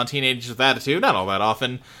sometimes I'm on Teenagers with Attitude, not all that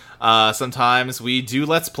often. Sometimes we do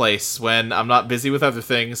Let's Plays when I'm not busy with other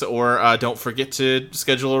things or don't forget to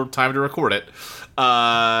schedule a time to record it.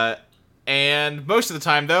 And most of the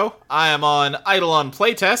time, though, I am on Eidolon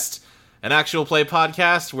Playtest, an actual play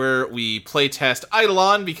podcast where we playtest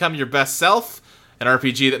Eidolon Become Your Best Self, an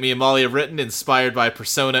RPG that me and Molly have written, inspired by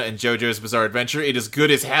Persona and JoJo's Bizarre Adventure. It is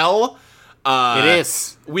good as hell. It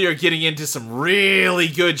is. We are getting into some really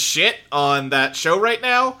good shit on that show right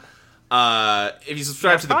now. If you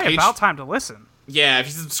subscribe to the Probably page, about time to listen. yeah, if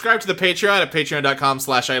you subscribe to the Patreon at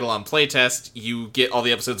patreon.com/EidolonPlaytest, you get all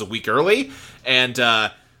the episodes a week early. And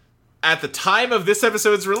at the time of this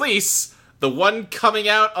episode's release, the one coming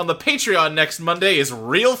out on the Patreon next Monday is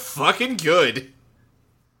real fucking good.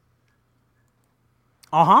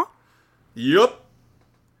 Uh-huh. Yup.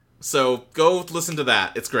 So go listen to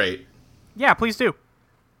that. It's great. Yeah, please do.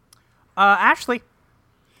 Ashley.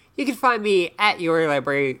 You can find me at Yuri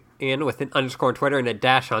Librarian with an underscore on Twitter and a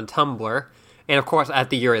dash on Tumblr. And of course at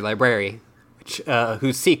the Yuri Library, which,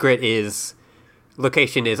 whose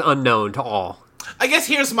location is unknown to all. I guess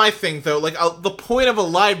here's my thing, though. Like, the point of a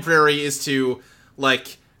library is to,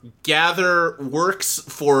 like, gather works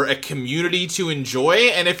for a community to enjoy,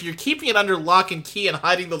 and if you're keeping it under lock and key and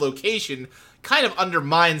hiding the location, kind of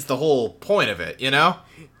undermines the whole point of it, you know?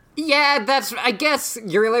 Yeah, I guess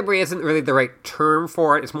Yuri Library isn't really the right term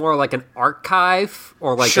for it. It's more like an archive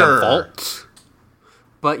or like Sure. a vault.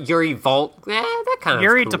 But Yuri Vault, that kind of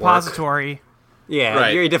Yuri could Depository. work. Yeah,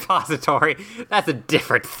 Right. Yuri Depository. That's a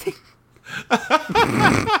different thing. I'm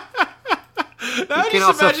can just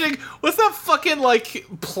also- imagining, what's that fucking, like,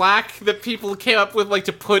 plaque that people came up with, like,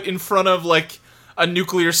 to put in front of, like, a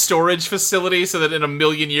nuclear storage facility so that in a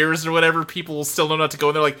million years or whatever, people will still know not to go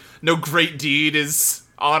in there, like, no great deed is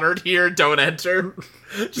honored here, don't enter.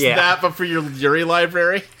 Just Yeah. that, but for your Yuri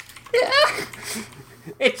library.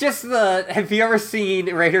 It's just have you ever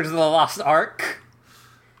seen Raiders of the Lost Ark?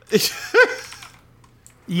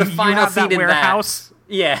 You final have that scene in that. warehouse.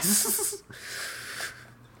 Yes.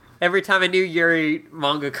 Every time a new Yuri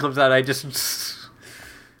manga comes out, I just...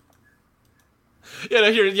 Yeah,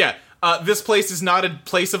 no, here, yeah. This place is not a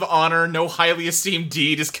place of honor. No highly esteemed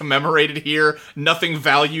deed is commemorated here. Nothing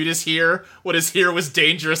valued is here. What is here was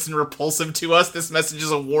dangerous and repulsive to us. This message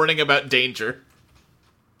is a warning about danger.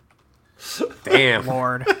 Damn.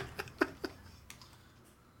 Lord.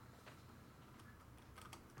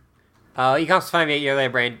 You can also find me at Your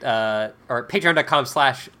Librarian, or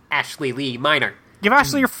patreon.com/Ashley Lee Minor. Give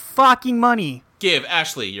Ashley your fucking money. Give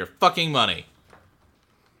Ashley your fucking money.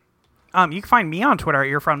 You can find me on Twitter at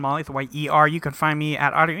your friend Molly, the Y-E-R. You can find me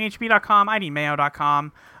at audiohb.com,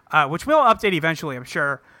 idmayo.com, which will update eventually, I'm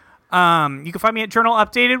sure. You can find me at Journal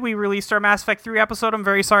Updated. We released our Mass Effect 3 episode. I'm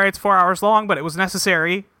very sorry it's 4 hours long, but it was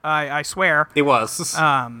necessary. I swear. It was.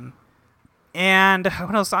 And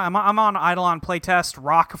what else? I'm on Eidolon Playtest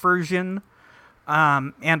Rock version,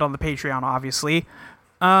 and on the Patreon, obviously.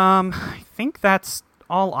 I think that's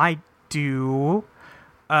all I do.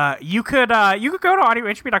 You could go to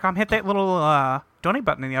audiohb.com, hit that little donate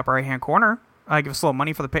button in the upper right hand corner. Give us a little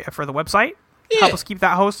money for the website. Yeah. Help us keep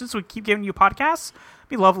that hosted, so we keep giving you podcasts. It'd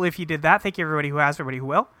be lovely if you did that. Thank you everybody who has, everybody who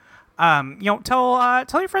will.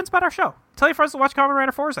 Tell your friends about our show. Tell your friends to watch Kamen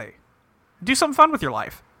Rider Forza. Do something fun with your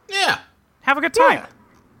life. Yeah. Have a good time. Yeah.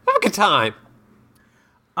 Have a good time.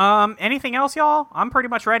 Anything else, y'all? I'm pretty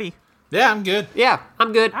much ready. Yeah, I'm good. Yeah,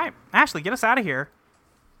 I'm good. All right, Ashley, get us out of here.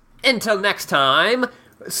 Until next time,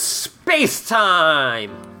 space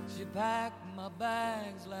time! She packed my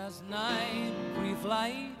bags last night,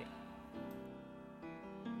 pre-flight.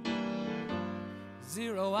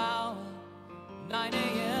 0 hour, 9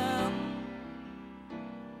 a.m.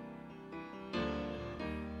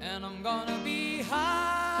 And I'm gonna be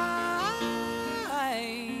high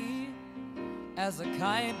as a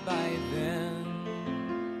kite by then.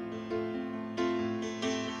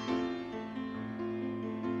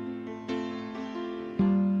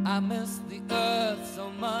 I miss the earth so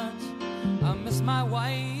much, I miss my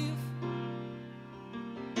wife.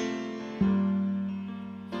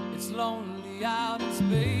 It's lonely out in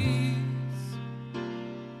space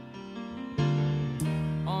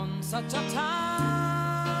on such a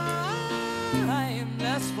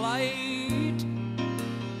timeless flight.